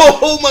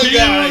 oh my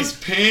god? He was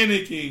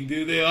panicking,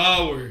 dude. They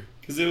all were,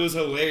 because it was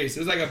hilarious.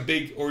 It was like a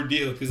big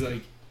ordeal, because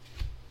like.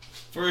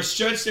 For a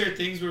stretch there,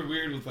 things were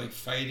weird with like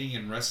fighting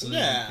and wrestling.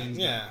 Yeah, and things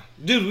yeah.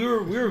 Dude,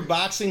 we were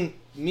boxing.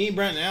 Me,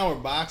 Brent, and Al were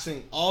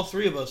boxing. All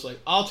 3 of us. Like,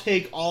 I'll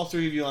take all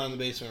 3 of you on in the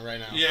basement right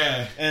now.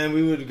 Yeah. And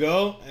we would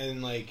go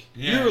and like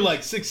we were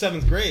like 6th,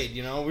 7th grade.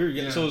 You know, we were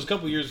getting so it was a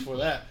couple years before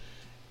that.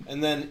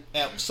 And then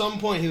at some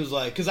point he was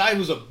like, because I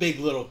was a big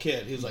little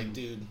kid. He was like,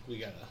 dude, we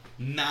gotta.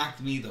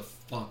 Knocked me the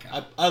fuck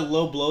out. I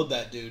low blowed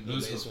that dude in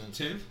the basement.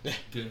 Tim?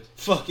 Good.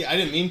 Fuck yeah, I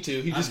didn't mean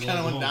to. He just kind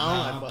of went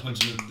down. I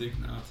punched him in the dick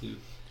now too.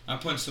 I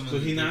punched someone. So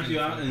he knocked you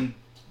out and.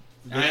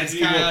 I just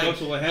kind of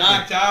like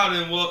knocked out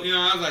and I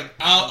was like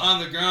out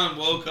on the ground,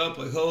 woke up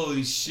like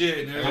holy shit,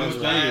 and everyone was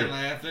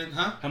laughing,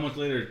 huh? How much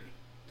later?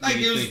 Like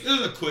it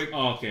was a quick.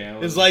 Oh, okay. It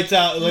was lights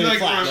out. It was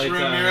like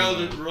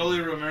Rolly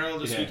Romero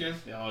this weekend.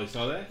 Yeah, oh, you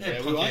saw that?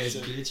 Yeah, we watched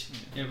it. Bitch.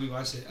 Yeah, we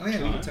watched it. Oh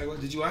yeah, we can talk about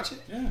it. Did you watch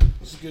it? Yeah, it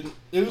was good.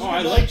 It was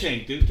I like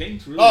Tank, dude.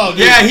 Tank's really. Oh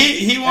yeah,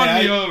 he won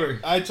me over.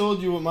 I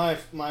told you what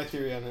my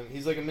theory on him.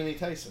 He's like a mini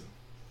Tyson.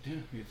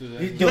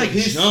 Yeah,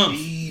 his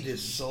speed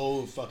is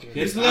so fucking.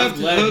 His left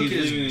hook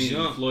is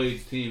leaving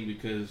Floyd's team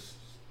because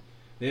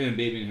they've been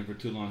babying him for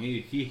too long.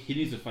 He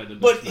needs to fight the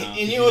best. But now.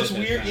 And you know what's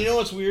weird? You know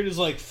what's weird is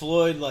like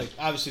Floyd. Like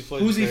obviously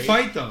Floyd. Who's he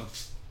fight though?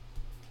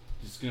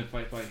 He's gonna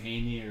fight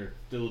Haney or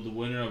the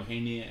winner of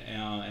Haney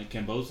and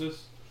Kambosos.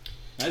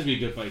 That'd be a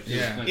good fight too.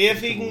 Yeah.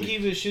 If he can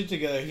keep his shit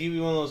together, he'd be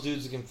one of those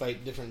dudes that can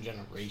fight different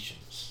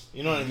generations.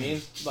 You know what I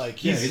mean? Like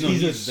he's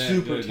a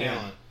super talent.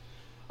 Yeah.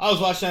 I was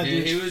watching that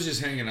dude. He was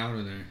just hanging out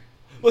in there.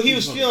 Well, he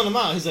was feeling him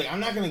out. He's like, I'm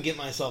not going to get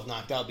myself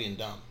knocked out being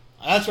dumb.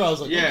 That's where I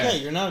was like, okay,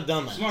 you're not a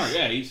dumbass. Smart,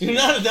 yeah. You're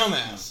not a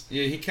dumbass.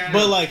 Yeah, he kind of...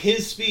 But, like,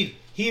 his speed,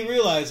 he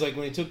realized, like,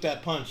 when he took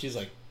that punch, he's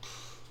like,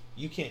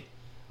 you can't.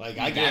 Like,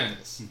 I got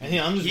this. And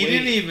I'm just waiting.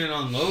 Didn't even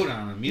unload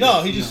on him.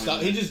 No, he just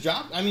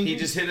dropped. I mean, he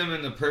just hit him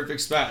in the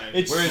perfect spot.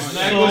 It's where his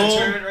neck was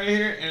turned right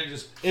here, and it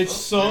just... It's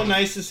so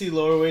nice to see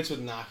lower weights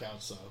with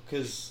knockouts, though,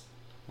 because...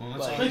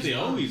 Well, I feel like they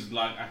always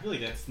like. I feel like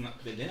that's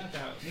not. They knock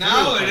out.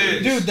 Now it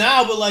is, dude.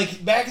 Now, but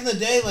like back in the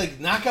day, like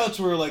knockouts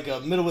were like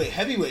a middleweight,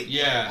 heavyweight.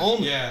 Yeah,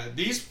 only. Yeah.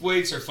 These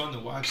weights are fun to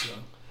watch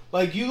though.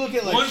 Like you look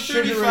at like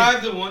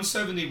 135 to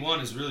 171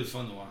 is really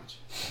fun to watch.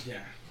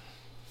 Yeah.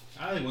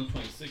 I like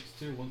 126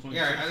 too. 126.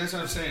 Yeah, that's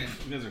what I'm saying.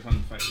 You guys are fun to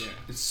fight. Yeah.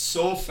 It's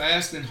so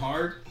fast and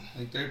hard.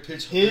 Like their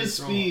pitch. His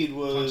speed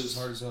was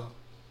hard as hell.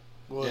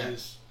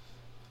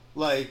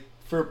 Like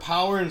for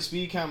power and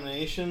speed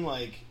combination,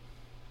 like.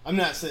 I'm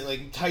not saying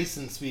like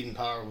Tyson's speed and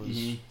power was,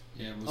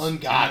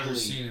 ungodly. I've never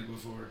seen it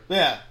before.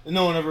 Yeah,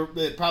 no one ever.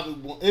 It probably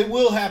won't, it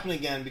will happen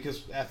again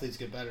because athletes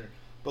get better.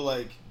 But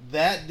like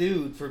that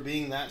dude for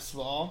being that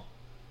small,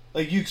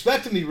 like you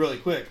expect him to be really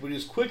quick, but he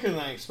was quicker than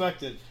I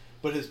expected.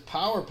 But his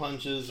power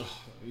punches,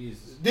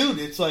 dude,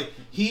 it's like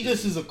he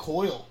just is a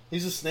coil.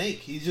 He's a snake.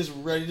 He's just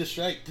ready to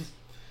strike.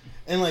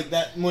 And like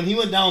that when he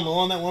went down low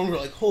on that one, we were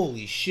like,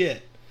 holy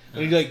shit!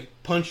 And he like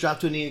punched,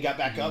 dropped to a knee, and got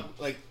back up.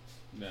 Like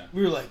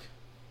we were like.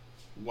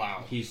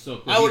 Wow. He's so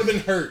cool. I would have been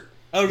hurt.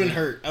 I would have been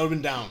hurt. I would have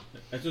been down.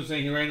 That's what I'm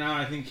saying. Right now,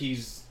 I think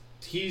he's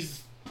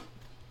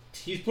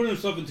putting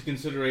himself into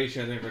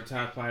consideration, I think, for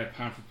top 5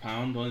 pound for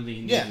pound. The only thing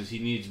he needs is he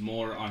needs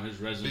more on his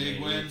resume.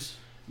 Big wins.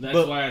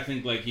 That's why I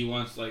think, like, he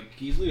wants, like,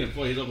 he's leaving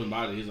for his open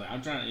body. He's like,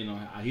 I'm trying to, you know,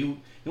 he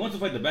wants to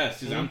fight the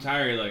best. He's like, I'm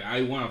tired. Like,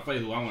 I want to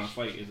fight who I want to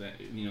fight. Is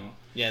that, you know.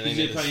 Yeah, he's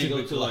just trying to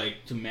go to,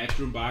 like, to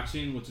Matchroom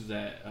Boxing, which is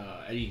that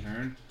Eddie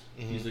Hearn.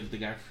 Mm-hmm. He's, like, the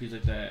guy, he's,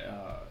 like,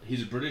 that,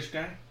 he's a British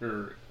guy,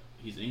 or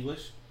he's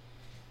English.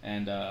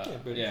 And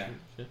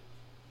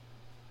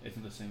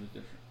Isn't the same as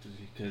different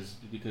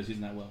because he's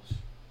not Welsh.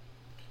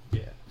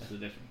 Yeah, that's the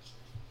difference.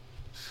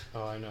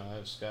 Oh, I know. I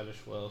have Scottish,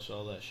 Welsh,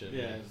 all that shit.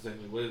 Yeah,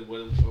 exactly.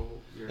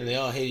 And they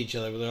all hate each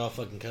other, but they're all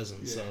fucking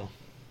cousins. Yeah.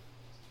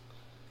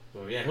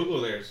 So yeah, he'll go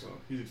there. So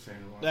he's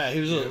excited to watch. Yeah, it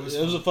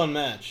was a fun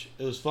match.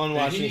 It was fun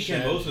watching.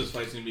 Kambosos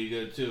fight's gonna be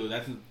good too.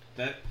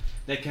 That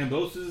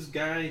Kambosos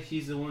guy,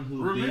 he's the one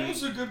who.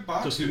 Romero's a good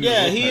boxer.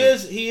 Yeah, he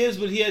is,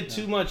 but he had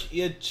too much. He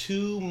had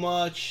too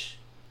much.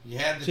 You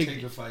had to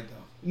take the fight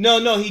though.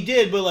 No, he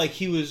did, but like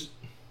he was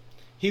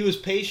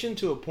patient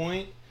to a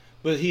point,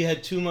 but he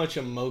had too much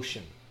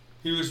emotion.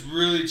 He was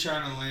really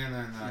trying to land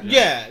on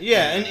that.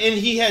 Yeah. And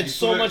he had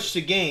so much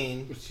to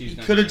gain. He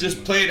could have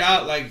just played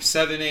out like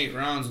 7-8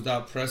 rounds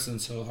without pressing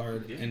so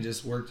hard and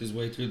just worked his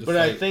way through the fight.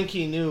 But I think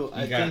he knew.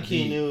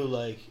 He knew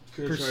like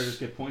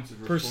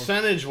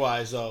percentage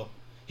wise though.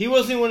 He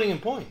wasn't winning in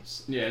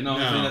points. Yeah, no.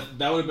 I mean,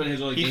 that would have been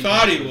his only. He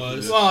thought he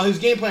was. Well, his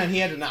game plan, he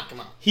had to knock him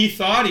out. He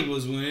thought he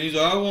was winning. He's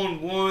like, I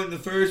won one, the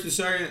first, the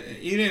second.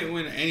 He didn't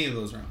win any of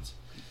those rounds.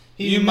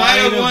 He might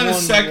have won the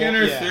second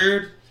or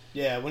third.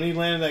 Yeah, when he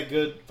landed that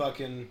good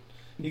fucking.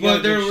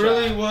 But there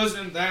really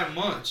wasn't that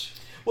much.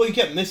 Well, he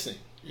kept missing.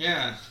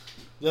 Yeah.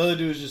 The other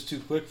dude was just too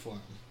quick for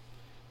him.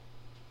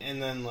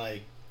 And then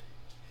like.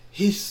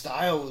 His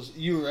style was,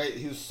 you were right,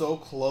 he was so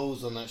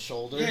closed on that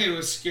shoulder. Yeah, he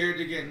was scared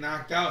to get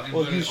knocked out and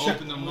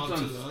opened him up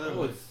to the other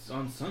one. It's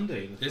on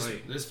Sunday,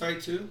 this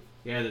fight too?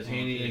 Yeah, there's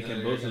Haney and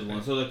Kambosos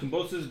one. So the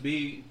Kambosos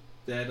beat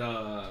that,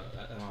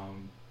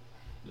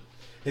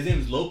 his name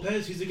is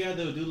Lopez. He's the guy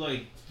that would do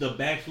like the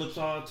backflips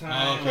all the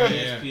time.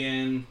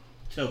 ESPN,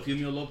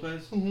 Teofimo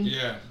Lopez. Mm-hmm.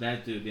 Yeah.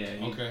 That dude,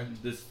 yeah.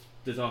 This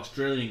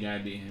Australian guy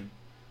beat him.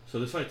 So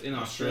this fight's in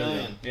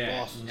Australia.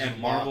 Yeah, at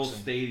Marvel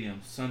Stadium,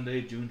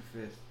 Sunday, June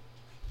 5th.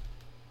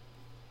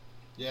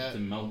 Yeah. It's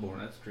in Melbourne.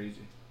 That's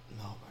crazy.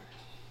 Melbourne.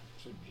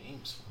 That's where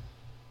James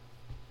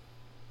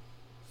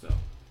from. So.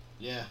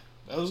 Yeah.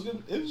 That was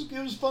good. It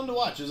was fun to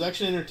watch. It was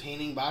actually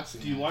entertaining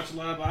boxing. Do you watch a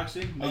lot of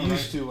boxing? I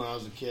used to when I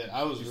was a kid.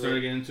 You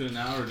started getting into it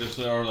now,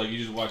 or like you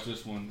just watch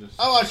this one?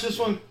 I watched this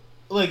one,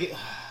 like.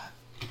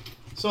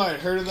 So I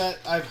had heard of that.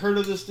 I've heard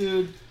of this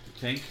dude.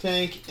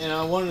 Tank, and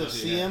I wanted to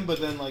see him,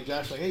 but then like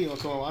Josh, like, hey, you want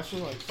to come and watch it?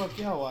 I'm like, fuck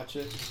yeah, I'll watch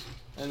it.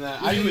 And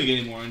then I didn't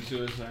get more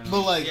into it. So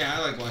but like, yeah, I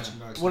like watching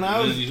boxing. When I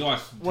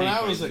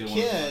was a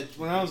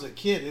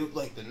kid, it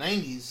like the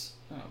 '90s.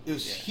 It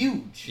was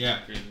huge. Yeah.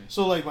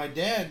 So like my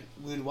dad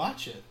would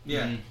watch it.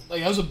 Yeah.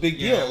 Like that was a big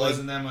deal. It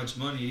wasn't that much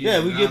money.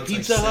 Yeah, we get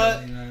Pizza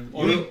Hut.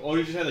 Or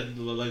you just had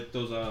like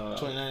those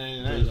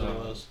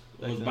 $29.99.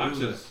 Those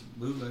boxes.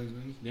 Bootlegs,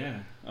 man. Yeah.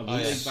 A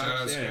bootleg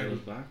box. Yeah, those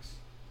box.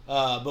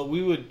 But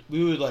we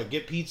would like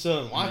get pizza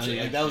and watch it.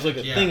 Like that was like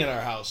a thing at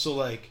our house. So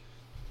like,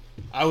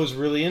 I was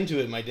really into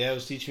it. My dad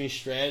was teaching me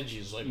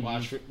strategies, like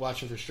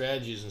watching for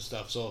strategies and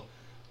stuff. So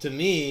to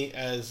me,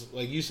 as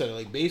like you said,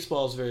 like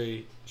baseball is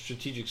very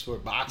strategic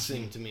sport.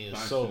 Boxing to me is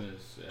so.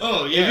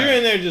 Oh yeah. If you're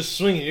in there just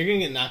swinging, you're gonna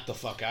get knocked the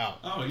fuck out.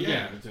 Oh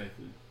yeah,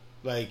 exactly.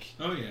 Like.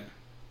 Oh yeah.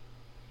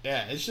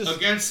 Yeah, it's just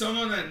against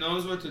someone that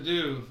knows what to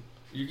do.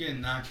 You're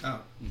getting knocked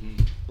out.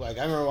 Like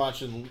I remember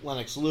watching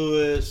Lennox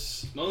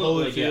Lewis.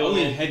 Only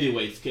in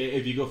heavyweights.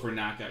 If you go for a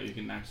knockout, you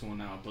can knock someone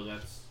out. But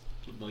that's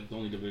like the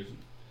only division.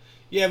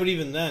 Yeah, but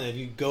even then, if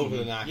you go for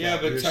the knockout,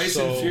 yeah, but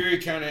Tyson Fury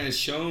kind of has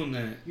shown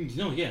that.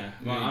 No, yeah.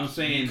 Well, I'm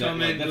saying that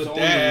like, that's with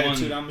that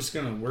attitude. I'm just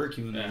gonna work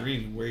you in the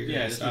ring and wear your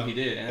ass that's what he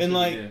did. And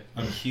like,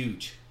 I'm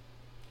huge.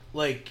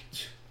 Like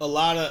a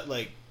lot of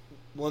like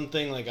one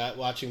thing like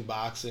watching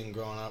boxing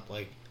growing up,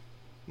 like.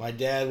 My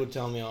dad would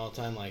tell me all the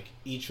time, like,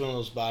 each one of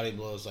those body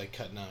blows like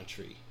cutting down a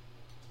tree.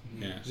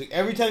 Yeah. He's like,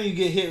 every time you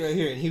get hit right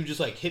here, and he would just,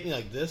 like, hit me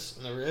like this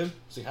in the rib.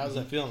 He's like, how does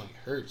that feel? I'm like, it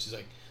hurts. He's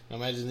like, now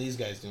imagine these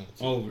guys doing it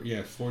too. Oh,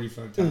 yeah,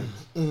 45 times.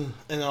 And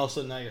then all of a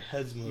sudden, now your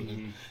head's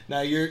moving.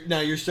 Now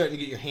you're starting to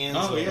get your hands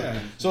lower. Yeah.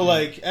 So,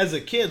 like, as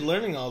a kid,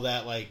 learning all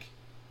that, like,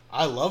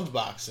 I loved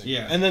boxing.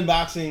 Yeah. And then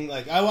boxing,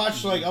 like, I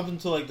watched, like, up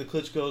until, like, the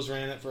Klitschko's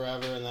ran it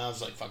forever, and then I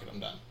was like, fuck it, I'm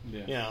done.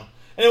 Yeah. You know?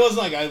 And it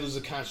wasn't like it was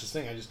a conscious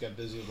thing. I just got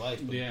busy with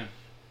life. But yeah.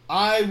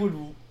 I would,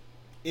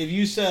 if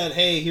you said,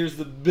 "Hey, here's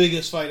the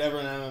biggest fight ever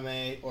in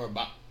MMA," or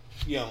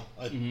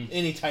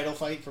any title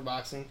fight for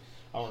boxing,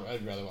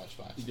 I'd rather watch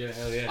boxing. Yeah,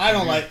 hell yeah. I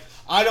don't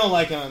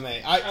like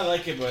MMA. I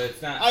like it, but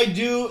it's not. I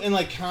do, and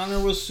like Conor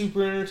was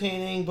super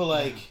entertaining, but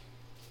like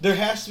there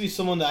has to be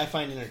someone that I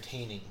find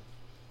entertaining.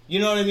 You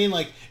know what I mean?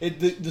 Like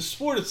the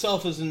sport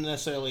itself isn't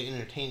necessarily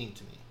entertaining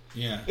to me.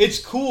 Yeah,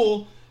 it's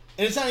cool,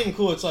 and it's not even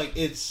cool. It's like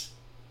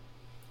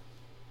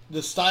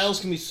the styles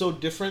can be so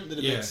different that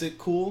it makes it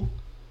cool.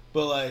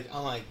 But like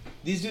I'm like,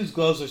 these dudes'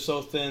 gloves are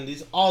so thin.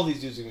 All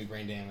these dudes are gonna be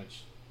brain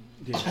damaged.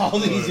 Yeah. All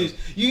these dudes,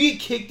 you get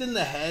kicked in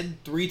the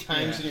head 3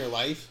 times in your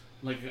life.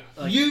 Like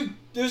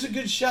there's a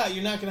good shot.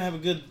 You're not gonna have a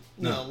good,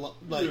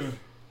 life.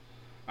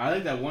 I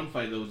like that one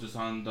fight that was just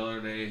on the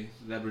other day.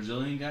 That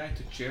Brazilian guy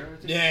took chair.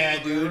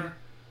 Yeah, dude.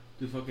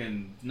 To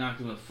fucking knock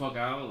him the fuck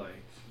out.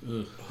 Like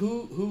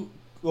who?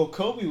 Well,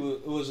 Kobe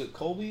was it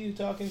Colby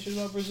talking shit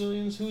about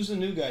Brazilians? Who's the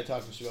new guy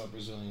talking shit about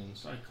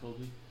Brazilians? Probably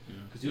Colby.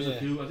 Because he was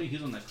I think he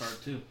was on that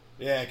card too.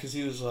 Yeah, because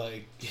he was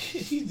like,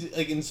 he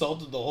like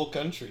insulted the whole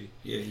country.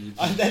 Yeah,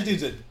 that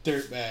dude's a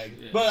dirtbag.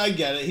 Yeah. But I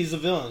get it. He's a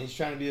villain. He's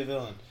trying to be a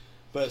villain.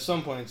 But at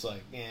some point, it's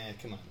like,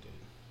 come on, dude.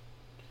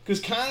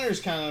 Because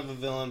Conor's kind of a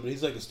villain, but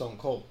he's like a Stone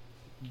Cold.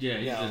 Yeah,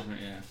 he's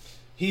different. Yeah.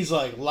 He's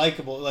like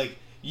likable. Like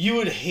you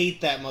would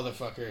hate that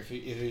motherfucker if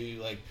he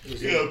like.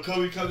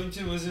 Kobe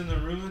Covington was in the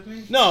room with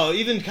me. No,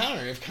 even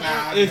Conor. If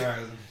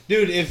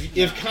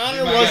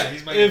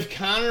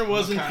Conor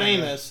wasn't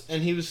famous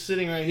and he was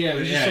sitting right here,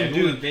 some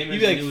dude, you'd be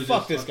like,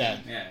 "Fuck this guy!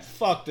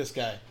 Fuck this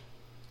guy!"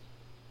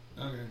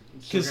 Okay.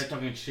 Because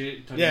talking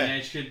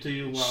mad shit to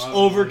you, while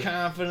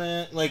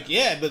overconfident,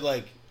 but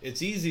like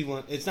it's easy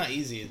when it's not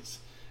easy.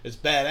 It's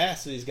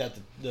badass that he's got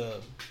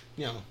the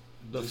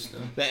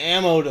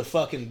ammo to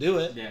fucking do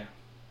it. Yeah.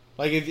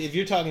 Like if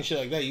you're talking shit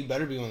like that, you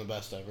better be one of the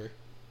best ever,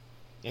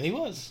 and he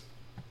was.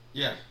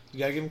 Yeah. You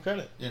gotta give him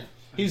credit. Yeah.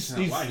 He's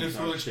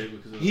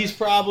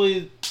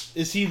probably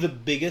is he the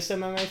biggest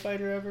MMA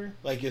fighter ever?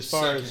 Like as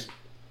far as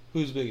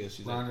who's biggest?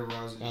 Ronda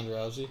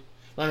Rousey.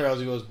 Ronda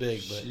Rousey was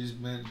big, but she's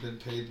been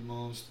paid the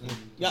most.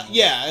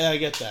 Yeah, I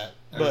get that.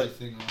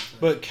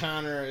 But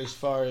Conor, as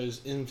far as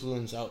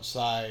influence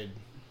outside,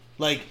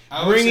 like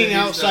bringing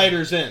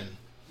outsiders in.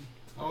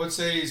 I would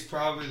say he's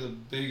probably the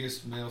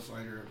biggest male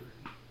fighter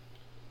ever.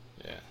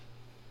 Yeah.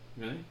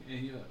 Really?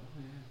 And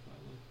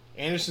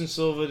Anderson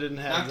Silva didn't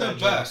have not the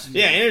best.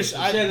 Yeah, Anderson.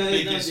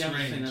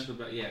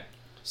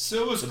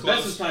 Silva's the close.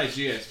 best is probably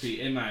GSP,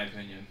 in my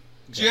opinion.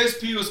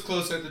 GSP was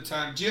close at the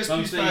time.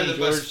 GSP's probably the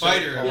best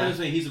fighter. I'm not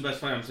saying he's the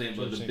best fighter. I'm saying,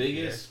 but the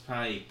biggest,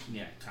 probably,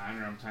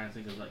 Conor. I'm trying to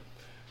think of like.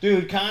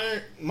 Dude,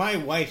 Conor. My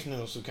wife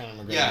knows who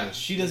Conor McGregor is.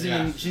 She doesn't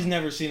even. She's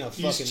never seen a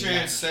fucking. He's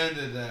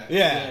transcended that.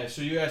 Yeah.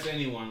 So you ask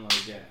anyone,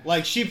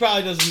 like she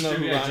probably doesn't know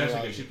who Ronda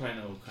Rousey is. She probably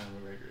knows who Conor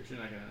McGregor is. She's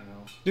not gonna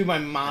know. Dude, my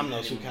mom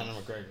knows who Conor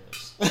McGregor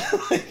is.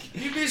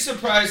 You'd be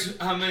surprised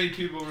how many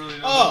people really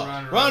know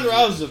who Ronda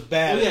Rousey's a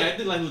bad. Well, I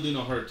think like who do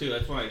know her too.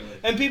 That's why.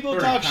 And people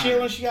talk shit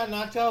when she got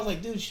knocked out. I was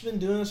like, dude, she's been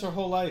doing this her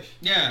whole life.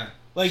 Yeah.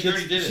 Like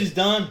she's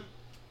done.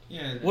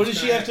 Yeah. What does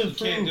she have to prove?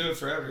 Can't do it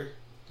forever.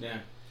 Yeah.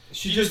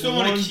 She just don't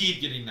want to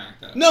keep getting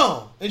knocked out.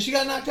 No, and she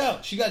got knocked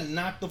out. She got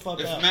knocked the fuck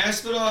out. If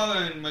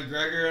Masvidal and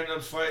McGregor end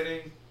up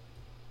fighting,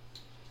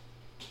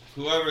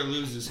 whoever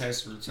loses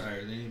has to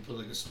retire. They need to put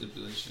like a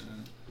stipulation on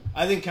it.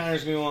 I think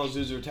Conor's gonna be one of those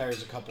dudes who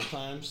retires a couple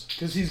times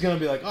because he's gonna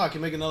be like, I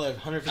can make another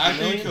 150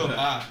 million. I think he'll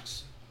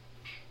box.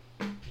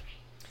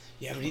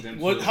 Yeah,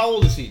 but how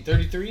old is he?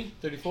 33,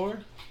 34?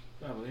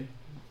 Probably.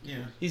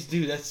 Yeah.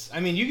 I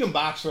mean, you can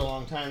box for a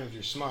long time if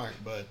you're smart,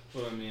 but.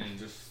 Well, I mean,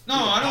 just. No,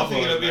 I don't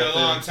think it'll be a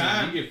long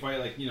time. You could fight,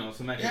 like,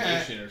 some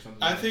exhibition or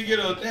something. I think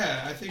it'll,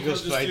 I think he'll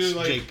just do,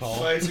 like, Jake Paul.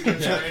 fights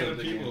against random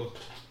people.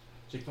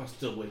 Jake Paul's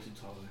still way too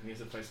tall. He has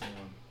to fight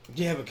someone.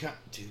 Yeah, but,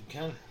 dude,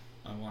 Conor.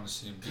 I want to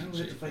see him. Conor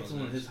has to fight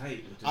someone his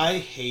height. I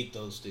hate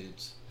those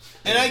dudes.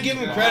 And I give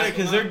them credit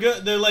because they're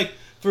good. They're, like,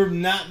 for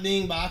not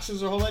being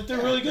boxers their whole life, they're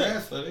really good. They're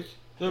athletic.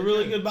 They're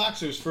really good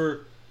boxers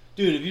for...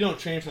 Dude, if you don't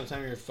train from the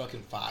time you're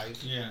fucking 5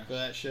 for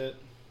that shit,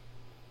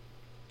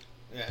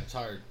 yeah, it's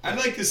hard. I'd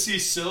like to see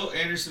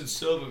Anderson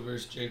Silva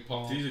versus Jake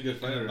Paul. He's a good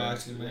fighter. In a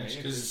boxing match.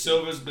 Because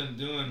Silva's been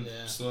doing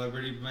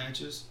celebrity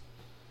matches.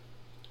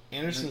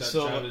 Anderson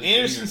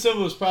Silva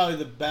was probably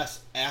the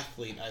best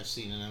athlete I've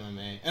seen in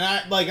MMA. And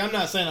I'm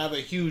not saying I have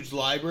a huge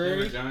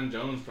library. John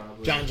Jones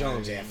probably. John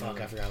Jones, I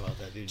forgot about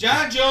that dude.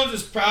 John Jones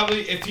is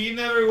probably, if he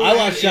never would I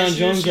watched John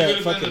Jones at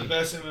fucking the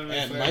best MMA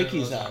at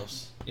Mikey's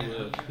house.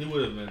 Yeah, he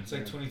would have been. It's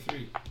like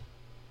 23.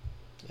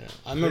 Yeah,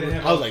 I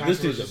remember. I was like,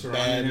 this dude's a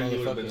bad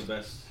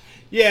motherfucker.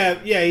 Yeah.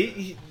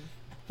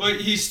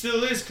 But he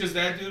still is, because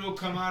that dude will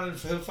come out and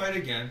he'll fight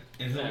again,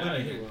 and he'll win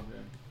again.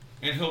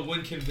 And he'll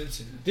win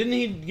convincingly. Didn't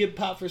he get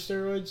popped for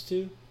steroids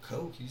too?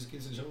 Coke. He just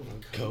gets in trouble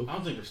for coke. I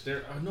don't think for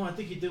steroids. No, I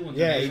think he did one.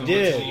 Yeah, he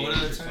did. One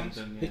other time.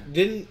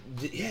 Didn't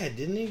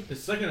he?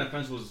 His second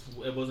offense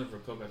wasn't for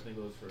coke. I think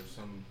it was for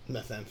some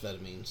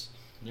methamphetamines.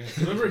 Yeah.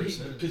 Remember,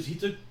 because he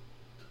took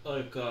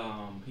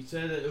he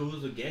said that it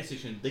was a gas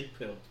station dick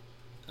pill.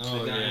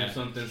 Oh yeah.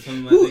 Something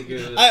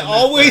I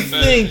always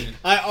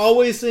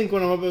think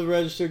when I'm up at the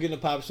register getting a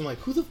pop, I'm like,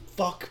 who the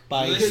fuck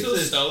buys this? Do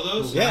they still sell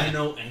those? Yeah.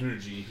 Rhino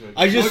Energy.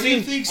 What do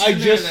you think's in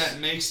there that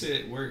makes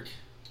it work?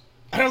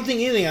 I don't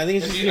think anything. I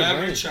think it's Have just you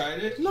ever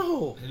tried it?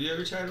 No. Have you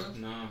ever tried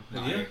one? No.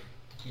 Have you?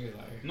 You're a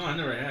liar. No, I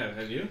never have.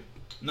 Have you?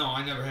 No,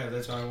 I never have.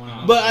 That's why I want to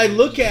know. But I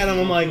look at them,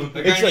 I'm like,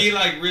 I need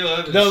like real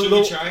evidence. Should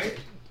we try it?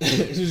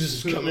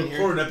 Just come in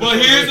here. Well,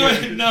 here's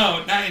what.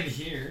 No, not in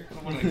here. I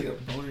don't want to get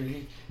a boner in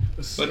here.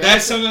 But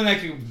that's something that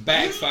could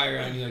backfire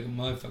on you like a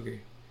motherfucker.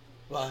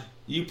 Why?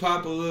 You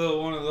pop a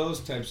little one of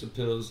those types of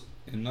pills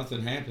and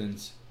nothing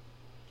happens.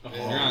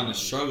 You're on the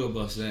struggle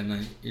bus that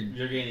night.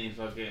 You're getting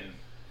fucking.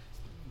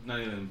 Not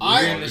even.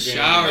 You're in the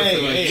shower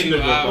for like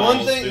 2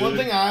 hours. One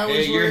thing I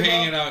always you're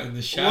hanging out in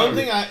the shower. One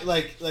thing I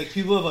like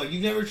people have like,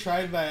 you've never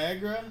tried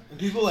Viagra, and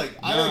people like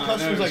I know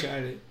customers like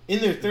in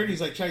their 30s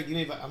like try to give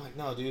me. I'm like,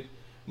 no, dude.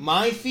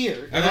 My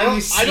fear. I've only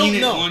seen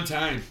it one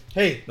time.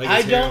 Hey, like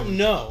I don't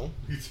know.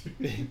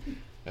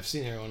 I've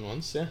seen heroin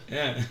once. Yeah.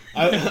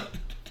 Yeah.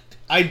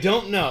 I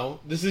don't know.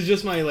 This is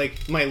just my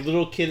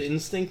little kid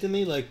instinct in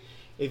me. Like,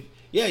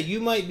 you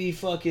might be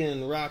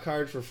fucking rock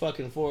hard for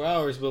fucking 4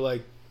 hours, but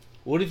like,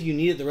 what if you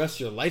need it the rest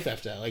of your life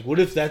after that? Like, what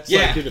if that's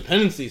like your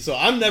dependency? So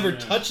I'm never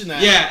touching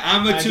that. Yeah,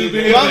 I'm too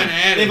big of an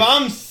addict. If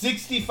I'm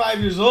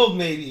 65 years old,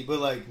 maybe, but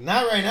like,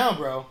 not right now,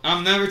 bro.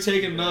 I'm never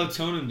taking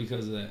melatonin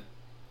because of that.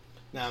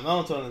 Nah,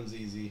 melatonin's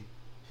easy,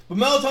 but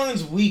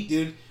melatonin's weak,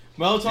 dude.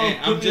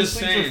 Melatonin put me to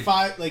sleep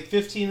for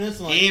 15 minutes.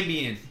 And like,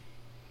 Ambien,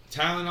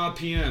 Tylenol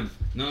PM,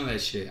 none of that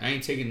shit. I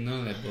ain't taking none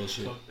of that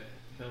bullshit. Fuck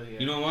that. Hell yeah.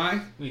 You know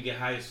why? We get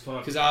high as fuck.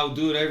 Because I'll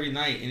do it every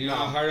night, and you know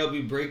how hard I'll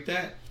be break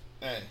that.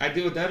 Hey. I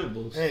deal with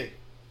edibles. Hey,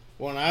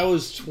 when I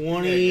was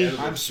 20,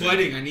 I'm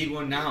sweating. I need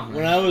one now.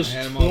 When I was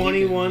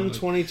 21,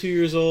 22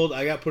 years old,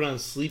 I got put on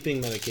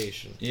sleeping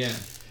medication. Yeah.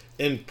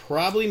 And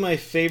probably my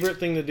favorite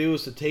thing to do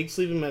was to take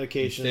sleeping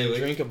medication and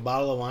drink a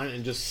bottle of wine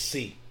and just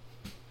see.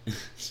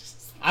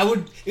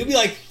 It'd be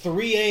like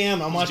 3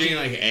 a.m. I'm watching.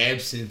 Drinking like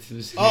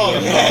absinthe. Oh,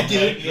 yeah,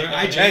 dude.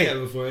 I drank that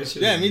before.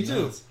 Yeah, me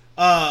too.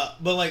 But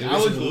like, I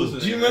would.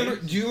 Do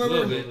you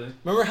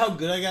remember how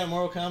good I got at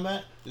Mortal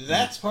Kombat?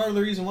 That's part of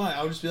the reason why.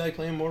 I would just be like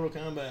playing Mortal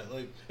Kombat,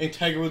 like in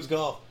Tiger Woods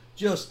golf.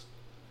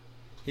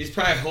 He's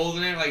probably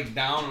holding it like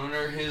down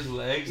under his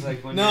legs,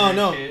 like when No.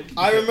 a kid.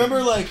 I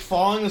remember like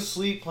falling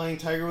asleep playing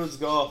Tiger Woods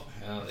golf.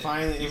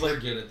 Finally, it was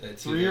like good at that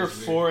too. 3 or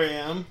 4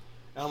 a.m.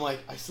 And I'm like,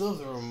 I still have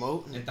the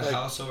remote at the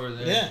house over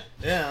there.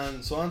 Yeah,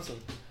 on Swanson.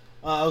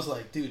 I was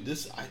like, dude,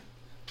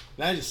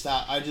 and I just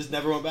stopped. I just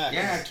never went back.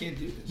 Yeah, I can't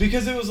do this.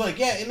 Because it was like,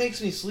 it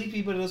makes me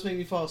sleepy, but it doesn't make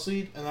me fall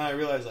asleep. And then I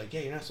realized, like,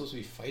 you're not supposed to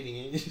be fighting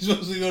it. You're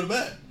supposed to go to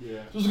bed. Yeah.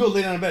 You're supposed to go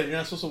lay down in bed. You're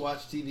not supposed to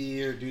watch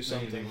TV or do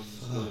something.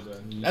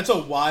 That's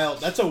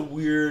a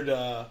weird,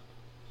 and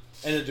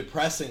a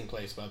depressing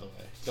place, by the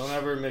way. Don't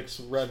ever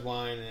mix red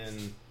wine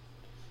and...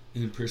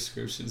 In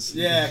prescriptions.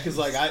 Yeah, because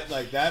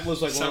that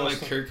was like sound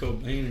like Kurt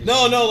Cobain.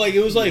 No, like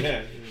it was like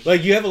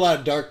you have a lot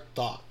of dark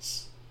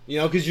thoughts,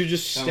 because you're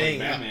just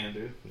staying like Batman,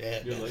 dude. Yeah,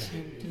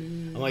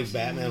 I'm like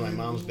Batman in my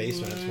mom's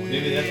basement at 20.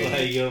 Maybe that's why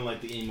you don't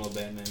like the emo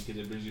Batman, because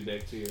it brings you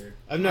back to your.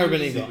 I've never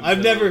been emo.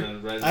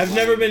 I've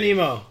never been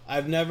emo.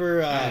 I've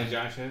never.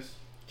 Josh has.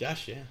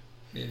 Josh, yeah.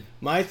 Yeah.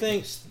 My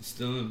thing,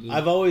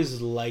 I've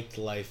always liked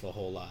life a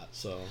whole lot,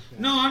 so.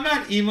 No, I'm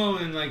not emo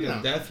in like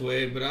a death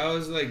way, but I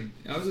was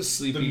a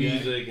sleepy guy. The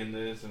music and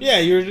this. And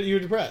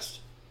you're depressed.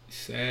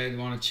 Sad,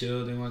 want to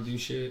chill, didn't want to do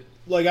shit.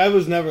 Like, I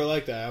was never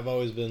like that. I've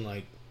always been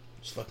like,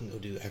 just fucking go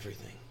do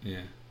everything.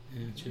 Yeah.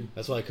 Yeah, true.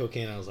 That's why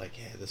cocaine. I was like,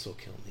 yeah, this will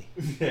kill me.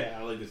 Yeah,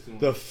 I like this too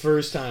much. The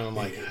first time, I'm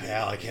like,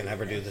 hell, I can't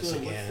ever do this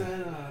again.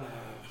 What's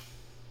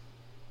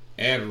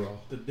that? Adderall.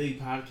 The big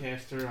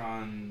podcaster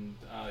on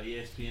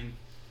ESPN.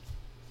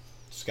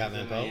 Scott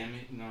Van Pelt?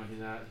 Miami. No,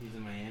 he's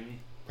in Miami.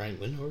 Brian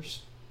Windhorst?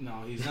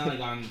 No, he's not like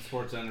on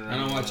SportsCenter. I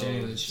don't watch any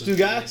of this shit. Stu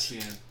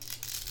Gatz?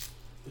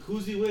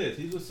 Who's he with?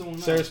 He's with someone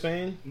else. Sarah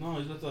Spain? No,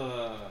 he's with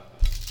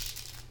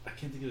I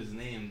can't think of his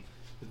name.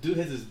 The dude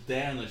has his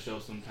dad on the show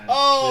sometimes.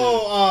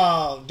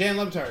 Oh, Dan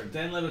Le Batard.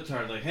 Dan Le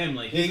Batard, like him,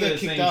 like he got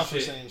kicked off for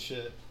shit. saying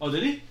shit. Oh,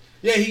 did he?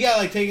 Yeah, he got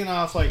like taken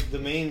off like the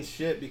main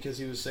shit because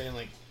he was saying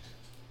like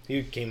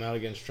he came out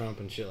against Trump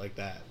and shit like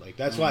that. Like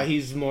that's why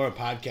he's more a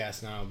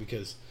podcast now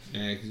because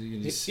because he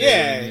can just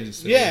say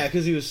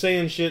because he was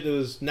saying shit that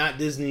was not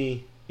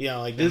Disney. You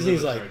know, like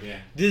Disney's like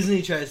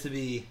Disney tries to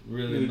be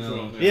really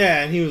mellow.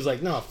 Yeah, and he was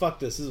like, "No, fuck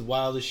this. This is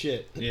wild as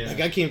shit." Yeah, like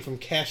I came from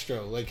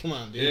Castro. Like, come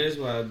on, dude. It is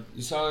wild.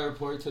 You saw the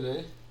report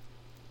today?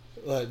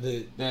 That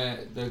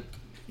the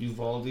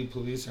Uvalde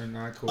police are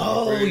not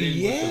cooperating.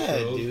 Oh yeah,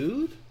 with the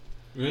dude.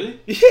 Really?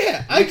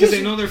 Yeah, because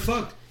they know they're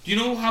fucked. Do you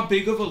know how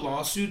big of a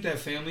lawsuit that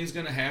family's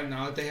gonna have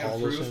now that they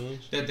have proof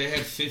that they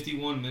had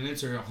 51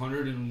 minutes or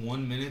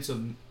 101 minutes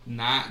of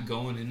not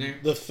going in there?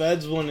 The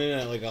feds went in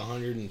at like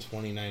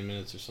 129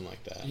 minutes or something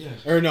like that. Yeah.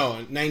 Or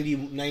no, 90.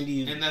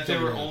 And that they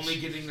were only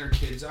getting their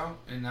kids out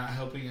and not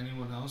helping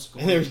anyone else.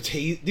 And they were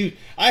dude,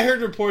 I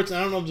heard reports,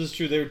 I don't know if this is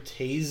true, they were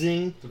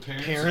tasing the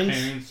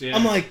parents. Yeah.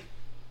 I'm like,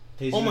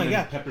 tasing oh my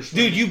god.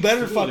 Dude, you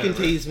better fucking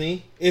tase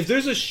me. If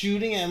there's a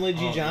shooting at Emily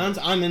G. Johns,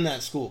 I'm in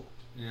that school.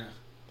 Yeah.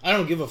 I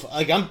don't give a fuck.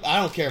 Like, I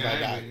don't care if I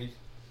die.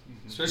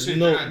 Especially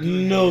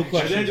no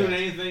question. If they're doing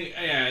anything,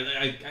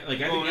 I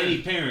think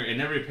any parent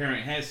and every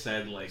parent has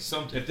said like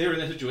something. If they were in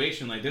that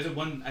situation, like there's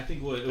one I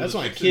think that's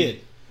my kid.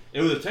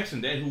 It was a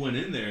Texan dad who went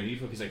in there and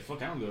he's like,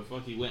 fuck, I don't give a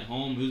fuck. He went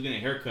home. He was getting a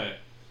haircut.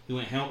 He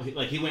went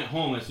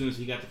home as soon as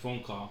he got the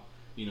phone call.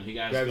 You know, he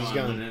got his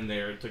gun, went in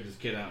there, took his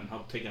kid out, and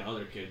helped take out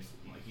other kids.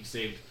 Like he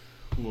saved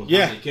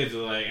kids.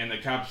 And the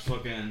cops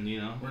fucking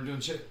we're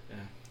doing shit. Yeah.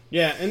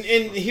 Yeah, and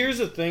here's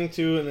the thing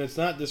too, and it's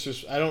not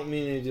I don't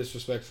mean any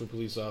disrespect for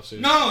police officers.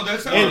 No,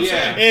 that's not what I'm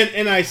saying.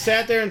 And I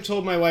sat there and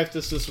told my wife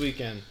this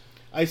weekend.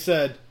 I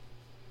said,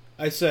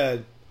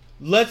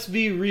 let's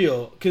be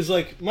real, because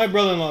like my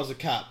brother-in-law is a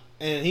cop,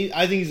 and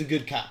I think he's a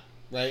good cop,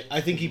 right? I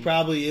think he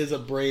probably is a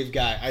brave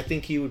guy. I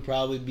think he would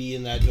probably be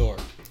in that door.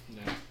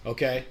 Yeah.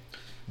 Okay.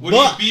 Would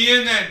he be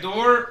in that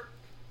door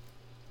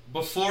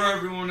before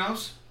everyone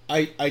else?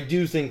 I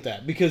do think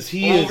that because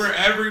he over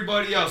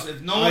everybody else.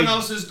 If no one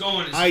else is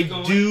going, I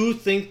do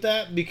think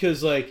that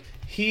because like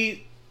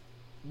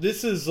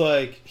this is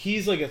like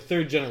he's like a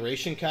third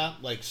generation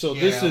cop. Like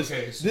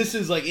this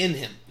is like in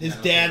him. His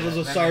dad was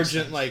a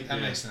sergeant. Like that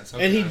makes sense.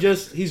 And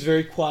he's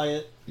very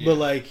quiet, but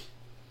like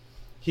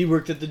he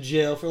worked at the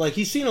jail for like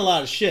he's seen a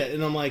lot of shit.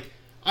 And I'm like,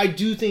 I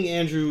do think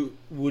Andrew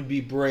would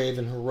be brave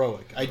and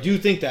heroic. I do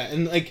think that,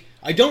 and like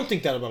I don't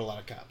think that about a lot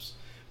of cops.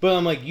 But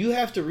I'm like, you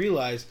have to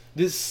realize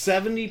this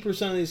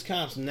 70% of these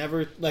cops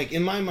never, like,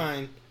 in my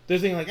mind, they're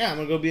thinking, like, I'm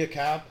going to go be a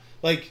cop.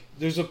 Like,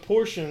 there's a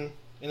portion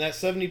in that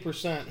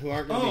 70% who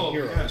aren't going to be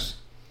heroes. Yes.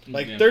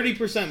 Like,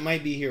 30%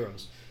 might be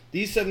heroes.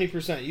 These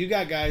 70%, you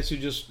got guys who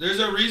just... There's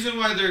a reason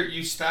why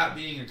you stop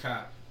being a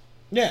cop.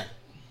 Yeah.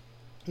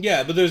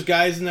 Yeah, but there's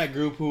guys in that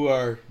group who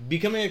are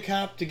becoming a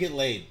cop to get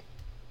laid.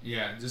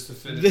 Yeah, just to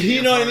fit.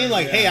 You know what I mean?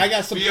 Like, hey, I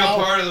got some power.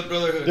 Be a part of the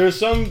brotherhood. There's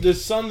some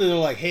that are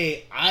like,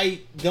 hey, I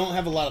don't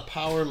have a lot of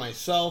power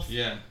myself.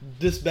 Yeah.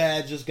 This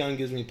badge, this gun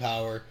gives me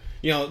power.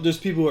 You know, there's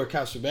people who are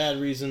cops for bad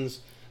reasons.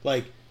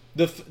 Like,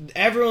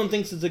 everyone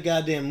thinks it's a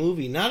goddamn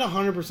movie. Not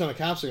 100% of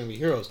cops are going to be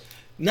heroes.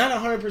 Not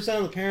 100%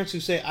 of the parents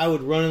who say, I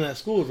would run in that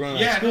school would run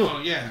in that school.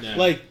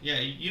 Like,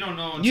 you don't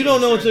know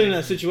until you're in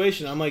that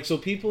situation. I'm like, so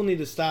people need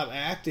to stop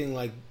acting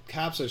like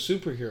cops are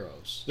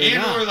superheroes.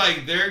 Or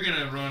like they're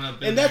gonna run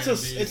up. And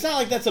it's not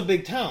like that's a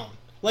big town.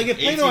 Like if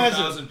Plano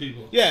has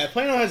people. Yeah, if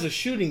Plano has a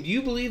shooting, do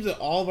you believe that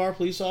all of our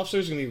police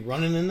officers are gonna be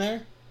running in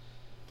there?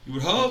 You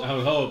would hope. I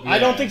would hope. Yeah. I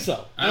don't think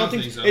so. I don't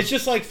think so. It's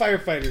just like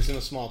firefighters in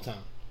a small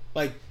town.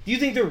 Like, do you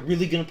think they're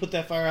really gonna put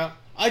that fire out?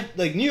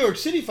 Like New York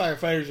City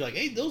firefighters are like,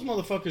 hey, those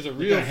motherfuckers are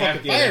real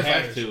fucking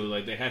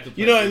firefighters. They have to.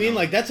 You know what I mean?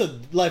 Like that's a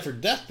life or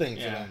death thing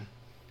for them.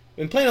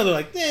 In Plano, they're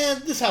like,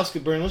 this house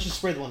could burn. Let's just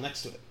spray the one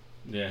next to it.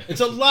 Yeah, it's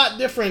a lot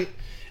different,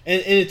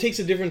 and it takes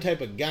a different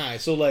type of guy.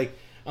 So like,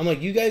 I'm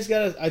like, you guys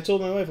gotta. I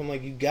told my wife, I'm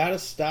like, you gotta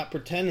stop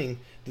pretending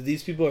that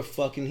these people are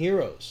fucking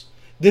heroes.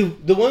 The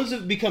ones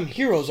that become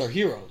heroes are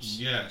heroes.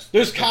 Yes.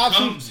 There's cops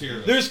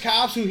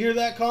who hear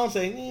that call and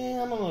say,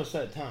 I'm on the other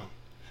side of town,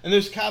 and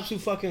there's cops who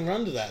fucking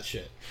run to that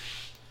shit.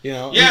 You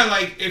know? Yeah,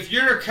 like if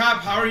you're a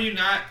cop, how are you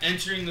not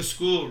entering the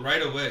school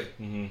right away?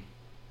 Mm-hmm.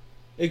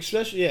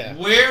 Especially, yeah.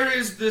 Where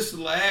is this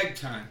lag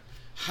time?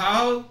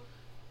 How?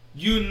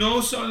 You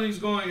know something's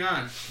going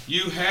on.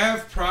 You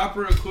have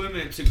proper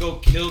equipment to go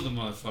kill the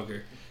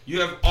motherfucker.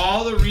 You have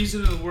all the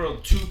reason in the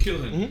world to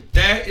kill him. Mm-hmm.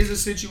 That is a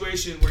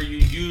situation where you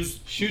use...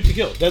 Shoot to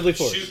kill. Deadly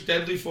force. Shoot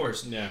deadly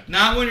force. Yeah.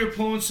 Not when you're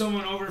pulling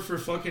someone over for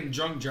fucking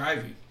drunk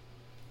driving.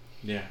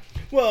 Yeah.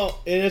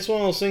 Well, and it's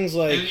one of those things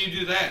like... And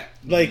you do that.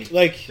 Like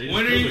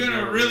when are you going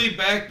to really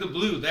back the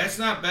blue? That's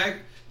not back...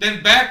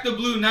 Then back the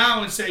blue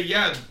now and say,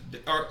 yeah,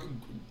 or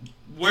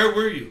where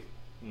were you?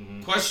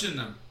 Mm-hmm. Question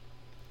them.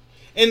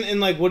 And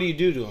like, what do you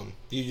do to them?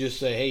 Do you just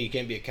say, hey, you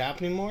can't be a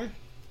cop anymore?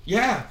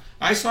 Yeah.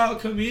 I saw a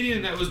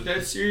comedian that was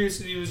dead serious,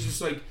 and he was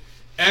just like,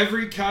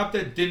 every cop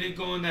that didn't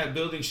go in that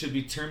building should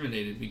be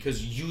terminated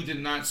because you did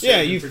not serve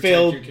and protect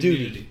failed your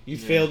community. duty. You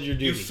failed your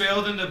duty. You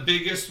failed in the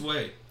biggest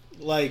way.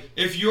 Like,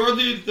 if you're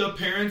the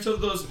parents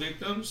of those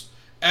victims,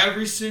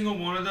 every single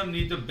one of them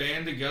need to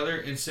band together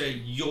and say,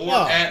 you're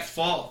at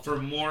fault for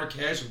more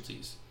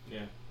casualties.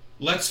 Yeah.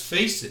 Let's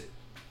face it.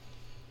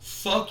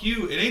 Fuck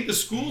you. It ain't the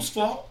school's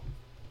fault.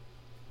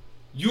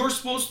 You're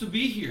supposed to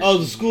be here. Oh,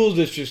 the school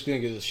district's gonna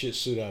get the shit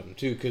suit out of them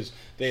too because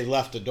they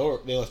left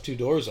 2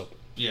 doors open.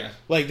 Yeah.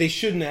 Like, they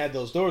shouldn't have had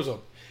those doors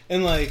open.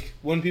 And like,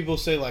 when people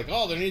say like,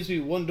 oh, there needs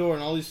to be 1 door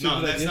and all these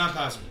No, that's not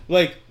possible.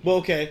 Like, well,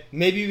 okay,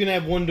 maybe you can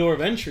have 1 door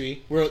of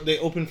entry where they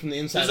open from the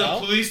inside out.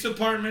 Does a police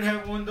department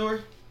have 1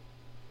 door?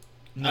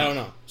 No. I don't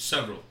know.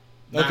 Several.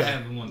 Not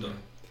having 1 door.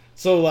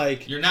 So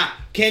like, you're not.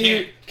 Can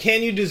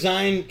you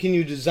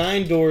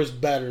design doors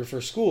better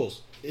for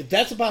schools? If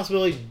that's a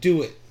possibility,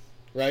 do it.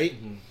 Right?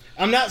 Mm-hmm.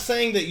 I'm not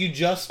saying that you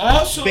just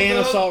ban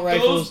assault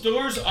rifles. Those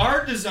doors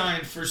are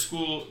designed for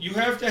school. You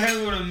have to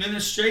have an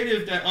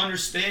administrative that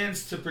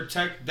understands to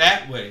protect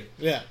that way.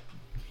 Yeah.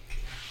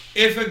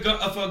 If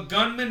a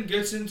gunman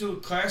gets into a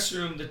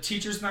classroom, the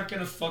teacher's not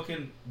gonna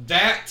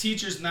that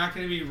teacher's not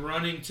gonna be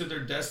running to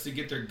their desk to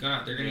get their gun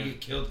out. They're gonna get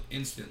killed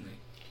instantly.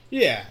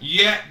 Yeah.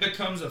 Yet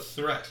becomes a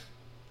threat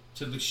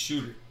to the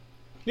shooter.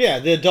 Yeah,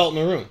 the adult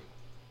in the room.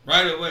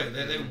 Right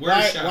away.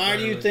 Why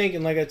do you think,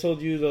 and like I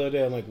told you the other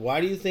day, I'm like, why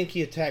do you think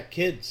he attacked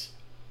kids?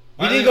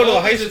 He didn't go to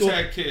the high school.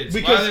 Attack kids?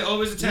 Because why do they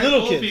always attack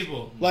little old kids,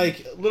 people?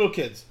 Like, little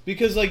kids.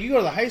 Because, like, you go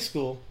to the high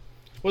school,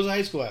 what does the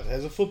high school have? It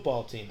has a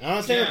football team. I'm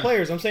not saying the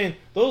players. I'm saying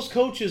those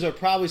coaches are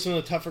probably some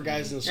of the tougher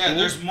guys in the school. Yeah,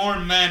 there's more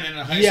men in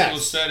a high school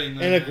setting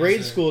than in a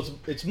grade school.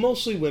 It's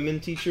mostly women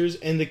teachers,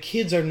 and the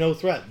kids are no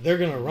threat. They're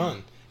going to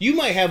run. You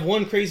might have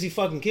one crazy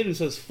fucking kid who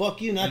says,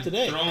 fuck you, not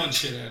today. Throwing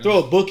shit at him. Throw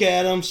a book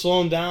at him,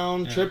 slow him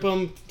down, trip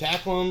him,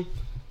 tackle him.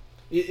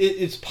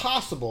 It's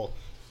possible.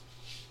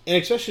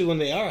 And especially when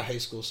they are a high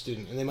school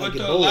student and they might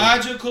get bullied. But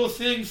the logical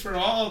thing for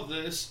all of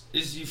this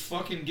is you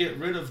fucking get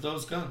rid of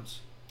those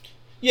guns.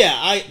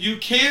 Yeah, You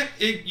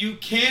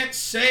can't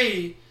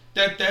say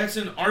that that's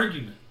an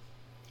argument.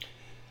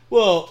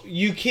 Well,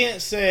 you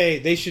can't say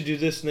they should do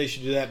this and they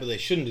should do that, but they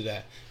shouldn't do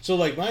that. So,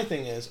 like, my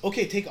thing is,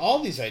 okay, take all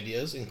these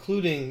ideas,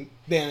 including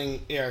banning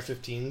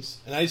AR-15s,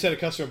 and I just had a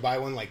customer buy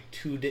one, like,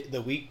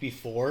 the week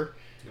before,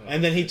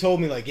 and then he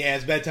told me, like, yeah,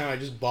 it's bad time, I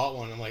just bought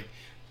one. I'm like,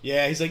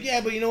 yeah. He's like,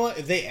 yeah, but you know what?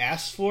 If they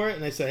asked for it,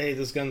 and they said, hey,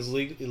 this gun's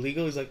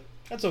illegal, he's like,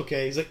 that's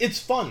okay. He's like, it's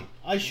fun.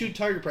 I shoot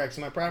target practice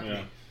on my property.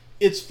 Yeah.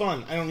 It's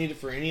fun. I don't need it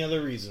for any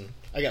other reason.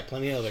 I got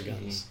plenty of other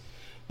guns. Mm-hmm.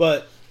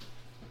 But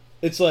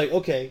it's like,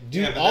 okay,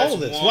 do all of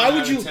this.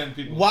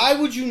 Why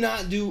would you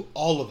not do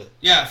all of it?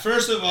 Yeah,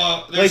 first of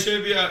all, there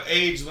should be an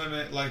age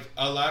limit, like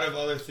a lot of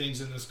other things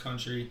in this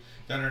country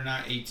that are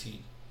not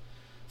 18.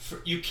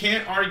 You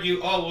can't argue,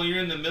 oh, well, you're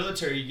in the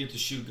military, you get to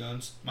shoot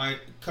guns. My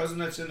cousin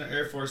that's in the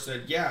Air Force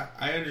said, yeah,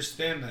 I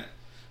understand that.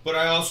 But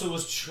I also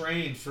was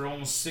trained for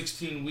almost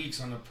 16 weeks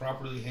on to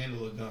properly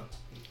handle a gun.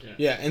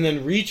 Yeah, and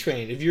then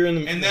retrained. If you're in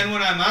the and then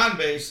when I'm on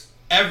base,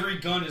 every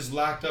gun is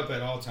locked up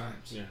at all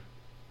times. Yeah.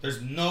 There's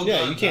no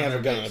gun. You can't have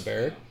a gun in a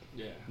barrack.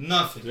 Yeah.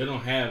 Nothing. They don't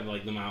have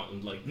like them out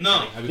in like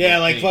no.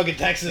 Like fucking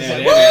Texas. Yeah,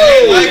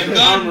 like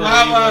gun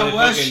Wild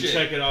West shit.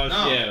 Check it out.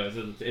 No. Yeah,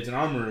 it's an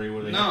armory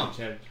where they have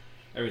to check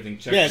everything.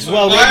 Yeah, it's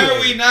well regulated. Why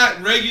are we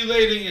not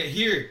regulating it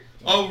here?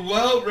 A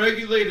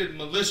well-regulated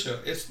militia.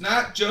 It's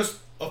not just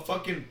a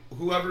fucking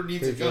whoever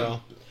needs a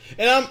gun.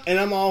 And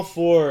I'm all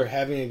for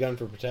having a gun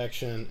for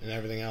protection and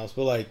everything else,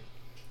 but like,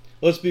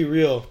 let's be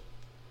real.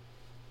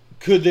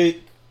 Could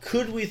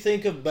we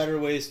think of better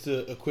ways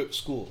to equip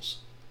schools?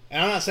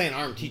 And I'm not saying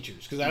arm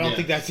teachers, because I don't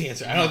think that's the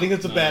answer. I don't think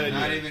that's a bad idea.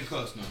 Not even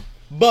close, no.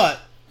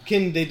 But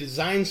can they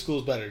design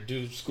schools better?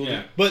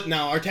 But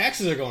now our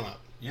taxes are going up.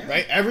 Yeah.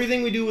 Right?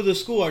 Everything we do with the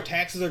school, our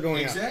taxes are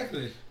going up.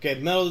 Exactly. Okay,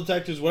 metal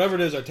detectors, whatever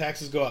it is, our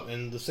taxes go up.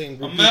 And the same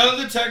group. A metal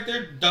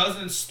detector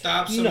doesn't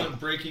stop someone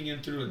breaking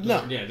in through a door.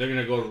 No. Yeah, they're going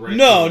to go right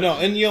No.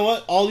 And you know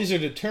what? All these are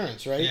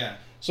deterrents, right? Yeah.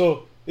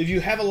 So if you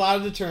have a lot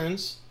of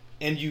deterrents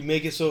and you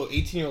make it so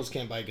 18-year-olds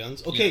can't buy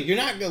guns, okay, you're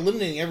not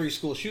eliminating every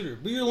school shooter,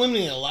 but you're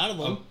eliminating a lot of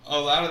them. A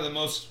lot of the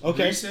most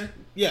recent?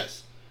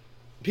 Yes.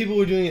 People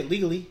were doing it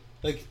legally.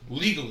 Like,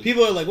 legally.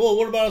 People are like, well,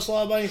 what about a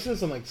law-abiding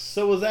citizen? I'm like,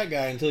 so was that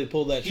guy until he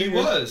pulled that trigger. He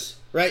was.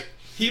 Right.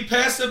 He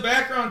passed the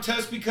background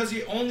test because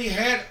he only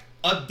had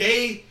a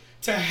day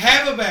to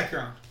have a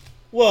background.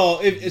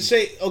 Well,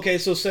 say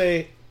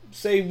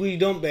we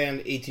don't ban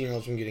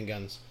 18-year-olds from getting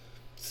guns.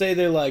 Say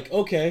they're like,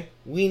 okay,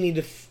 we need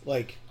to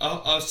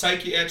a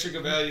psychiatric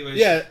evaluation.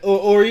 Yeah,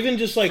 or even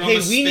just like, hey,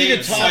 we need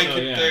to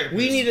talk.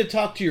 We need to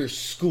talk to your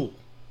school.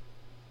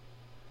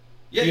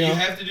 Yeah, you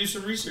have to do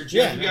some research.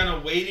 You have to be on a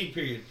waiting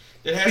period.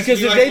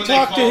 Because if they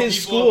talked to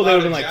his school, they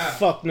would have been like,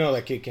 "Fuck no,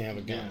 that kid can't have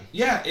a gun."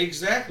 Yeah,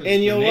 exactly.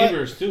 And you know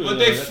neighbors too. But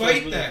they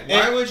fight that.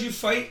 Why would you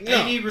fight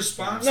any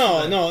response?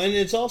 No, and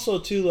it's also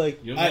too like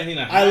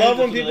I love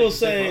when people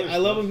say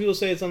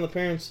it's on the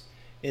parents,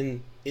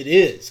 and it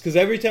is because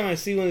every time I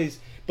see one of these,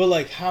 but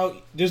like how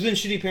there's been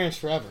shitty parents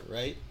forever,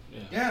 right?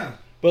 Yeah.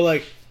 But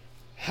like,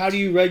 how do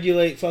you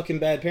regulate fucking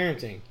bad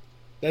parenting?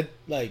 That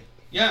like.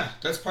 Yeah,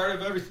 that's part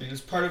of everything.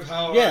 It's part of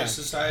how our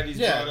society's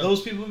brought up.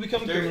 Those people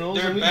become criminals.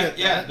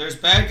 There's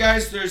bad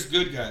guys, there's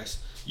good guys.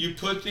 You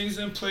put things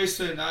in place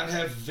to not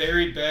have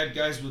very bad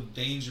guys with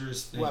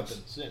dangerous things.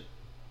 Weapons, yeah.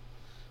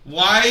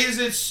 Why is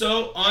it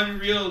so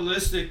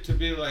unrealistic to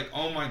be like,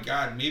 oh my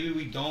god, maybe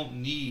we don't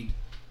need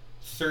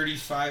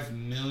 35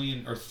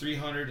 million or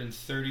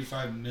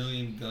 335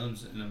 million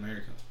guns in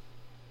America?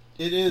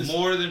 It is.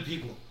 More than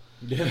people.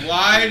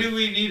 Why do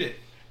we need it?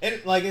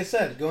 And like I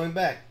said, going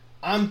back,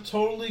 I'm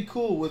totally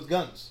cool with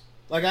guns.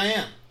 Like, I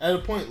am. At a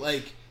point,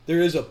 like,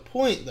 there is a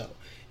point, though.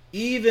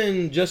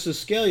 Even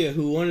Justice Scalia,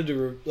 who wanted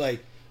to,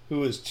 who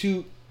was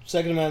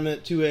Second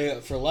Amendment,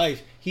 2A for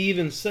life, he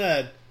even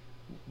said,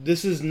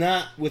 this is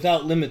not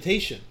without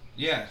limitation.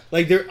 Yeah.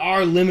 Like, there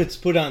are limits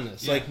put on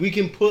this. Yeah. Like, we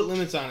can put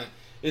limits on it.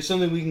 It's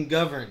something we can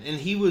govern. And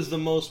he was the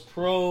most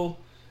pro,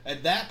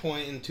 at that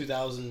point in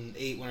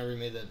 2008, whenever he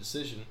made that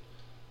decision.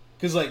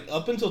 Because, like,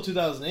 up until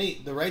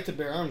 2008, the right to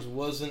bear arms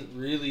wasn't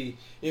really...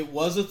 It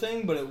was a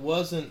thing, but it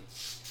wasn't...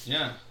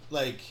 Yeah.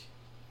 Like,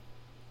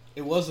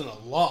 it wasn't a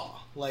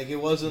law. Like, it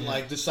wasn't,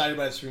 decided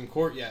by the Supreme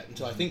Court yet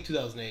until, I think,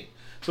 2008.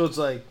 So it's,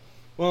 like,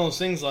 one of those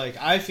things, like,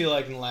 I feel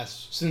like in the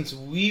last... Since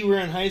we were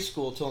in high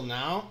school till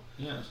now,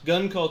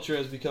 gun culture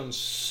has become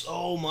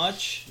so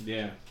much.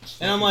 Yeah.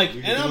 And I'm like...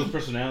 And I'm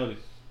personality.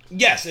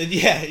 Yes.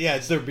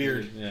 It's their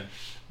beard. Yeah.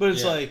 But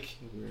it's like,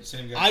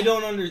 same guy. I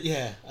don't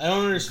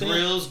understand.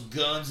 Grills,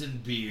 guns,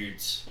 and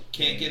beards.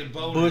 Can't get a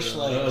boner. Bush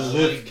lights,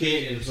 lift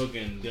kit, and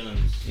fucking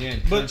guns. Yeah,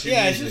 but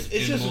yeah, it's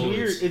just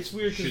weird. It's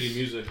weird. Shitty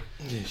music.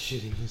 Yeah,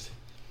 shitty music.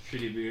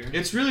 Shitty beer.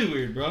 It's really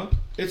weird, bro.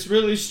 It's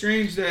really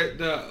strange that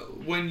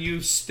when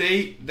you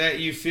state that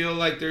you feel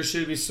like there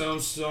should be some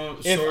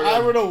sort If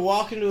I were to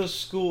walk into a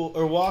school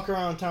or walk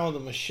around town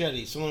with a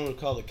machete, someone would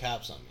call the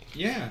cops on me.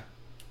 Yeah.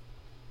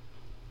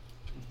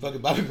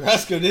 Fucking Bobby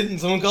Carrasco did, and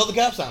someone called the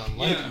cops on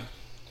him.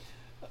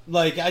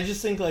 Like, I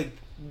just think, like,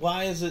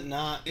 why is it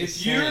not?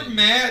 If you're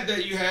mad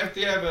that you have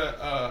to have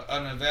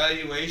an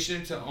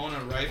evaluation to own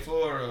a rifle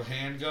or a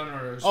handgun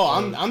or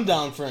I'm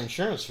down for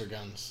insurance for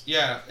guns.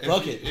 Yeah,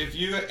 If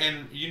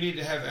you need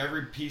to have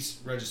every piece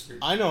registered.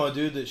 I know a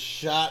dude that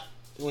shot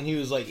when he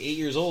was like 8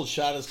 years old,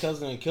 shot his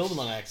cousin and killed him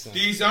on accident.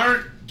 These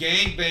aren't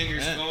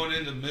gangbangers going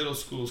into middle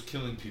schools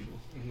killing people.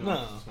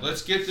 No.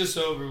 Let's get this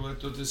over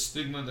with this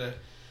stigma that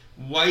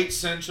white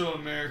Central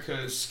America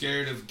is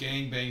scared of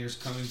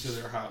gangbangers coming to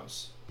their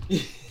house.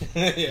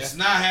 It's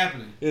not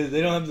happening.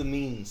 They don't have the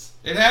means.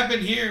 It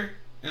happened here,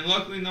 and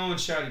luckily no one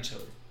shot each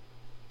other.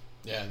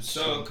 Yeah.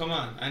 So, come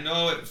on. I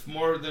know it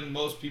more than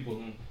most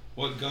people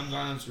what gun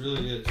violence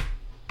really is.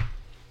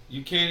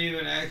 You can't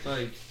even act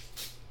like,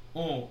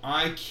 oh,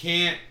 I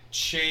can't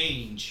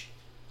change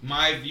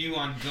my view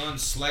on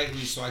guns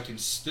slightly so I can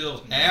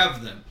still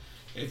have them.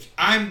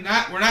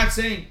 We're not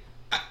saying,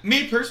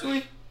 me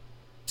personally,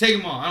 take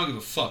them all. I don't give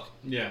a fuck.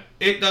 Yeah.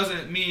 It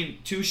doesn't mean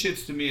two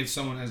shits to me if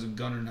someone has a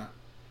gun or not.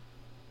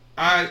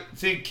 I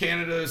think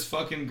Canada is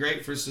fucking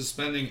great for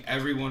suspending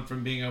everyone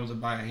from being able to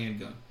buy a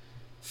handgun.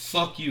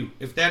 Fuck you.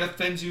 If that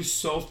offends you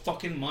so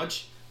fucking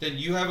much, then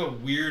you have a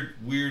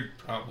weird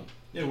problem.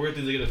 Yeah, weird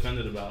things to get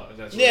offended about. If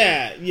that's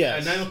yeah.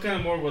 And I'm kind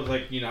of more with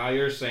like how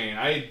you're saying.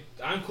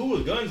 I'm cool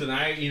with guns, and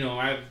I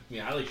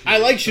like. I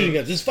like shooting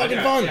guns. It's fucking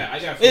fun. Yeah, I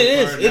got. It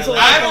is. It's a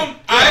lot of fun.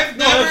 I've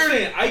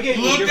never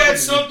looked at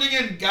something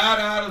and got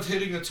out of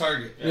hitting a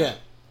target. Yeah.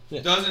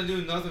 Doesn't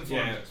do nothing for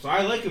me. So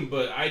I like him,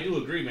 but I do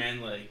agree,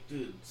 man. Like,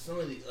 dude, some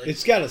of these,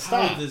 it's gotta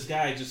stop. How is this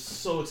guy just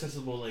so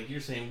accessible? Like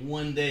you're saying,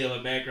 one day of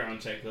a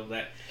background check of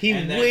that. He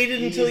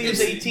waited until he was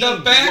 18.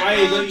 The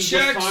background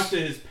checks. Just talk to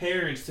his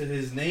parents, to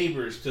his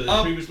neighbors, to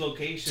the previous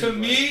location. To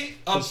me,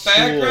 a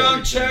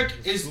background check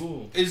is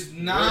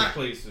not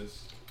workplaces.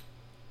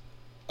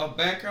 A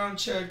background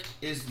check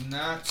is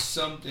not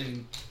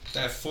something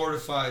that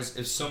fortifies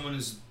if someone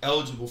is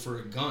eligible for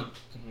a gun.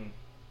 Mm-hmm.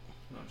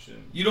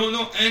 You don't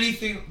know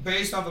anything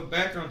based off a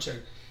background check.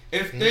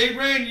 If they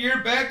ran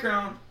your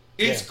background,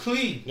 it's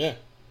clean. Yeah.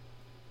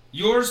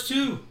 Yours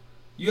too.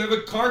 You have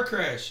a car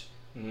crash.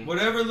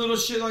 Whatever little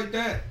shit like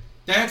that.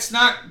 That's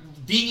not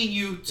dinging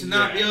you to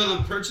not be able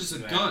to purchase a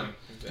gun.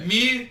 Exactly.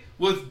 Me,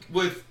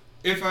 with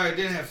if I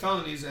didn't have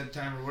felonies at the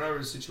time or whatever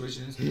the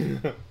situation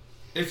is,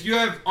 if you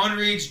have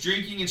underage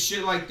drinking and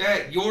shit like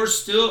that, you're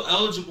still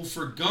eligible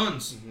for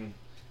guns.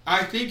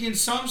 I think in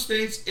some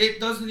states, it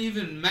doesn't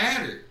even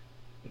matter.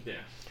 Yeah.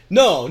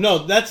 No,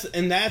 that's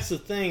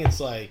the thing. It's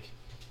like,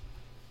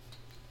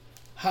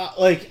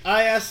 I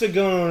asked the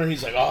gun owner.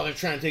 He's like, "Oh, they're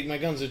trying to take my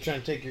guns. They're trying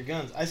to take your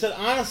guns." I said,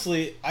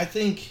 honestly, I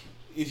think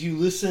if you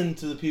listen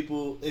to the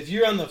people, if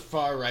you're on the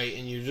far right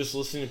and you're just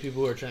listening to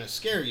people who are trying to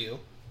scare you,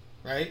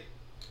 right?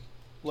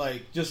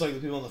 like, just like the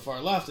people on the far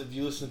left, if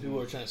you listen to people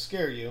who are trying to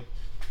scare you,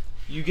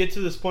 you get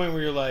to this point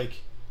where you're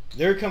like,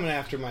 they're coming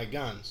after my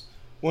guns.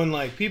 When,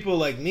 like, people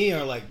like me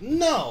are like,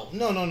 no.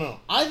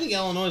 I think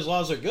Illinois'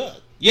 laws are good.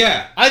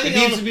 Yeah. I think it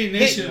needs to be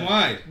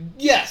nationwide.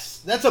 Yes.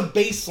 That's a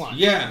baseline.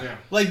 Yeah.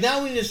 Like,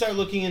 now we need to start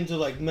looking into,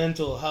 like,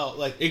 mental health.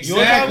 Like, exactly. You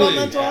want to talk about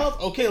mental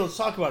health? Okay, let's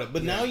talk about it.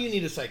 But now you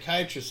need a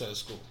psychiatrist at a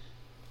school.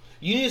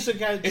 You need a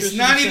psychiatrist. It's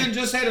not even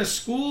just at a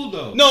school,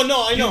 though. No,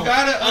 I know. You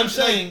gotta, I'm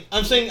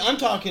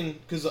talking,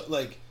 because,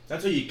 like...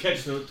 That's how you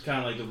catch the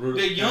kind of like the root.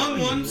 The young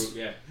ones?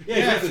 Yeah,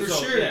 exactly. For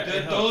sure.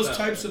 Those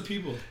types of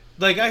people.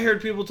 Like, I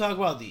heard people talk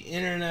about the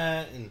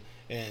internet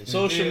and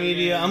social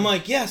media. I'm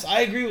like, yes, I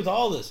agree with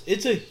all this.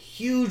 It's a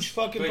huge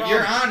fucking problem. But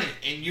you're on it,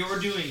 and you're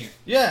doing it.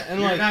 Yeah, and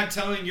you're not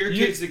telling your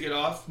kids to get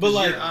off, but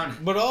like, you're on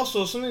it. But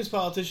also, some of these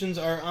politicians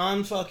are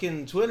on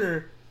fucking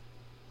Twitter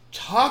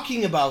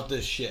talking about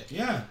this shit.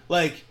 Yeah.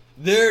 Like,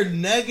 they're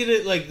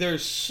negative, like, they're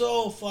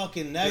so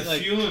fucking negative. They're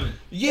fueling it.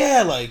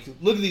 Yeah, like,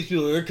 look at these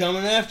people, they're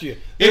coming after you.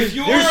 They're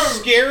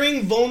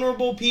scaring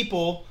vulnerable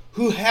people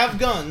who have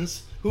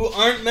guns, who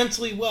aren't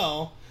mentally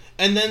well,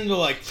 and then they're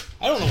like,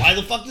 I don't know why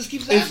the fuck this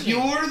keeps happening. If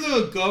you're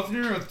the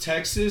governor of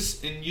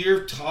Texas and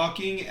you're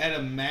talking at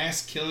a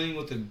mass killing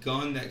with a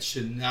gun that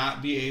should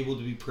not be able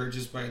to be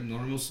purchased by a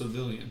normal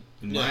civilian,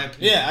 in my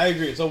opinion. Yeah, I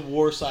agree. It's a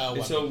war-style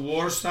weapon. It's a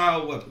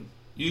war-style weapon.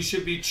 You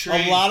should be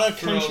trained. A lot of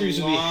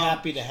countries would be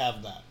happy to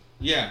have that.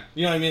 Yeah.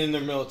 You know what I mean? In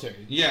their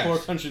military. Yeah. Poor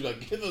countries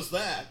like, give us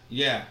that.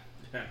 Yeah.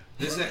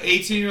 This is an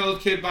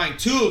 18-year-old kid buying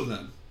 2 of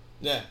them.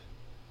 Yeah.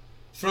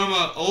 From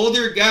an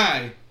older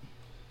guy.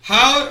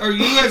 How are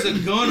you as a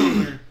gun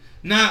owner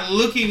not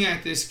looking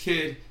at this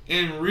kid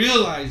and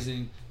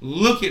realizing,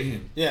 look at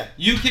him. Yeah.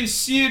 You can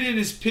see it in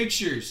his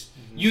pictures.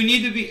 Mm-hmm. You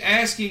need to be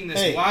asking this.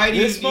 Hey, why do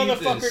you need this? This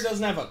motherfucker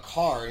doesn't have a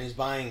car and he's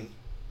buying,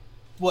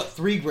 what,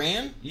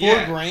 $3,000?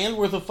 Yeah. $4,000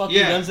 worth of fucking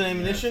guns and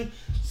ammunition? Yeah.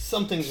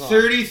 Something's wrong.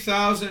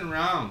 30,000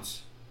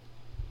 rounds.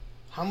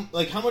 How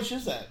much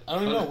is that? I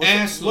don't even know.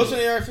 What's an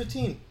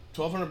AR-15?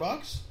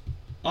 $1,200?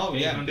 Oh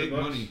yeah, big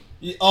money.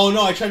 Oh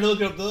no, I tried to look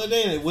it up the other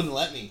day and it wouldn't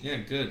let me. Yeah,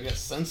 good. I got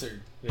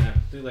censored. Yeah,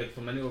 dude, like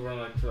from anywhere around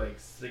like for like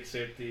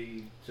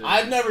 650.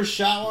 I've never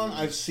shot one.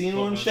 I've seen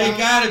one shot. They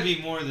gotta be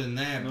more than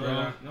that,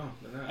 bro. No,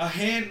 they're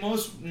not.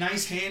 Most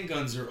nice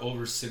handguns are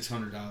over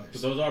 $600.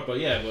 But those are, but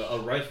a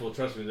rifle.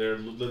 Trust me, they're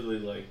literally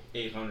like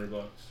 $800,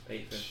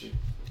 $850.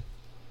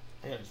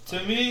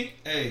 To me,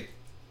 hey,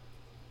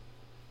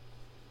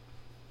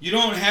 you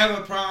don't have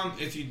a problem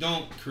if you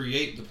don't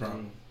create the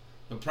problem.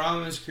 The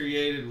problem is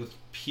created with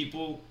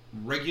people,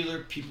 regular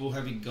people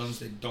having guns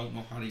they don't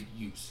know how to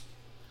use,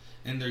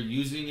 and they're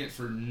using it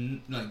for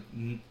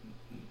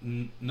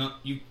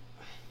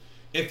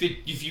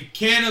If you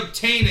can't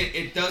obtain it,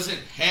 it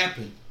doesn't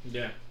happen.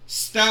 Yeah.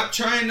 Stop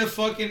trying to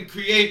fucking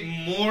create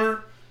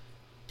more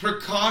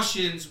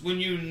precautions when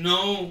you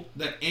know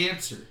the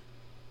answer.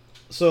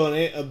 So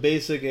a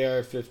basic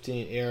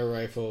AR-15 AR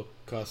rifle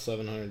costs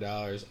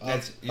 $700.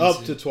 Up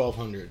to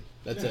 $1,200.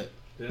 That's it.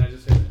 Didn't I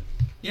just say that?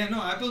 Yeah,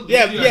 no, I believe you.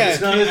 But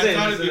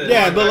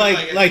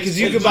because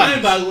you could buy.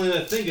 It's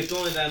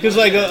only that. Because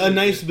like a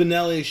nice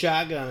Benelli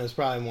shotgun is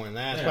probably more than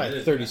that. It's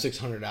probably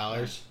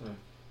 $3,600.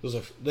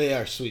 They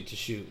are sweet to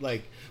shoot.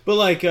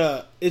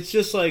 It's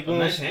just like a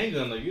nice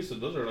handgun. Like you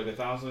said, those are like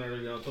 $1,000 or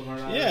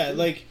 $1,200. Yeah,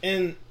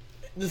 and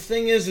the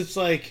thing is, it's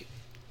like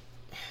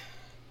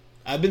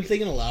I've been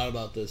thinking a lot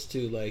about this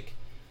too. Like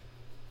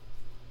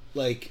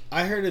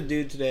I heard a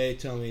dude today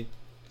tell me.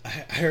 I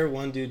heard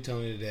one dude tell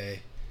me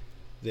today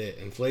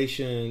that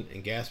inflation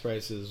and gas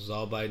prices was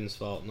all Biden's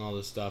fault and all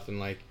this stuff,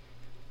 and I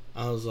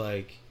was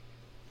like,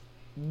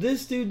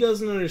 this dude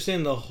doesn't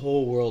understand the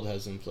whole world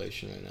has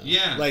inflation right now.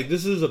 Yeah.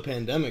 This is a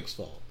pandemic's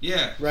fault.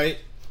 Yeah. Right?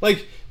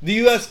 The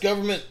U.S.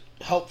 government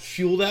helped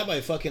fuel that by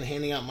fucking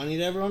handing out money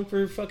to everyone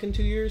for fucking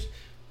 2 years.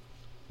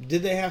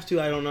 Did they have to?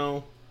 I don't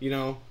know.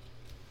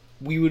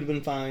 We would have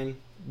been fine,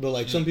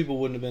 but some people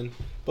wouldn't have been.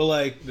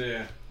 But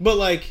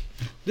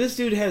this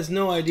dude has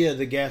no idea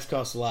that gas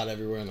costs a lot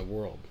everywhere in the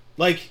world.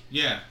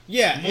 Yeah.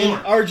 In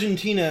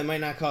Argentina it might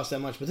not cost that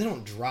much, but they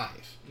don't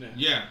drive.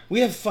 Yeah.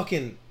 We have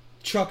fucking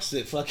trucks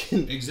that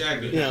fucking...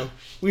 Exactly.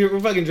 We're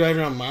fucking driving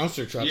around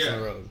monster trucks on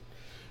the road.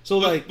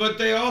 So but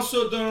they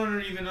also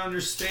don't even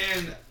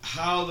understand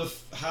how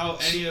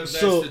any of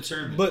that's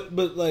determined. But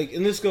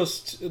and this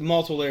goes to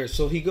multiple layers.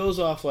 So he goes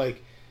off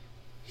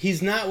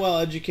he's not well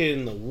educated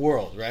in the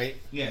world, right?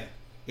 Yeah.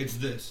 It's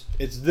this.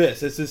 It's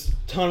this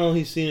tunnel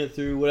he's seen it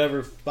through,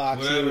 whatever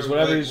Fox News,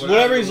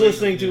 whatever he's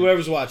listening to,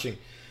 whatever's watching.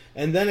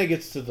 And then it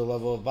gets to the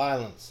level of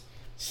violence.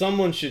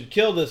 Someone should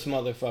kill this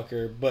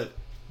motherfucker, but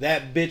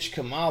that bitch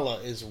Kamala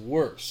is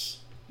worse.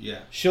 Yeah.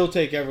 She'll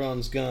take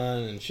everyone's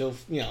gun and she'll,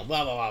 blah,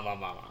 blah, blah, blah,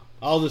 blah, blah.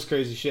 All this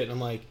crazy shit. And I'm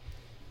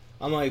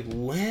like,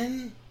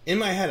 when? In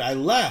my head, I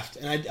left.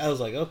 And I was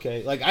like,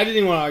 okay. I didn't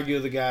even want to argue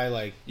with the guy.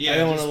 I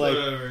don't want to,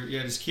 whatever.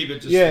 Yeah, just keep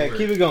it. Keep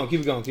it going.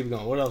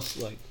 What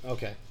else?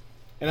 Okay.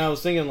 And I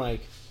was thinking,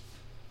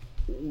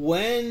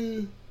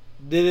 when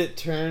did it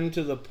turn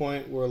to the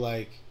point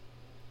where,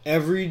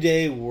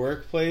 everyday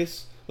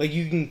workplace like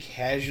you can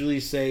casually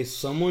say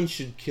someone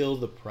should kill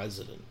the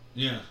president.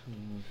 Yeah.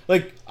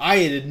 Like I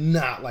did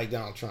not like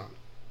Donald Trump,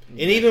 and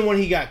even when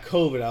he got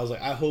COVID, I was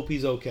like, I hope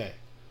he's okay.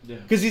 Yeah.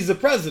 Because he's the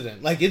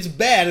president. Like it's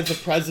bad if the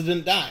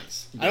president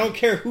dies. Yeah. I don't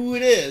care who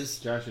it is.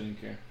 Josh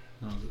didn't care.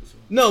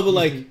 No, but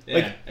like,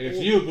 yeah, I guess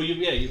you,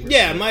 but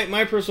yeah.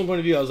 My personal point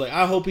of view, I was like,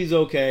 I hope he's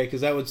okay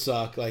because that would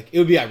suck. Like, it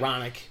would be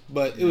ironic,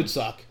 but it would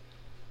suck.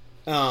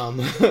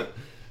 But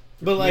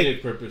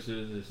like,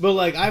 purposes. But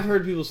like, I've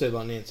heard people say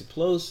about Nancy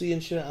Pelosi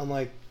and shit. I'm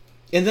like,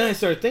 and then I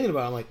started thinking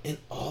about it. I'm like, and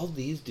all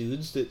these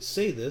dudes that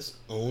say this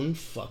own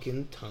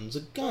fucking tons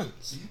of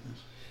guns,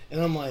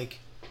 and I'm like,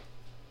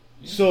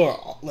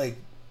 so like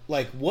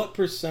what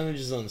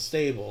percentage is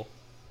unstable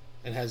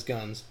and has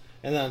guns?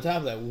 And then on top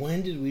of that,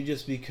 when did we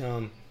just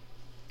become...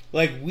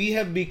 Like, we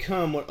have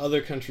become what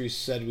other countries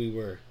said we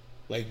were.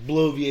 Like,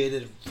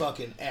 bloviated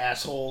fucking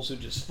assholes who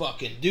just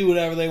fucking do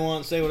whatever they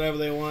want, say whatever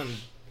they want. And,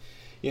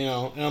 you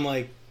know, and I'm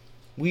like,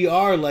 we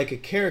are like a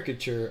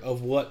caricature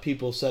of what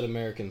people said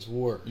Americans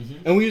were.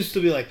 Mm-hmm. And we used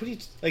to be like, what do you...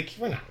 Like,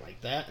 we're not like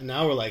that. And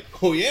now we're like,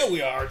 oh yeah,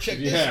 we are. Check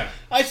this.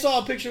 I saw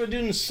a picture of a dude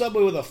in the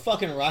subway with a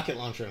fucking rocket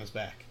launcher on his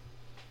back.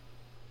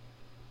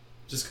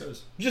 Just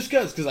cause.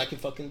 Because I can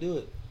fucking do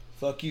it.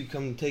 Fuck you,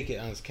 come take it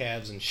on his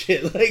calves and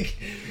shit. Like,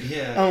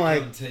 yeah, I'm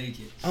like, come take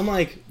it. I'm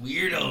like,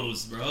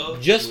 weirdos, bro.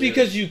 Just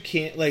because you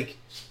can't, like,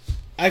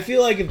 I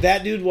feel like if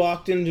that dude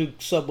walked into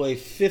Subway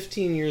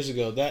 15 years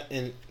ago,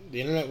 and the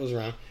internet was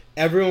around,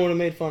 everyone would have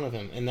made fun of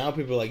him. And now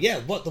people are like, yeah,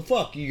 what the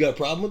fuck? You got a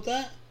problem with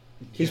that?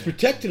 Yeah. He's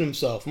protected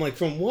himself. I'm like,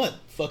 from what?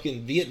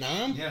 Fucking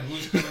Vietnam? Yeah,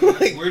 who's coming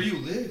like, where do you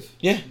live?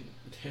 Yeah.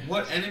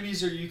 What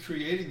enemies are you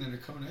creating that are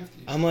coming after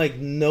you? I'm like,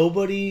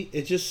 nobody,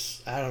 it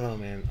just, I don't know,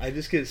 man. I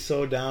just get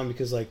so down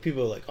because, like,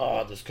 people are like,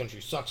 oh, this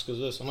country sucks because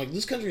of this. I'm like,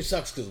 this country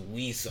sucks because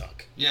we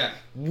suck. Yeah.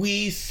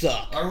 We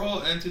suck. Our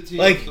whole entity,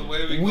 like, the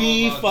way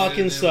we go about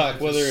fucking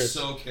suck. Whether it's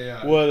so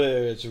chaotic.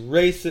 Whether it's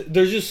racist,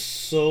 there's just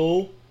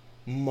so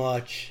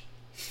much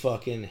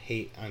fucking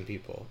hate on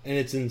people. And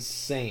it's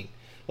insane.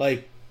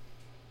 Like,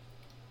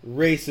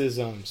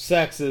 racism,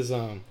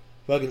 sexism,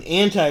 fucking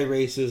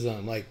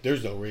anti-racism. Like,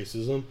 there's no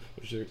racism.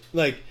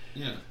 Like,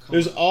 yeah,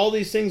 there's all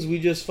these things we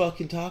just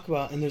fucking talk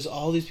about, and there's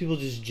all these people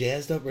just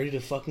jazzed up, ready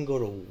to fucking go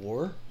to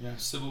war. Yeah,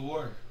 Civil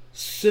War.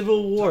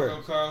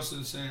 Tucker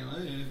Carlson saying,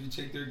 hey, if you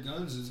take their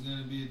guns, it's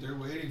gonna be, they're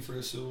waiting for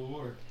a Civil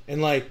War.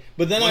 And like,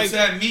 but then what's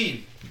that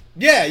mean?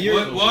 Yeah,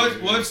 you're.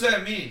 What's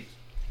that mean?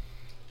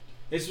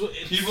 It's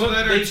people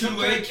that are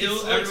two-way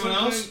kill everyone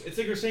else. It's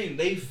like you're saying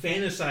they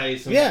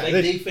fantasize.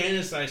 They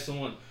fantasize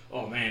someone.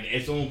 Oh man,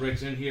 if someone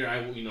breaks in here,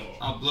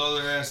 I'll blow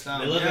their ass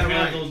down. They let them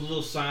have those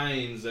little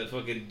signs that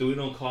fucking we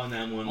don't call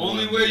 911.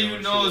 Only way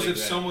you know is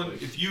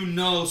if you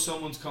know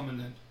someone's coming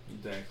in.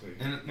 Exactly.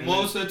 And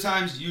most of the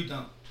times you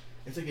don't.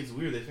 It's like it's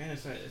weird. They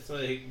fantasize. It's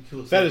like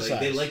people say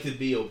like, they like to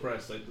be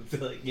oppressed.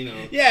 Like you know.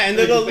 Yeah, and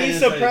they're the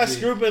least oppressed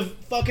group of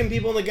fucking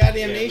people in the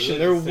goddamn nation.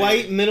 They're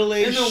white,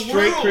 middle-aged,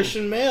 straight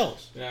Christian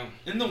males. Yeah.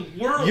 In the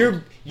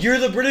world. You're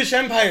the British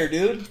Empire,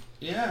 dude.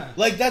 Yeah.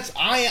 Like that's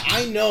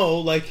I know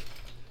like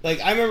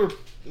I remember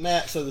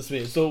Matt said this to me.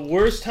 It's the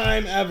worst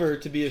time ever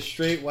to be a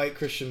straight white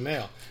Christian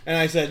male. And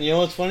I said, you know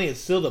what's funny? It's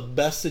still the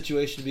best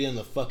situation to be in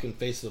the fucking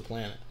face of the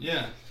planet.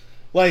 Yeah.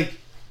 Like,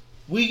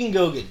 we can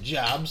go get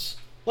jobs.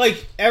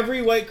 Like, every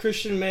straight white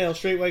Christian male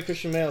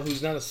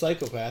who's not a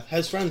psychopath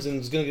has friends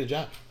and is going to get a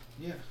job.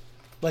 Yeah.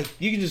 Like,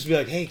 you can just be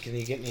like, hey, can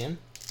you get me in?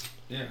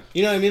 Yeah.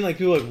 You know what I mean? Like,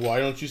 people are like, why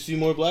don't you see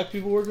more black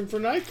people working for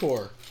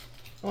NICOR?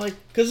 I'm like,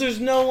 because there's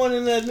no one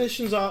in the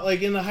admissions,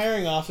 like, in the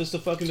hiring office to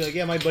fucking be like,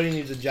 yeah, my buddy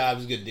needs a job,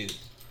 he's a good dude.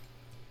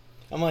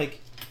 I'm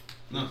like,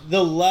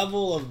 the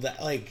level of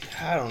that, like,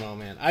 I don't know,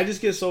 man. I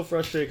just get so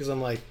frustrated because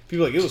I'm like,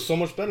 people are like, it was so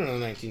much better in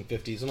the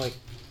 1950s. I'm like,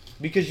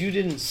 because you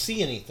didn't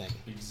see anything.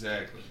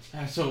 Exactly.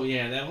 So,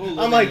 yeah, that whole...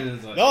 I'm like,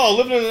 no,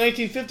 living in the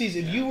 1950s,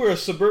 if you were a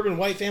suburban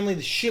white family,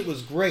 the shit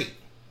was great.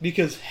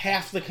 Because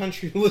half the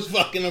country was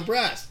fucking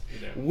oppressed.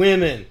 Yeah.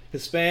 Women,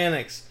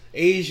 Hispanics,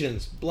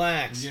 Asians,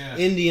 blacks,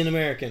 Indian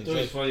Americans.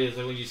 What's funny is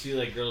like when you see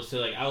like girls say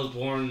like I was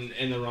born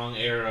in the wrong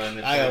era, and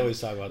it's I like, always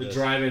talk about the this.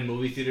 drive-in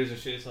movie theaters and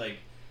shit. It's like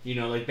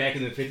like back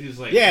in the 50s,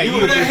 like you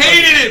would have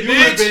hated it, bitch. You would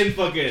have been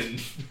fucking.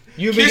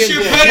 You kiss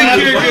your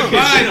pedicure goodbye,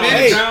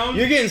 bitch. Hey,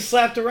 you're getting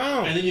slapped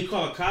around, and then you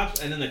call the cops,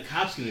 and then the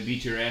cops gonna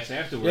beat your ass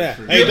afterwards. Yeah.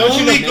 For hey, don't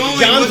you know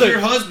John's with your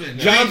husband?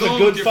 John's a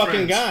good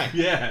fucking guy.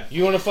 Yeah.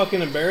 You want to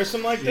fucking embarrass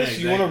him like this?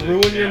 Exactly. You want to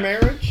ruin your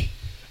marriage?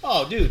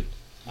 Oh, dude.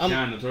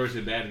 John,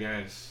 notoriously bad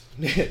guys.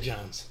 Yeah,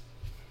 John's.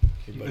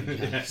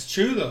 It's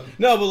true though.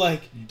 No, but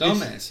like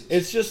dumbasses.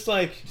 It's just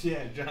like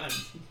John.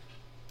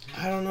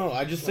 I don't know.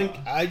 I just think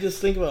about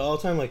it all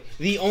the time. Like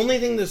the only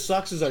thing that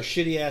sucks is our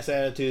shitty ass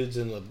attitudes,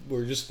 and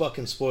we're just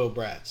fucking spoiled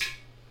brats.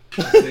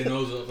 Their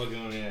nose up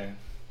fucking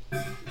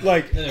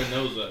Like their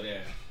nose up, yeah.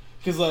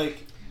 Because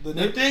like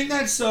the thing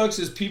that sucks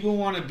is people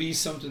want to be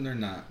something they're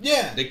not.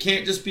 Yeah. They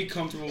can't just be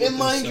comfortable with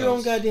themselves. And mind your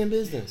own goddamn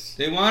business.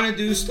 They want to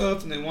do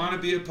stuff and they want to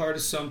be a part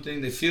of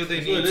something. They feel they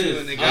need to,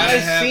 and they gotta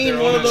have their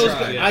own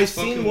tribe. I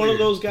seen one of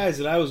those guys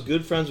that I was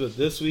good friends with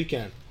this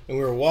weekend, and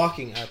we were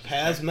walking. Our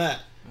paths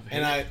met,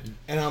 And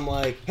I'm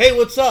like, hey,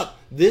 what's up?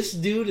 This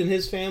dude and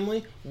his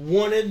family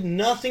wanted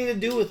nothing to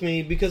do with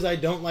me because I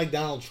don't like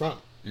Donald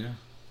Trump. Yeah.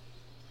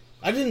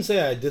 I didn't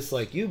say I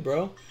dislike you,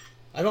 bro.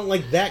 I don't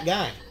like that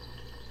guy.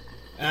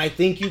 And I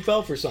think you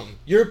fell for something.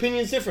 Your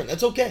opinion's different.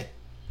 That's okay.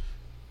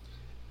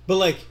 But,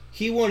 like,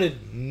 he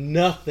wanted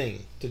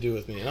nothing to do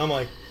with me. And I'm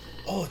like,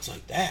 oh, it's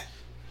like that.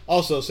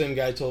 Also, same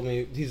guy told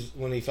me,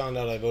 when he found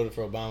out I voted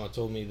for Obama,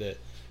 told me that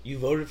you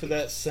voted for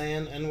that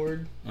San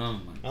N-word. Oh, my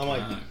God. I'm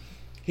like,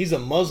 he's a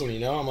Muslim, you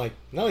know? I'm like,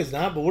 no, he's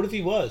not. But what if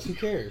he was? Who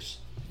cares?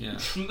 Yeah.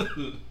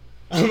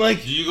 I'm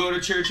like, do you go to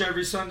church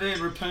every Sunday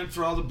and repent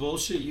for all the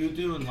bullshit you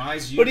do and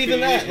lies you but even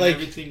that, like,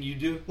 everything you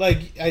do?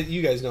 Like,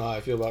 you guys know how I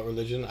feel about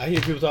religion. I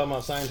hear people talking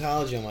about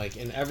Scientology. I'm like,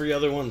 and every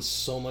other one's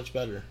so much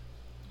better.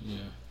 Yeah.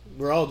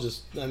 We're all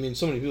just, I mean,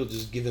 so many people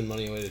just giving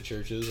money away to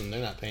churches and they're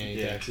not paying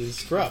any taxes.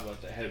 It's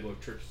corrupt. I had to go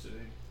to church today.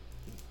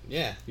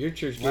 Yeah, your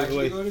church gave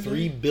away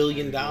 $3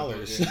 billion. I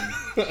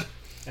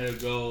had to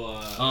go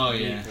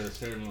for the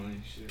ceremony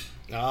and shit.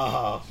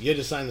 Oh, you had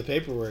to sign the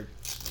paperwork.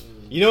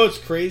 You know what's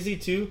crazy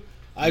too?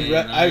 I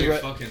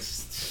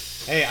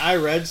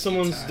read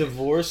someone's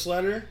divorce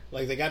letter.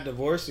 Like, they got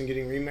divorced and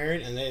getting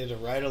remarried, and they had to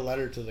write a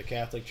letter to the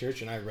Catholic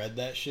Church, and I read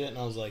that shit, and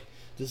I was like,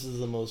 this is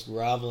the most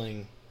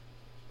groveling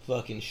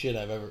fucking shit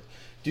I've ever...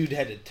 Dude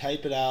had to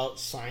type it out,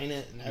 sign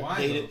it, and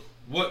update it.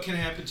 What can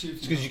happen to you?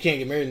 Because you can't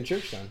get married in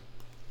church then.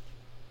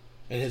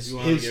 And you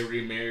want to get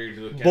remarried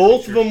to the Catholic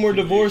both Church, of them were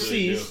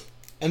divorcees,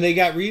 and they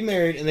got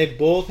remarried, and they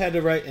both had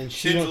to write... And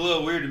shit's a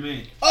little weird to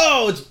me.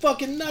 Oh, it's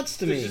fucking nuts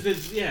to me.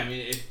 Yeah, I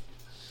mean...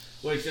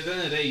 Like, at the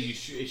end of the day,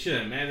 it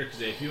shouldn't matter,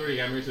 because if you already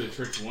got married to the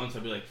church once,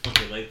 I'd be like,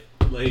 fuck it, like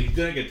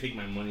you're not gonna take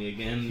my money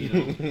again, you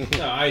know? That's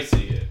how I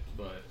see it,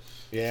 but...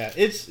 Yeah.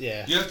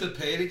 You have to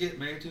pay to get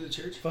married to the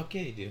church? Fuck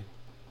yeah, you do.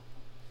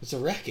 It's a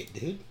racket,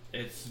 dude.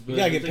 You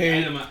gotta get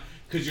paid...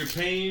 Because you're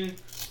paying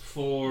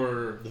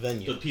for the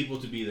venue, the people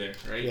to be there,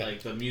 right? Yeah.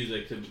 Like, the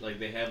music, like,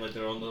 they have, like,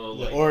 their own little...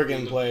 The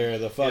organ player,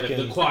 the fucking...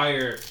 the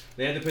choir.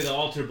 They have to pay the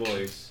altar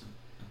boys.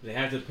 They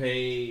have to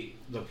pay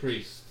the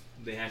priest.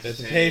 They have to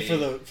pay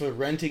for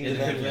renting the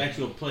venue. The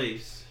actual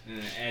place, and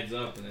it adds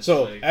up. And it's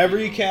so like,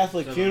 every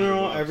Catholic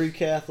funeral, every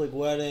Catholic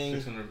wedding,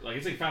 it's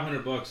like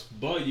 $500,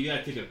 but you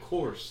gotta take a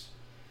course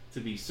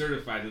to be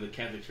certified to the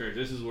Catholic Church.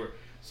 This is where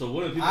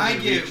one of the people I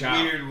get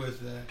weird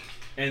with that.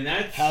 And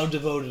that's how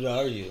devoted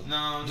are you?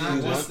 No,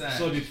 not just that.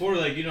 So before,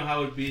 like, you know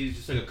how it would be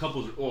just like a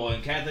couple's. Well,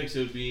 in Catholics it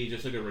would be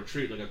just like a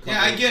retreat, like a couple.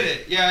 Yeah, I get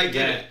it. Yeah, I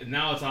get it.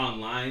 Now it's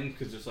online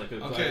because it's like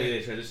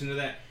they transition to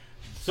that.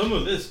 Some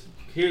of this.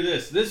 Hear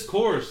this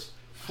course,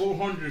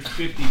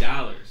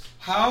 $450.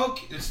 How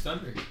it's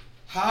thunder?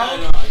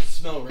 How? I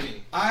smell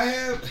rain. I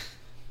have.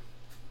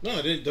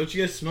 No, don't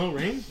you guys smell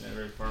rain? Yeah,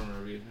 very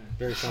farmer of you.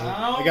 Very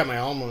farmer. I got my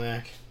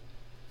almanac.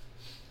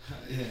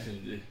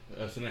 Yeah.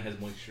 So that has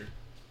moisture.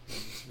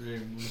 It's very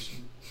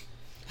moisture.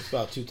 It's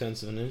about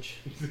 0.2 of an inch.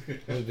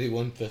 It would be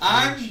 1/5.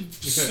 I'm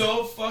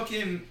so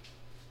fucking.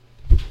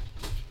 I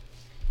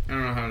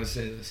don't know how to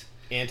say this.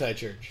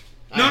 Anti-church.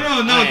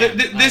 No.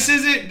 This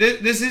isn't.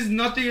 This is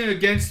nothing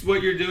against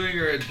what you're doing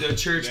or the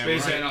church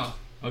space at all.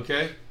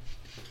 Okay.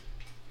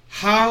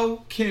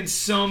 How can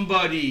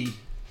somebody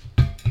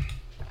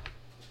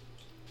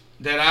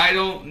that I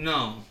don't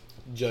know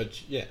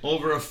judge? Yeah.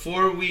 Over a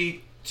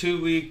 4-week,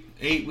 2-week,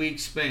 8-week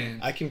span.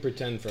 I can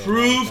pretend for a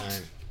long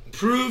time.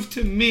 Prove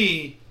to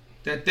me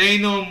that they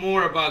know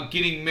more about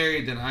getting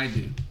married than I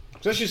do.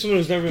 Especially someone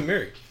who's never been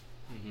married.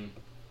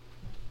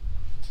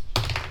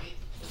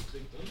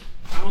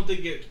 I don't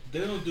think they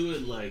don't do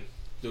it like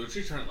the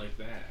retreats aren't like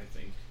that. I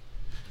think.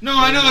 No,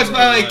 I know it's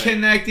by like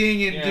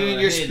connecting and doing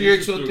your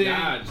spiritual thing.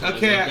 God. So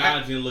okay,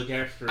 God's gonna look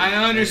after. I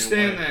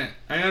understand that.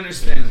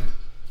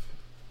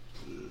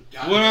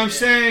 What I'm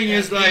saying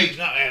is like,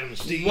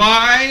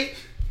 why?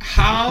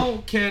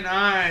 How can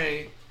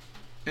I?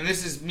 And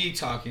this is me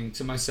talking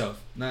to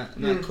myself, not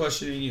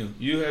questioning you.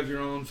 You have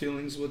your own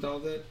feelings with all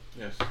that.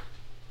 Yes.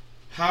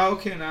 How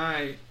can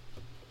I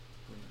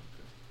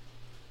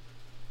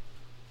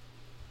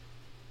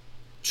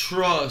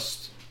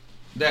trust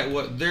that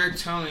what they're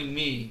telling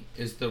me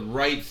is the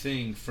right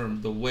thing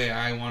from the way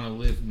I want to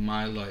live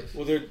my life?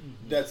 Well,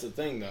 that's the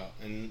thing, though,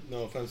 and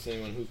no offense to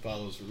anyone who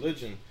follows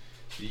religion,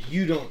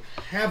 you don't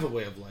have a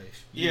way of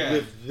life. You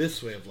live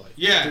this way of life.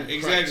 Yeah,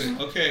 exactly.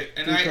 Okay,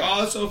 and I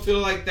also feel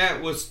like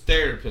that was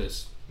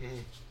therapists.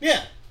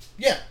 Yeah.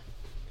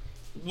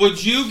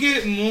 Would you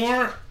get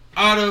more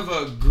out of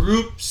a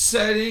group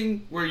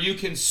setting where you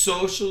can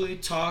socially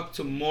talk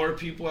to more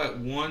people at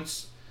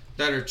once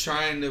that are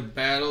trying to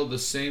battle the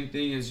same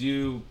thing as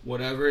you,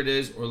 whatever it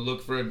is, or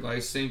look for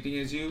advice, same thing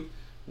as you,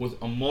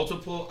 with a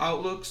multiple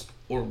outlooks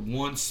or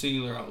one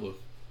singular outlook?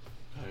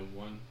 Probably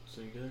one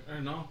singular.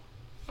 Or no.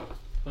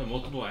 Probably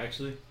multiple,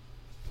 actually.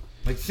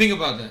 Like, think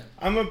about that.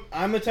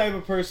 I'm a type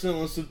of person that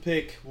wants to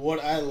pick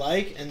what I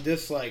like and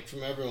dislike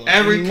from everyone.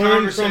 Every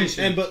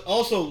conversation. But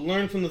also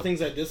learn from the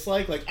things I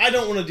dislike. Like, I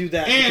don't want to do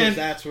that because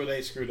that's where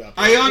they screwed up.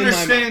 I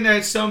understand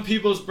that some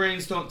people's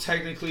brains don't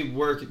technically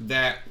work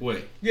that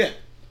way. Yeah.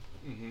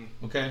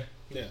 Okay?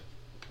 Yeah.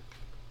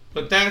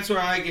 But that's where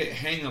I get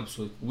hang-ups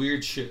with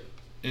weird shit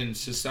in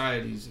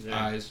society's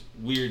eyes.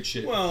 Weird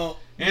shit. Well,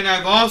 and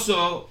I've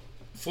also,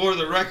 for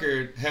the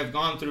record, have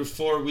gone through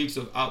 4 weeks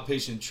of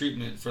outpatient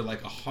treatment for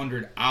like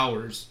 100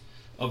 hours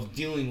of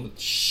dealing with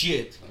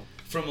shit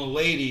from a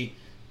lady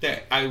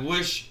that I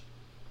wish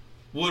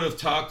would have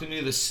talked to me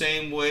the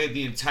same way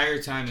the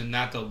entire time and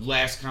not the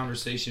last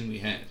conversation we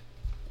had.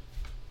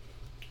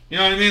 You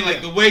know what I mean?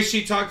 Like, the way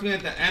she talked to me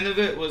at the end of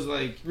it was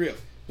like... real.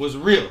 Was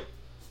real.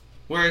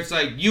 Where it's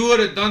like, you would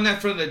have done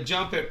that from the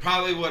jump, it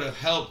probably would have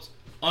helped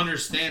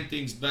understand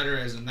things better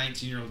as a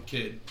 19-year-old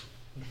kid.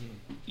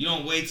 Mm-hmm. You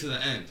don't wait to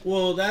the end.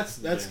 Well, that's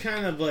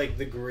kind of like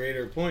the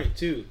greater point,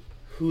 too.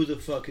 Who the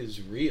fuck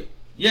is real?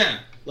 Yeah.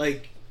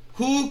 Like...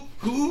 Who...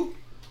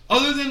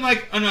 Other than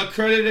like an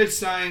accredited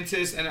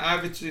scientist and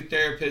obviously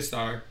therapists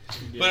are.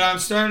 Yeah. But I'm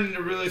starting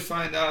to really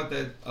find out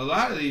that a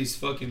lot of these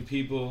fucking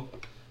people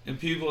and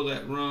people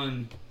that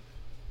run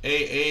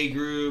AA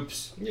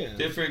groups,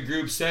 different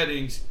group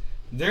settings,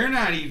 they're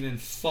not even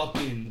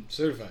fucking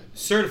certified.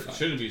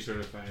 Shouldn't be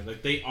certified.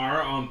 Like, they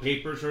are on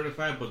paper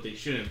certified, but they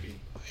shouldn't be.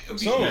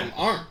 Some of them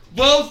aren't.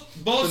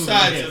 Both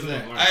sides of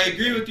that. I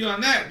agree with you on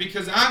that,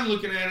 because I'm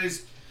looking at it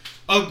as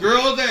a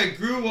girl that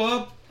grew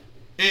up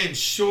in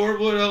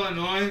Shorewood,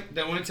 Illinois,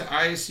 that went to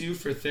ISU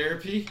for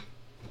therapy.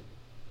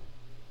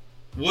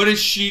 What is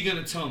she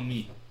gonna tell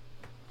me?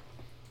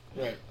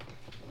 Right.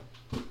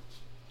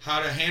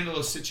 How to handle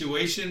a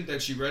situation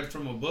that she read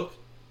from a book?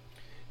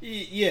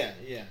 Yeah.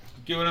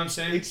 Get what I'm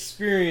saying?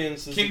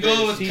 Experience can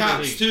go with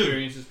cops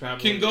too.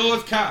 Can go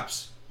with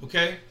cops.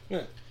 Okay.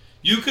 Yeah.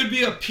 You could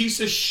be a piece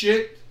of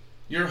shit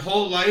your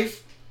whole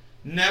life,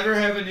 never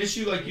have an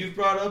issue like you've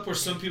brought up, where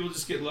some people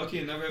just get lucky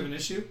and never have an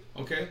issue.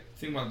 Okay.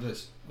 Think about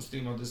this. I was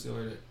thinking about this the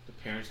other day. The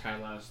parents had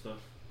a lot of stuff.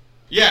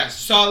 Yeah,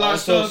 saw a lot of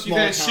stuff. You've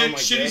had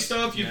shitty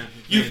stuff.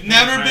 You've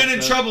never been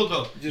in trouble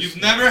though. You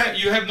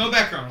have no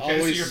background. Okay,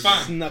 so you're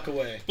fine. Snuck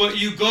away. But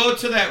you go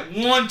to that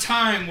one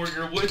time where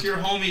you're with your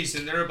homies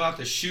and they're about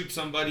to shoot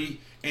somebody,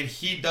 and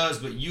he does,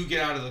 but you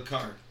get out of the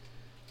car.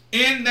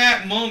 In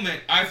that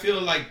moment, I feel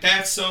like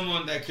that's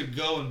someone that could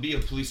go and be a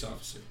police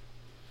officer.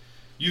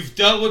 You've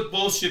dealt with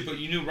bullshit, but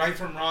you knew right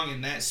from wrong in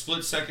that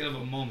split second of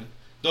a moment.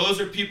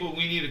 Those are people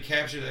we need to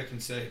capture that can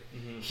say,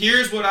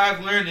 here's what I've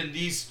learned in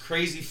these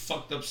crazy,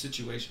 fucked up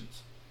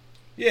situations.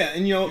 Yeah,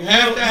 and you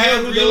have to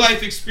have real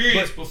life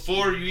experience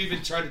before you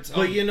even try to tell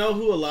them. But you know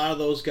who a lot of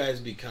those guys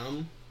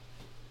become?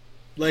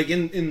 Like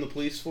in the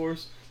police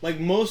force? Like,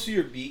 most of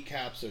your beat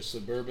cops are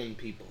suburban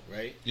people,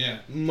 right? Yeah.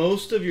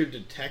 Most of your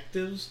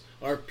detectives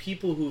are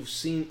people who've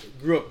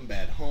grew up in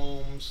bad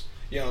homes,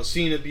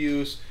 seen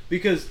abuse,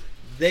 because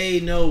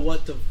they know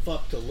what the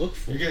fuck to look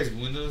for. Your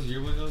windows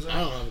are? I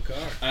don't have a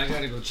car. I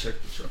gotta go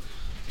check the truck.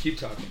 Keep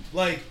talking.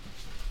 Like,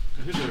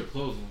 I think they're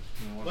closing.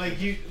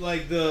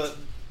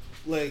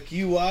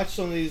 You watch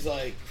some of these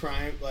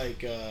crime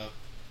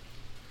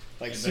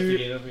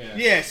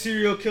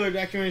serial killer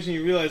documentaries, and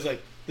you realize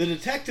the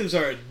detectives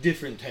are a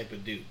different type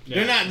of dude. Yeah,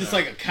 they're not just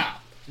like a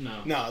cop.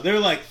 No, they're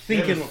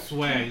thinking. They have a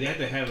swag. They have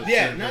to have a.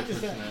 Yeah, not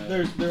just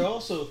that. They're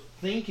also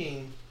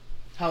thinking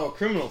how a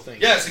criminal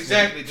thinks. Yes,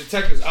 exactly.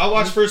 Detectives. I'll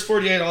watch First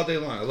 48 all day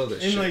long. I love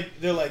that shit. And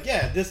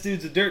they're this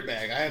dude's a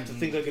dirtbag. I have to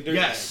think like a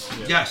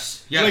dirtbag.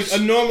 Yes. Like a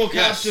normal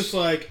cop's just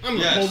I'm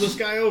gonna pull this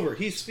guy over.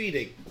 He's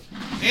speeding.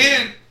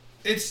 And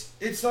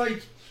it's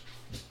like,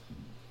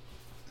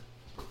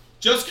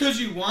 just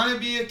because you want to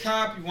be a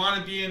cop, you want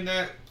to be in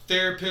that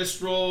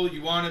therapist role,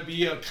 you want to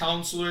be a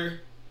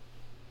counselor,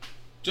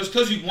 just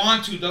because you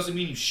want to doesn't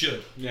mean you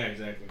should. Yeah,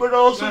 exactly. But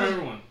also, not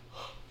everyone.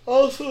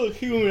 Also, a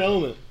human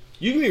element.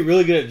 You can be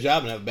really good at a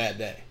job and have a bad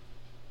day.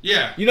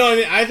 Yeah. You know what I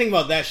mean? I think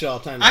about that shit all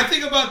the time. I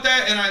think about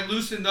that, and I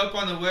loosened up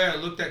on the way I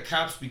looked at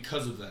cops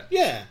because of that.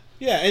 Yeah.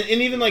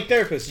 And even like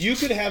therapists, you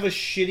could have a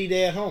shitty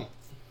day at home.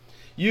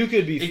 You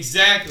could be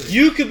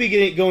You could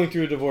be going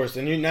through a divorce,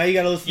 and now you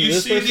got to listen to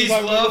this person. You see these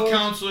love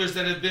counselors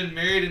that have been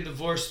married and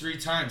divorced 3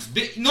 times.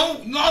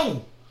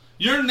 No.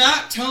 You're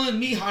not telling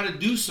me how to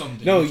do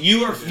something. No,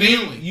 you are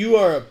failing. You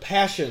are a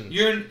passion.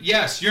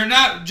 You're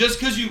not, just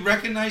because you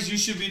recognize you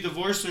should be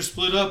divorced or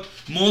split up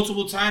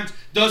multiple times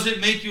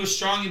doesn't make you a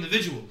strong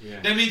individual.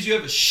 Yeah. That means you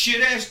have a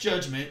shit ass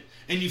judgment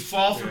and you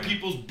fall for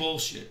people's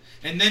bullshit.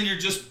 And then you're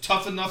just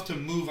tough enough to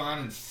move on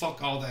and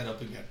fuck all that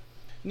up again.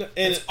 No,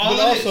 but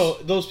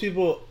also, those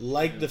people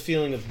like the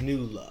feeling of new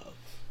love.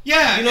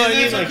 Yeah, you know what I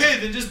mean? Okay,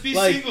 then just be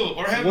single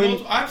or have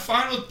multiple. I'm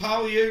fine with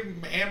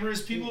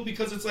polyamorous people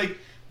because it's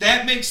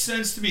that makes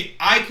sense to me.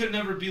 I could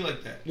never be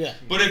like that. Yeah.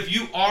 But if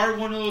you are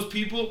one of those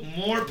people,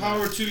 more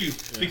power to you.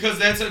 Yeah. Because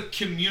that's a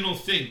communal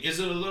thing. Is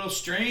it a little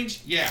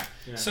strange? Yeah.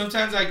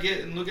 Sometimes I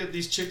get and look at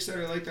these chicks that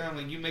are like that. I'm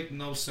like, you make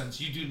no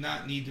sense. You do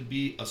not need to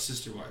be a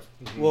sister wife.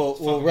 Mm-hmm.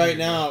 Well, right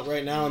now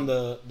on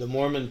the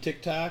Mormon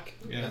TikTok.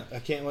 Yeah. I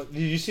can't.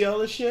 Did you see all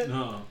this shit?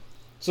 No.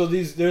 So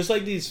these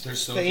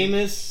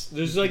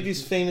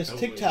famous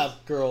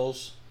TikTok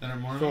girls that are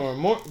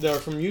Mormon. That are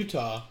from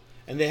Utah,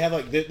 and they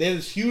have they have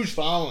this huge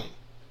following.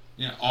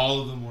 Yeah, all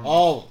of them Mormons.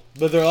 All,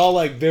 but they're all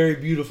very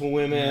beautiful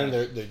women.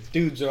 Yeah. Their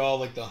dudes are all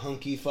the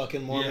hunky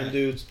fucking Mormon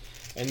dudes,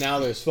 and now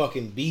there's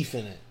fucking beef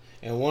in it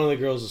and one of the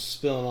girls is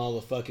spilling all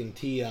the fucking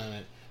tea on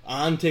it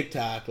on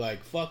TikTok,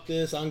 like, fuck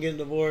this, I'm getting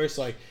divorced.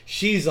 Like,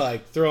 she's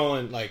like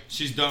throwing, like,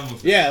 she's done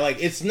with it. Yeah,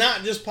 like, it's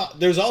not just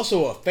there's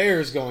also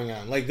affairs going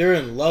on. Like, they're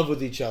in love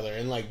with each other,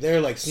 and like they're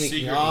like sneaking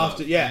secret off.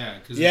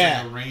 Because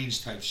it's like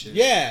arranged type shit.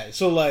 Yeah,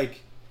 so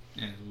like.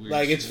 Yeah,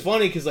 like shit. It's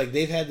funny because like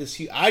they've had this.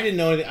 I didn't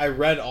know anything. I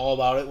read all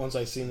about it once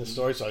I seen the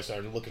story, so I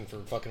started looking for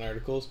fucking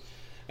articles,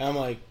 and I'm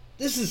like,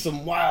 this is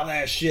some wild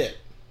ass shit.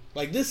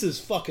 Like, this is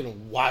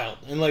fucking wild.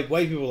 And like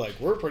white people are like,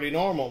 we're pretty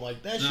normal. I'm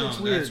like, that shit's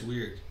weird. That's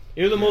weird.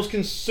 You're the most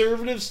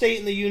conservative state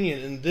in the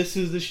union, and this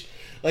is the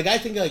like, I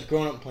think, like,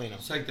 growing up in Plano,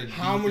 it's like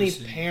how many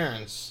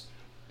parents,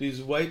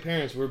 these white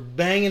parents, were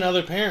banging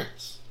other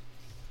parents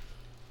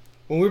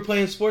when we were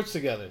playing sports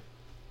together.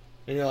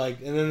 And you're like,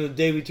 and then the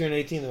day we turned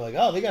 18, they're like,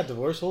 oh, they got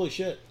divorced. Holy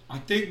shit. I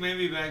think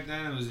maybe back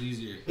then it was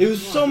easier. It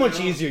was so much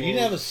easier. You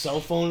didn't have a cell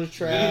phone to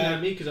track. Maybe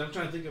not me, because I'm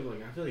trying to think of,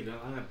 like, I feel like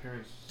I have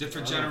parents.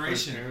 Different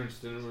generation.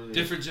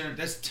 Different generation.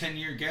 That's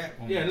 10-year gap.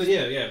 Almost.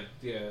 Yeah,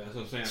 that's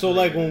what I'm saying. So,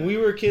 like, when we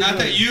were kids. Not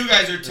that you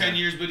guys are 10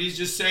 years, but he's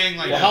just saying,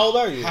 like. Well, how old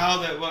are you?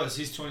 How that was.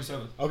 He's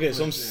 27. Okay,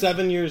 so I'm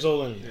 7 years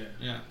older than you.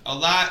 Yeah. A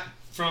lot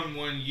from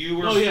when you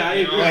were. Oh, yeah, I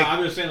agree. Like,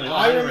 I'm just saying, like,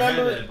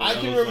 I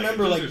can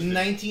remember, like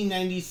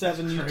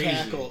 1997 you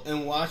tackle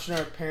and watching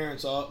our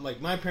parents all.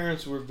 Like, my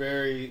parents were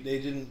they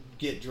didn't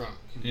get drunk.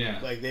 Yeah.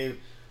 Like,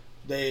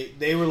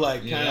 they were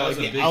like kind of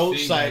like the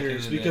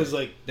outsiders because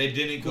like they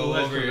didn't go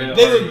over.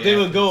 They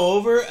would go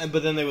over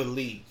but then they would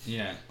leave.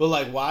 Yeah. But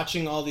like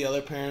watching all the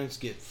other parents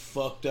get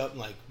fucked up, and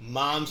like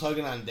moms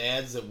hugging on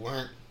dads that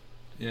weren't.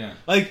 Yeah.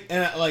 Like,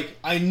 and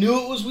I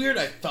knew it was weird.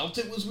 I felt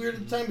it was weird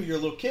at the time. But you're a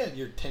little kid.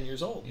 You're 10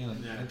 years old. Yeah.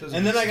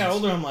 And then I got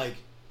older. I'm like,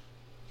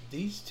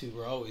 these two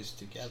were always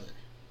together.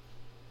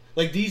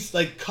 Like these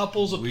like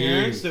couples of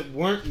parents that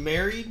weren't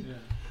married. Yeah.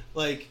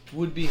 Like,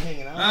 would be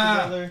hanging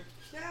out together.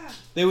 Yeah.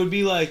 They would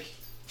be like,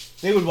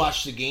 they would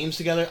watch the games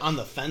together on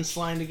the fence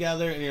line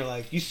together, and you're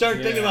like, you start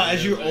thinking about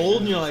as you're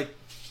old, and you're like,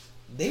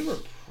 they were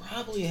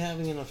probably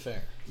having an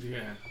affair.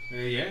 Yeah. I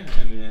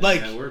mean,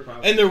 like,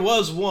 and there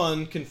was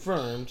one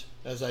confirmed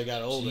as I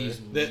got older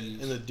and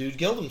the dude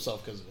killed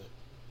himself because of it.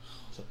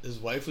 So his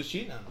wife was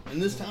cheating on him in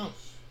this town.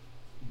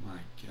 My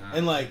God.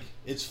 And like,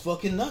 it's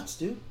fucking nuts,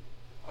 dude.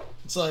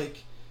 It's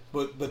like,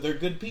 but they're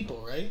good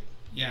people, right?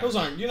 Yeah.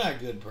 You're not a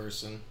good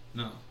person.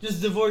 No.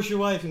 Just divorce your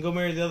wife and go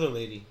marry the other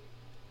lady.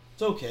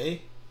 It's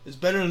okay. It's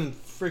better than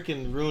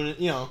freaking ruining,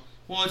 you know.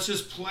 Well, it's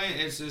just plain.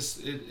 It's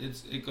just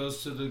it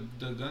goes to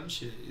the gun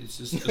shit. It's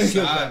just the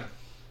side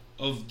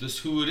of this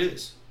who it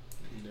is.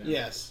 Yeah.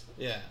 Yes.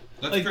 Yeah.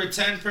 Let's like,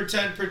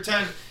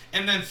 pretend,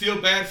 and then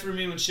feel bad for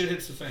me when shit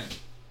hits the fan.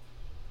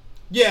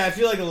 Yeah, I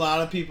feel like a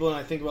lot of people, and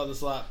I think about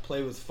this a lot,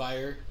 play with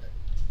fire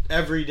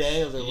every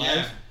day of their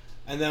life,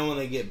 and then when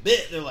they get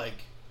bit, they're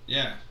like,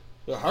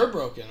 they're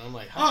heartbroken. I'm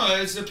like,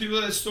 it's the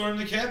people that stormed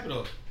the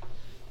Capitol.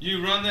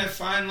 You run that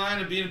fine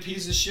line of being a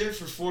piece of shit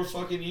for 4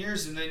 fucking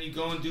years, and then you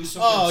go and do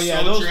something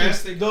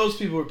drastic. Those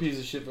people were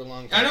pieces of shit for a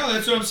long time. I know,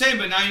 that's what I'm saying,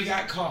 but now you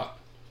got caught.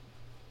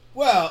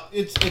 Well,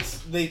 it's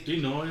they. Do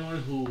you know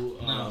anyone who?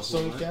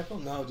 Stormed the Capitol?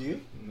 No, do you?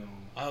 No.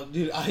 Oh,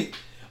 dude, I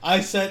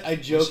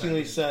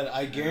jokingly said,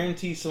 I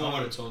guarantee someone. I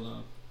would have told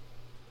them.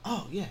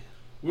 Oh yeah.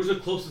 Where's the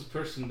closest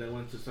person that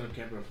went to Storm the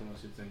Capitol from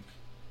us? You think?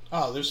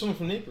 Oh, there's someone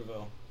from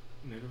Naperville.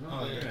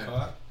 Oh, they got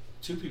caught.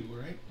 2 people,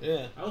 right?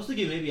 Yeah. I was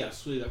thinking maybe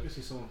Oswego. I could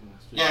see someone from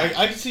Oswego. Yeah,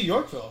 I could see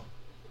Yorkville.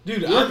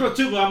 Dude, Yorkville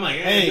too, but I'm like,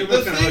 hey.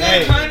 The thing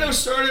I kind of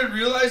started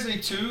realizing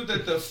too,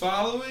 that the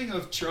following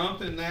of Trump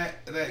and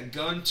that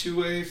gun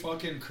 2A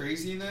fucking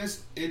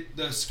craziness,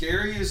 the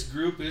scariest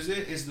group is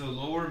the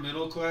lower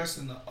middle class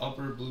and the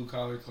upper blue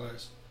collar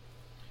class.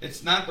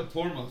 It's not the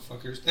poor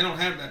motherfuckers. They don't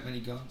have that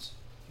many guns.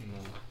 No.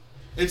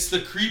 It's the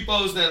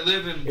creepos that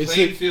live in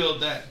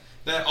Plainfield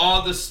that all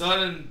of a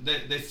sudden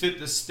they fit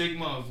the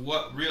stigma of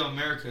what real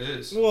America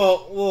is.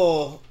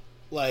 Well,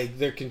 like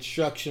they're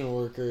construction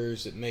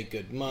workers that make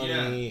good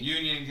money.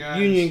 Yeah,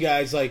 union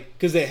guys, like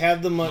because they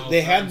have the money,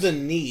 they have the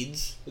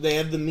needs, they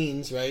have the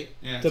means, right?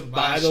 Yeah, to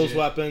buy those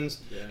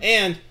weapons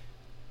and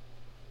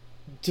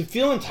to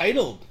feel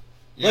entitled.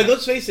 Yeah. Like,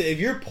 let's face it, if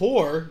you're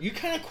poor, you're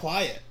kind of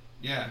quiet.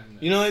 Yeah,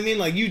 you know what I mean.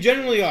 Like you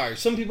generally are.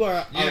 Some people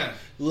are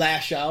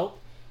lash out.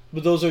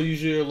 But those are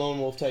usually your lone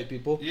wolf type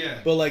people. Yeah.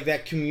 But like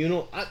that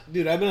communal...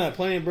 Dude, I've been at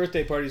plenty of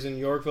birthday parties in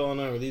Yorkville,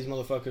 Illinois, where these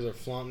motherfuckers are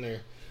flaunting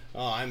their...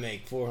 Oh, I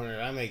make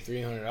 $400. I make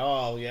 $300.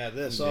 Oh, yeah,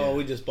 this. Yeah. Oh,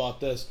 we just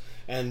bought this.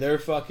 And they're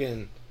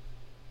fucking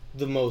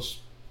some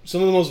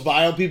of the most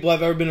vile people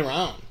I've ever been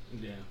around.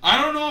 Yeah.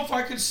 I don't know if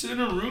I could sit in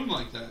a room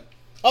like that.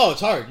 Oh,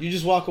 it's hard. You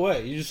just walk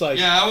away. You just like...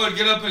 Yeah, I would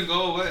get up and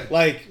go away.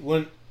 Like,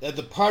 when... At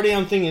the party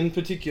I'm thinking in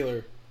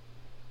particular,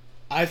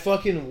 I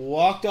fucking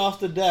walked off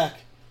the deck...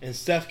 And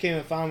Steph came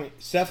and found me.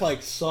 Steph,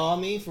 like, saw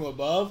me from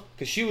above,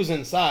 because she was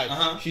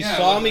inside. She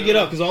saw me get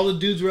up, because all the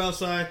dudes were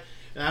outside.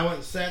 And I went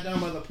and sat down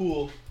by the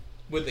pool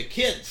with the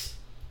kids.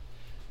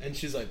 And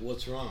she's like,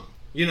 what's wrong?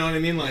 You know what I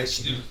mean? Like,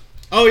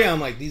 oh, yeah, I'm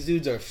like, these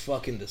dudes are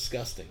fucking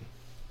disgusting.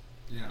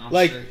 Yeah,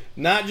 like,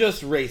 not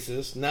just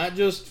racist, not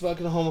just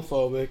fucking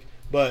homophobic,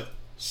 but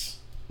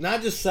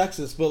not just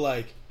sexist, but,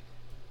 like,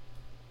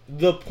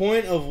 the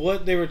point of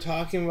what they were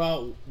talking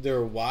about,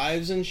 their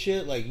wives and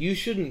shit, like, you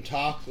shouldn't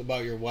talk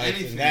about your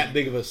wife in that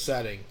big of a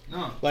setting.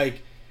 No.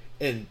 Like,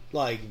 and,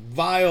 like,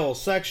 vile,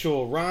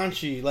 sexual,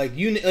 raunchy, like,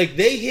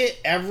 they hit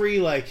every,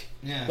 like...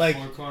 Yeah, like,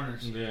 4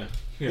 corners. Yeah.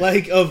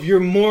 Like, of your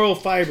moral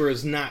fiber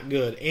is not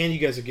good, and you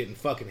guys are getting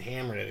fucking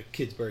hammered at a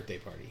kid's birthday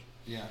party.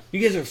 Yeah. You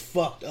guys are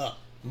fucked up.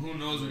 Who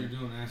knows what you're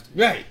doing after?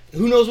 Right.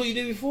 Who knows what you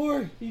did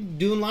before? You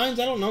doing lines?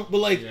 I don't know. But,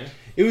 like,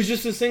 it was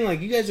just this thing,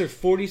 like, you guys are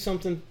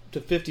 40-something to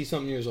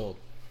 50-something years old.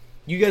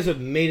 You guys have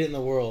made it in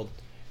the world,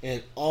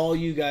 and all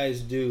you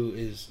guys do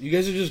is... You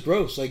guys are just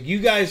gross. Like, you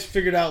guys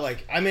figured out,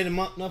 like, I made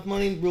enough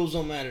money, rules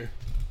don't matter.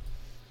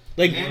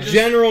 Like,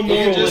 general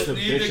moral... You just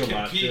need to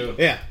compete.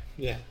 Yeah.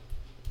 Yeah.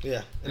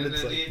 Yeah. And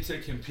they need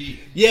to compete.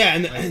 Yeah,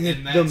 and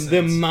the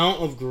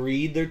amount of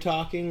greed they're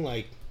talking,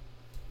 like,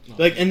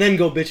 and then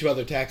go bitch about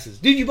their taxes.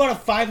 Dude, you bought a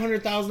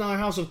 $500,000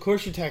 house. Of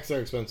course your taxes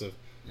are expensive.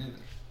 Yeah.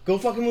 Go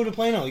fucking move to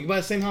Plano. You buy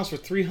the same house for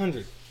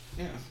 $300.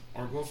 Yeah,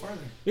 or go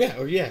farther. Yeah,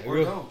 or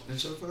go and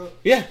shut up.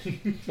 Yeah,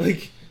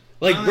 like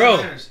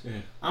bro. Yeah.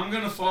 I'm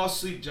gonna fall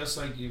asleep just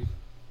like you.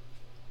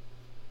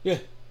 Yeah.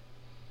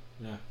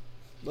 Yeah.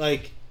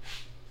 Like,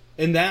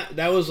 and that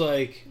was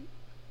like,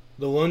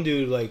 the one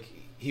dude, like,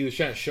 he was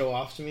trying to show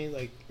off to me,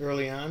 like,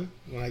 early on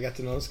when I got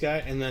to know this guy,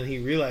 and then he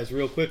realized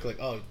real quick, like,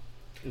 oh.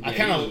 I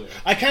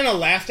kind of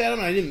laughed at him.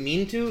 I didn't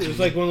mean to. It was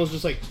like one of those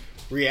just like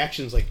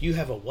reactions, like, you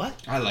have a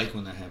what? I like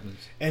when that happens.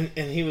 And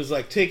he was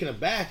like taken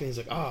aback, and he's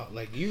like, oh,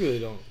 like, you really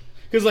don't.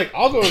 Because, like,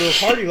 I'll go to a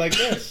party like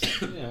this,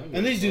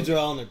 and these dudes are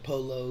all in their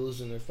polos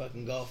and their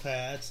fucking golf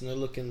hats, and they're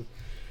looking,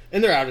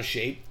 and they're out of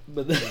shape,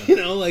 but you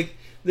know, like,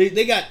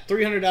 they got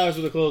 $300 worth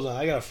of clothes on.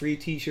 I got a free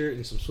T-shirt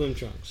and some swim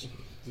trunks.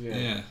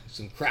 Yeah.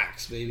 Some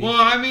Crocs, baby. Well,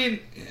 I mean.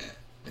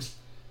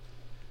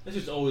 That's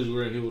just always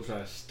weird. People try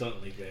to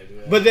stunt like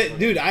that. But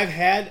dude, I've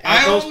had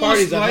at those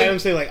parties. I've had them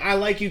say, like, "I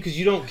like you because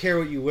you don't care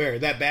what you wear."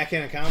 That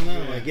backhand comment,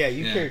 I'm like, "Yeah,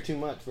 you care too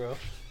much, bro."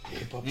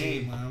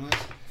 Hey, mama.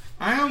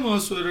 I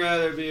almost would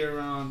rather be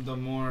around the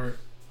more,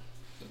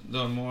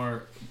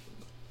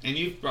 and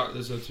you've brought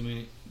this up to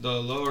me, the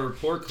lower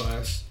poor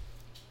class,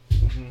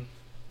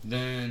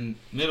 than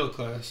middle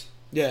class.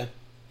 Yeah.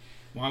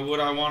 Why would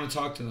I want to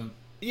talk to them?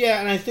 Yeah,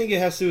 and I think it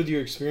has to do with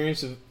your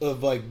experience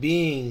of like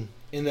being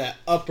in that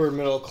upper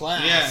middle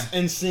class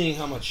and seeing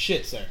how much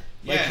shit's there.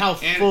 Like how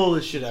full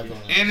is shit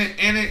everyone is.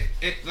 And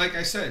it like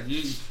I said,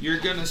 you're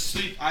gonna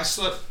sleep. I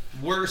slept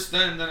worse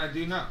then than I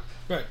do now.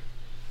 Right.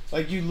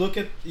 Like you look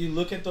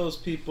at those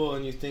people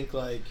and you think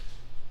like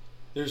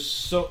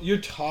you're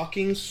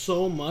talking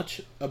so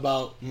much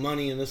about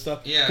money and this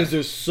stuff because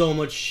there's so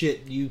much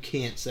shit you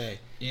can't say.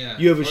 Yeah.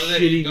 You have a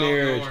shitty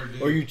marriage,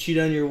 or you cheat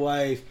on your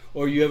wife,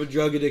 or you have a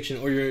drug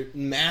addiction, or you're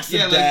massive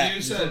debt. Yeah, like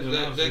you said,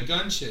 the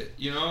gun shit.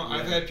 You know,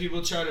 I've had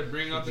people try to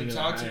bring up and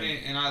talk to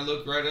me, and I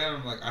look right at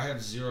them like, I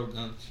have 0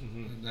 guns.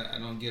 I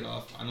don't get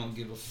off. I don't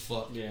give a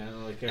fuck. Yeah, I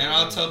don't like. And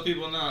I'll tell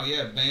people now,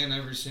 ban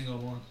every single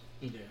one.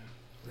 Yeah.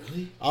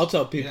 Really? I'll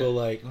tell people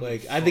like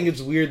I think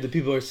it's weird that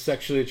people are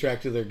sexually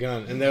attracted to their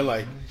gun, and they're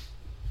like,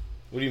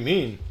 "What do you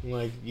mean?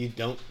 Like you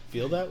don't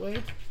feel that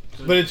way?"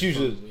 But it's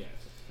usually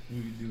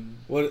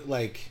what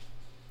like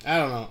I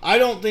don't know. I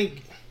don't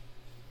think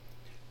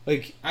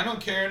like I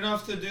don't care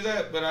enough to do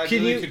that, but I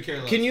really could care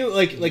less. Can you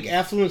like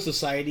affluent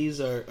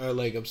societies are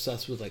like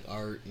obsessed with like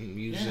art and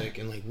music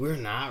and like we're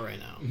not right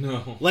now.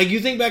 No. Like you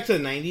think back to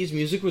the 90s,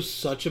 music was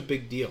such a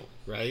big deal,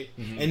 right?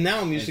 And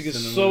now music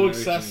is so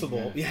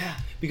accessible. Yeah,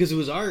 because it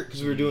was art,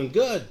 because we were doing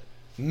good.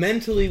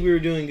 Mentally we were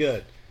doing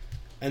good.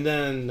 And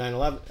then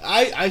 9/11.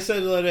 I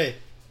said the other day,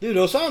 dude,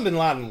 Osama bin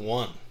Laden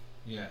won.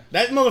 Yeah.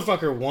 That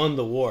motherfucker won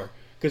the war.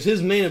 Because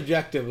his main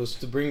objective was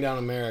to bring down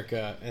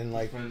America and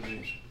like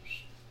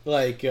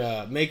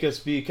make us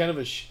be kind of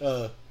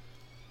eat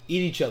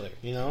each other,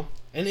 you know?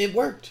 And it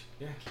worked.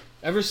 Yeah.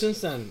 Ever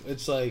since then,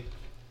 it's like,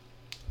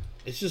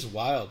 it's just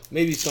wild.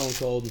 Maybe Stone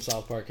Cold and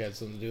South Park had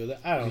something to do with it.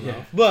 I don't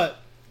know. But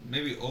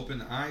maybe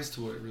open eyes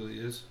to what it really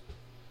is.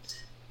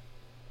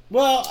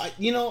 Well, I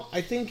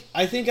think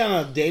on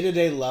a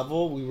day-to-day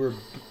level, we were,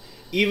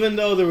 even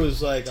though there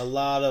was like a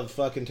lot of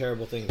fucking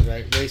terrible things,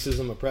 right?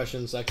 Racism,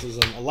 oppression,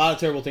 sexism, a lot of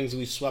terrible things that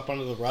we swept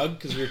under the rug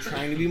because we were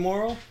trying to be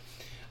moral.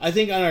 I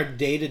think on our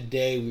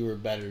day-to-day, we were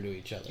better to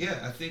each other. Yeah,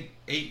 I think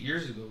 8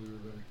 years ago we were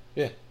better.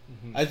 Yeah.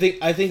 I think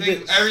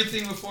that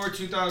everything before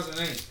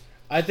 2008.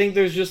 I think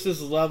there's just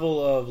this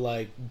level of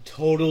like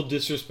total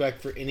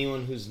disrespect for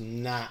anyone who's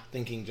not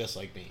thinking just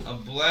like me. A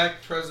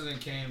black president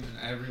came and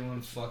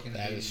everyone fucking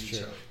hated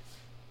each other.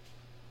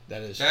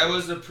 That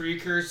was the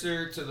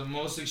precursor to the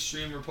most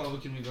extreme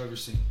Republican we've ever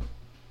seen.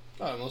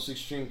 Oh, the most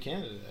extreme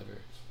candidate ever.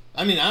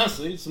 I mean,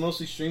 honestly, it's the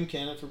most extreme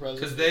candidate for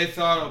president. Because they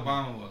thought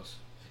Obama was.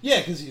 Yeah,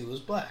 because he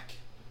was black.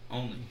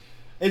 Only.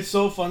 It's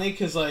so funny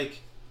because, like,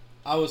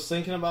 I was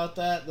thinking about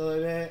that the other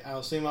day. I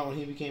was thinking about when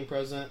he became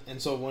president.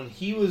 And so when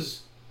he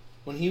was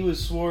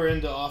swore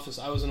into office,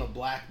 I was in a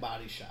black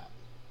body shop.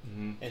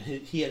 Mm-hmm. And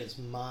he had his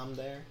mom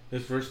there.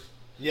 His first?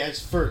 Yeah, his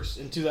first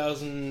in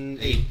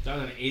 2008. That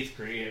was in 8th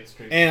grade. It's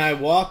crazy. And I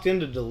walked in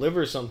to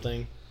deliver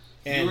something,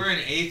 And you were in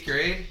 8th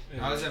grade?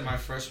 Yeah. I was at my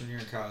freshman year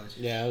in college.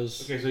 Yeah, I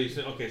was. Okay, so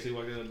you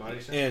walked in the body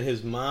shop? And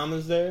his mom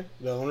is there,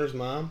 the owner's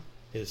mom,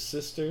 his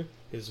sister,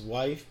 his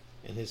wife,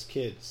 and his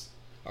kids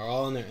are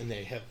all in there, and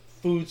they have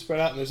food spread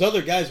out, and there's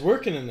other guys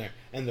working in there,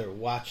 and they're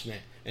watching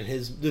it. And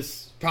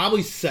this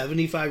probably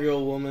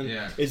 75-year-old woman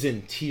is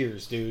in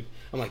tears, dude.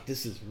 I'm like,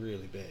 this is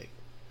really big.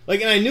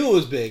 Like, and I knew it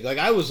was big. Like,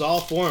 I was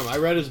all for him. I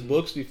read his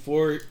books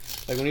before,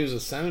 like, when he was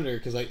a senator,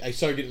 because I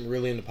started getting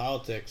really into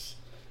politics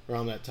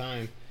around that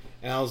time.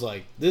 And I was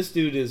like, this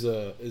dude is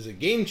a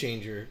game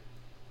changer,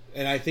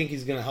 and I think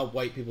he's going to help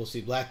white people see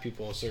black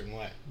people a certain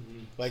way.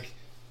 Mm-hmm. Like,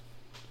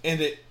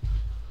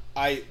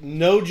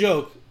 no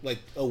joke, like,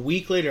 a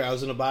week later, I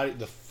was in a body,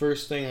 the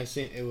first thing I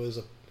seen, it was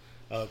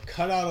a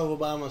cutout of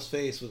Obama's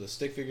face with a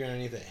stick figure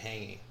underneath it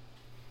hanging.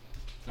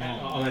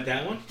 At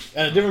that one?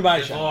 At a different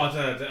body shop. Oh,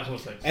 I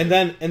was like... And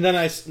then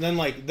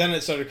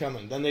it started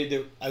coming. Then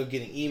I was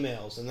getting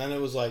emails, and then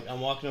it was like,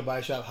 I'm walking to a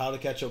body shop, how to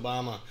catch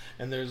Obama,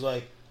 and there's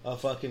like a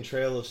fucking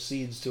trail of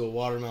seeds to a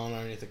watermelon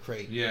underneath a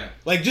crate. Yeah.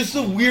 Like, just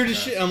the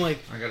weirdest shit. I'm like...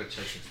 I gotta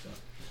check this stuff.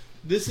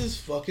 This is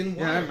fucking wild.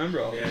 Yeah, I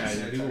remember all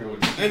that.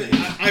 And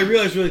I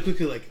realized really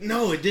quickly, like,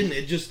 no, it didn't.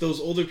 It just, those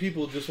older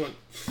people just went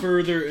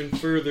further and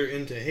further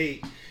into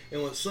hate.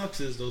 And what sucks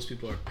is those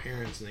people are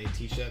parents, and they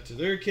teach that to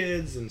their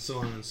kids, and so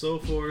on and so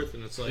forth.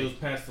 And it's like... It was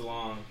passed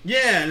along.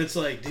 Yeah, and it's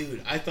like,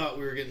 dude, I thought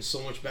we were getting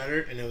so much better,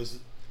 and it was...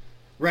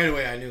 Right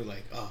away, I knew,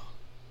 like, oh,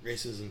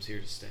 racism's here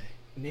to stay.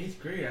 In 8th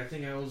grade, I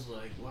think I was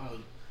like, wow...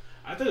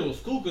 I thought it was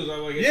cool because I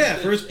was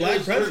like, first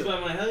black president.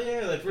 I'm like, hell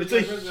yeah, like it's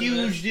a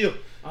huge deal.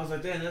 I was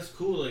like, damn, that's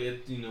cool. Like,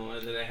 it,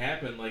 that it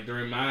happened like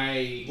during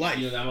my life.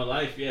 My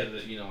life, yeah.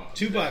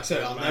 Tupac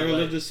said, "I'll never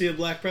live to see a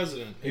black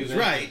president." He was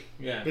right.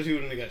 Yeah, but if he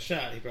wouldn't have got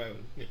shot, he probably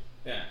would. Yeah.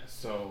 Yeah.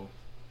 So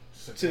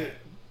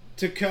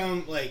to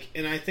come like,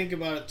 and I think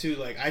about it too.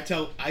 Like, I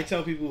tell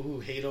people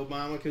who hate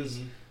Obama because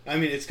I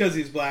mean it's because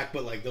he's black,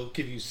 but like they'll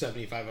give you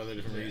 75 other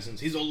different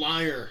reasons. He's a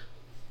liar.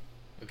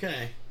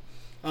 Okay.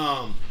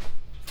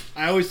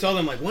 I always tell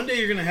them, like, one day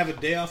you're going to have a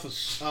day off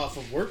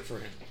of work for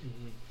him.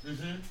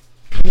 Mm-hmm.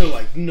 And they're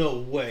like, no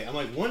way. I'm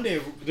like, one day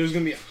there's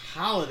going to be a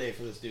holiday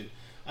for this dude.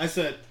 I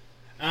said,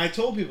 and I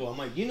told people, I'm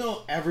like,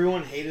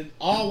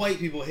 all white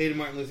people hated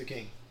Martin Luther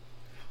King.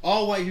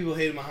 All white people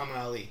hated Muhammad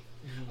Ali.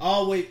 Mm-hmm.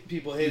 All white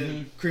people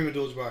hated Kareem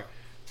Abdul-Jabbar.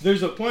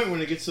 There's a point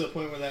when it gets to the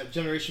point where that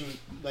generation,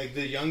 like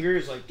the younger,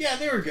 is like, yeah,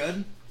 they were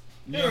good.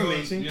 They were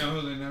amazing. You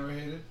know who they never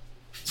hated?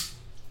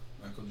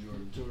 Michael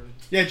Jordan.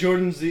 Yeah,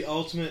 Jordan's the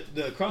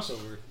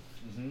crossover.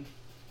 Mm-hmm.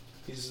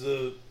 He's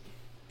the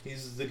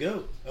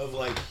GOAT of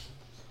like.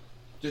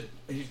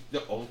 He's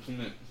the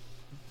ultimate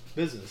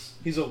business.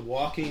 He's a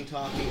walking,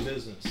 talking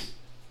business.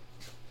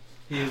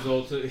 He's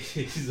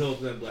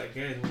ultimate black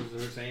guy. What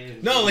was saying?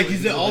 No, like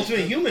he's the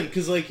ultimate human.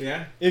 Because like,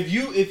 yeah.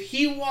 if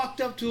he walked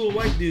up to a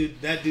white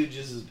dude, that dude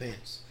jizzes his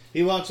pants.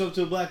 He walks up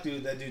to a black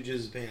dude, that dude jizzes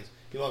his pants.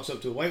 He walks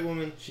up to a white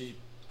woman, she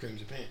creams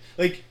her pants.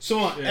 Like, so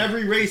on. Yeah.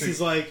 Every race is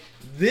like,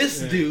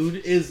 this dude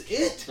is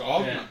it.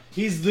 Yeah.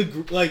 He's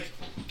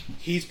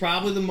he's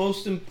probably the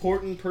most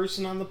important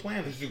person on the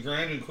planet. He's the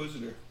Grand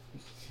Inquisitor.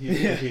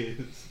 Yeah.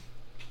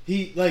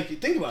 He,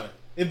 like, think about it.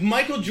 If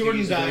Michael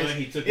Jordan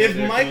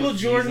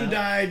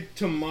died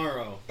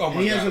tomorrow, and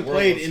he hasn't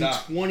played in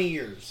 20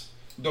 years,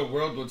 the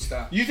world would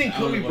stop. You think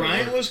Kobe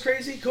Bryant was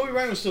crazy? Kobe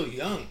Bryant was still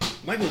young.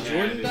 Michael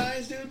Jordan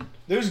dies, dude.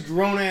 There's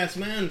grown ass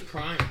men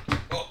crying.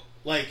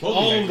 Like Kobe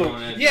all over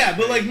the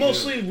but like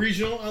mostly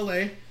regional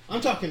LA.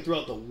 I'm talking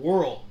throughout the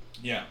world.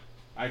 Yeah,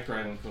 I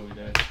cried when Kobe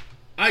died.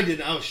 I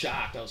didn't. I was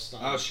shocked. I was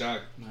stunned. I was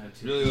shocked.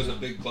 Really, it was a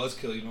big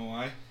buzzkill. You know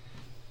why?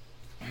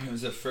 It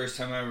was the first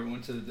time I ever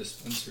went to the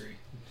dispensary.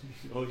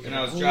 And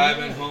I was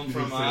driving home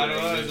from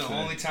Ottawa. It was the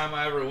only time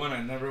I ever went.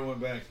 I never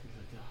went back.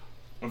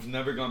 I've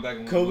never gone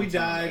back. Kobe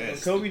died. When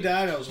Kobe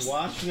died, I was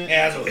watching it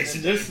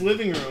in this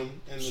living room,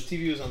 and the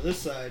TV was on this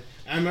side.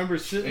 I remember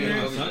sitting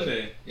there.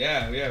 Sunday.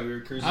 Yeah, we were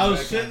cruising. I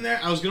was sitting there.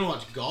 I was gonna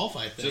watch golf.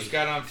 I think. Just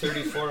got on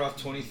 34 off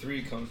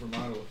 23 coming from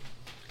Ottawa.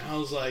 I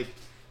was like,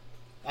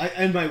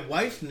 and my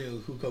wife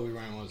knew who Kobe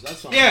Bryant was.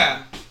 That's all.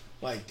 Yeah.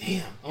 Like,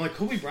 damn. I'm like,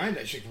 Kobe Bryant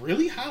died. She's like,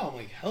 really? How? I'm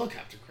like,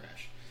 helicopter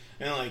crash.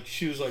 And like,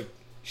 she was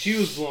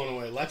blown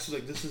away. Lex was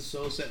like, this is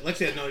so sad.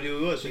 Lexi had no idea who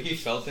he was. Think he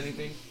felt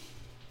anything?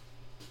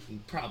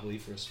 Probably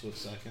for a split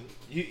second.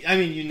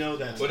 You know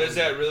that. But is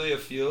that really a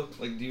feel?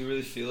 Like, do you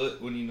really feel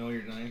it when you know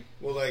you're dying?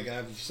 Well, like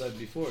I've said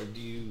before, do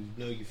you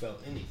know you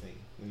felt anything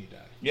when you die?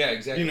 Yeah,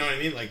 exactly. You know what I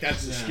mean? Like,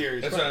 that's the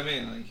scariest part. That's what I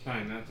mean. Like,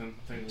 probably nothing.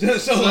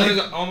 So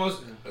like,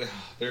 almost,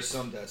 there's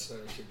some deaths that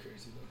are too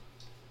crazy,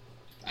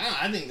 though.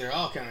 I think they're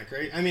all kind of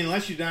crazy. I mean,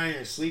 unless you die in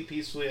your sleep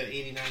peacefully at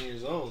 89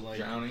 years old.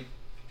 Like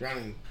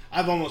Drowning.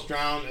 I've almost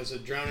drowned as a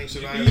drowning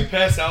survivor. You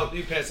pass out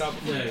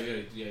before.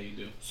 Yeah, you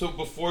do. So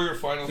before your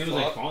final thought. It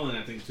was like falling,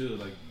 I think, too.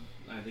 Like,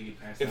 I think you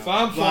passed out. If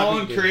I'm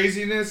falling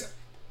craziness...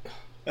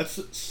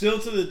 That's still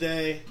to the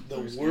day, the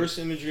worst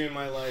imagery in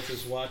my life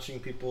is watching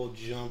people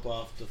jump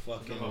off the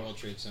fucking World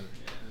Trade Center.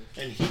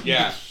 Yeah. And you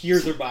can hear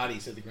their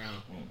bodies hit the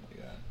ground. Oh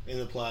my God. In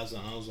the plaza.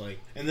 And I was like...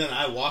 And then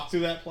I walked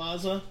through that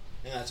plaza,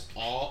 and that's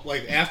all.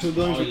 Like after the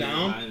buildings were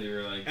down, they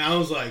were like, and I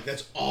was like,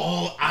 that's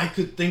all I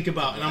could think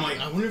about. And I'm like,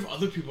 I wonder if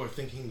other people are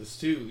thinking this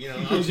too. You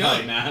know, I was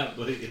young. I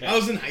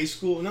was in high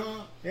school.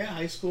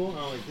 High school. And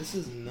I'm like, this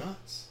is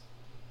nuts.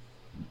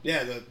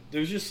 Yeah,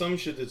 there's just some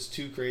shit that's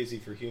too crazy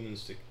for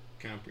humans to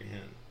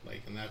comprehend.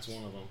 Like, and that's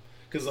one of them.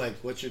 Because, like,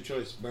 what's your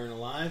choice? Burn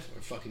alive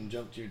or fucking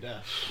jump to your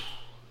death?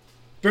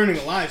 Burning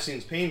alive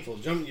seems painful.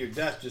 Jumping to your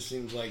death just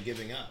seems like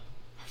giving up.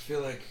 I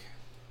feel like...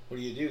 What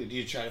do? Do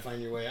you try to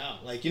find your way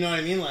out? Like, you know what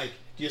I mean? Like,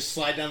 do you just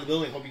slide down the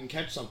building, hope you can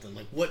catch something?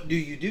 Like, what do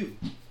you do?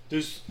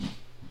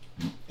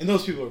 And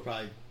those people are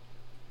probably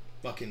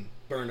fucking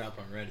burned up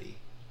already.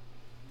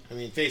 I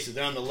mean, face it,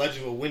 they're on the ledge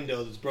of a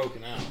window that's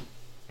broken out.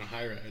 A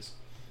high-rise.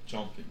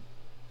 Jumping.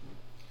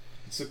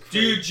 Do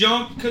you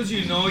jump because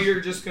you know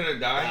you're just gonna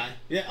die?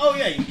 Yeah. Oh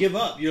yeah, you give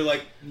up. You're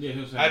like,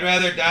 I'd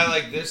rather die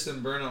like this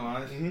than burn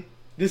alive. Mm-hmm.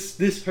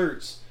 This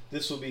hurts.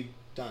 This will be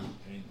done.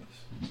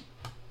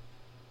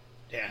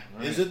 Yeah.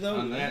 Right. Is it though?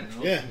 On that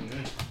note, yeah.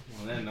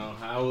 On that note,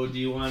 how do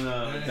you want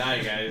to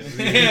die, guys?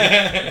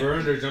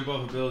 Burned or jump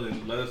off a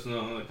building? Let us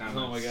know in the comments.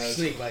 Oh my god,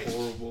 snake bite.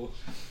 Horrible.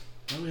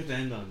 Why do we have to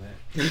end on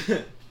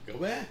that? Go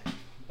back.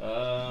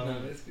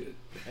 No, that's good.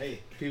 Hey,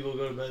 people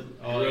go to bed.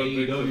 Oh,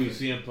 AEW,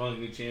 CM Punk,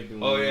 new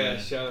champion. Oh yeah,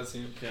 shout out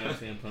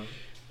CM Punk.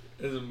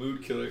 That's a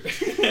mood killer.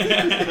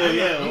 Oh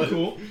yeah, I'm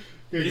cool.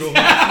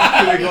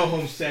 Gonna go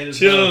home sad as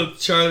hell. Chill,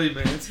 Charlie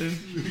Manson.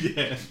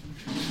 Yeah.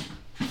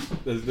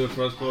 Let's do it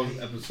for us, folks.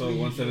 Episode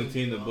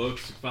 117, the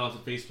books. Follow us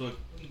on Facebook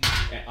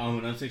at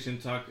Unfiction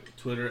Talk,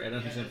 Twitter at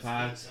Unfiction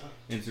Pod,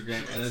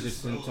 Instagram at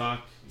Unfiction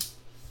Talk.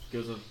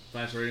 Give us a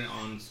 5 rating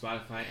on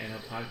Spotify and our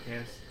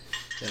podcast.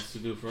 That's to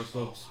do it for us,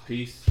 folks.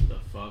 Peace the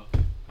fuck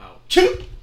out.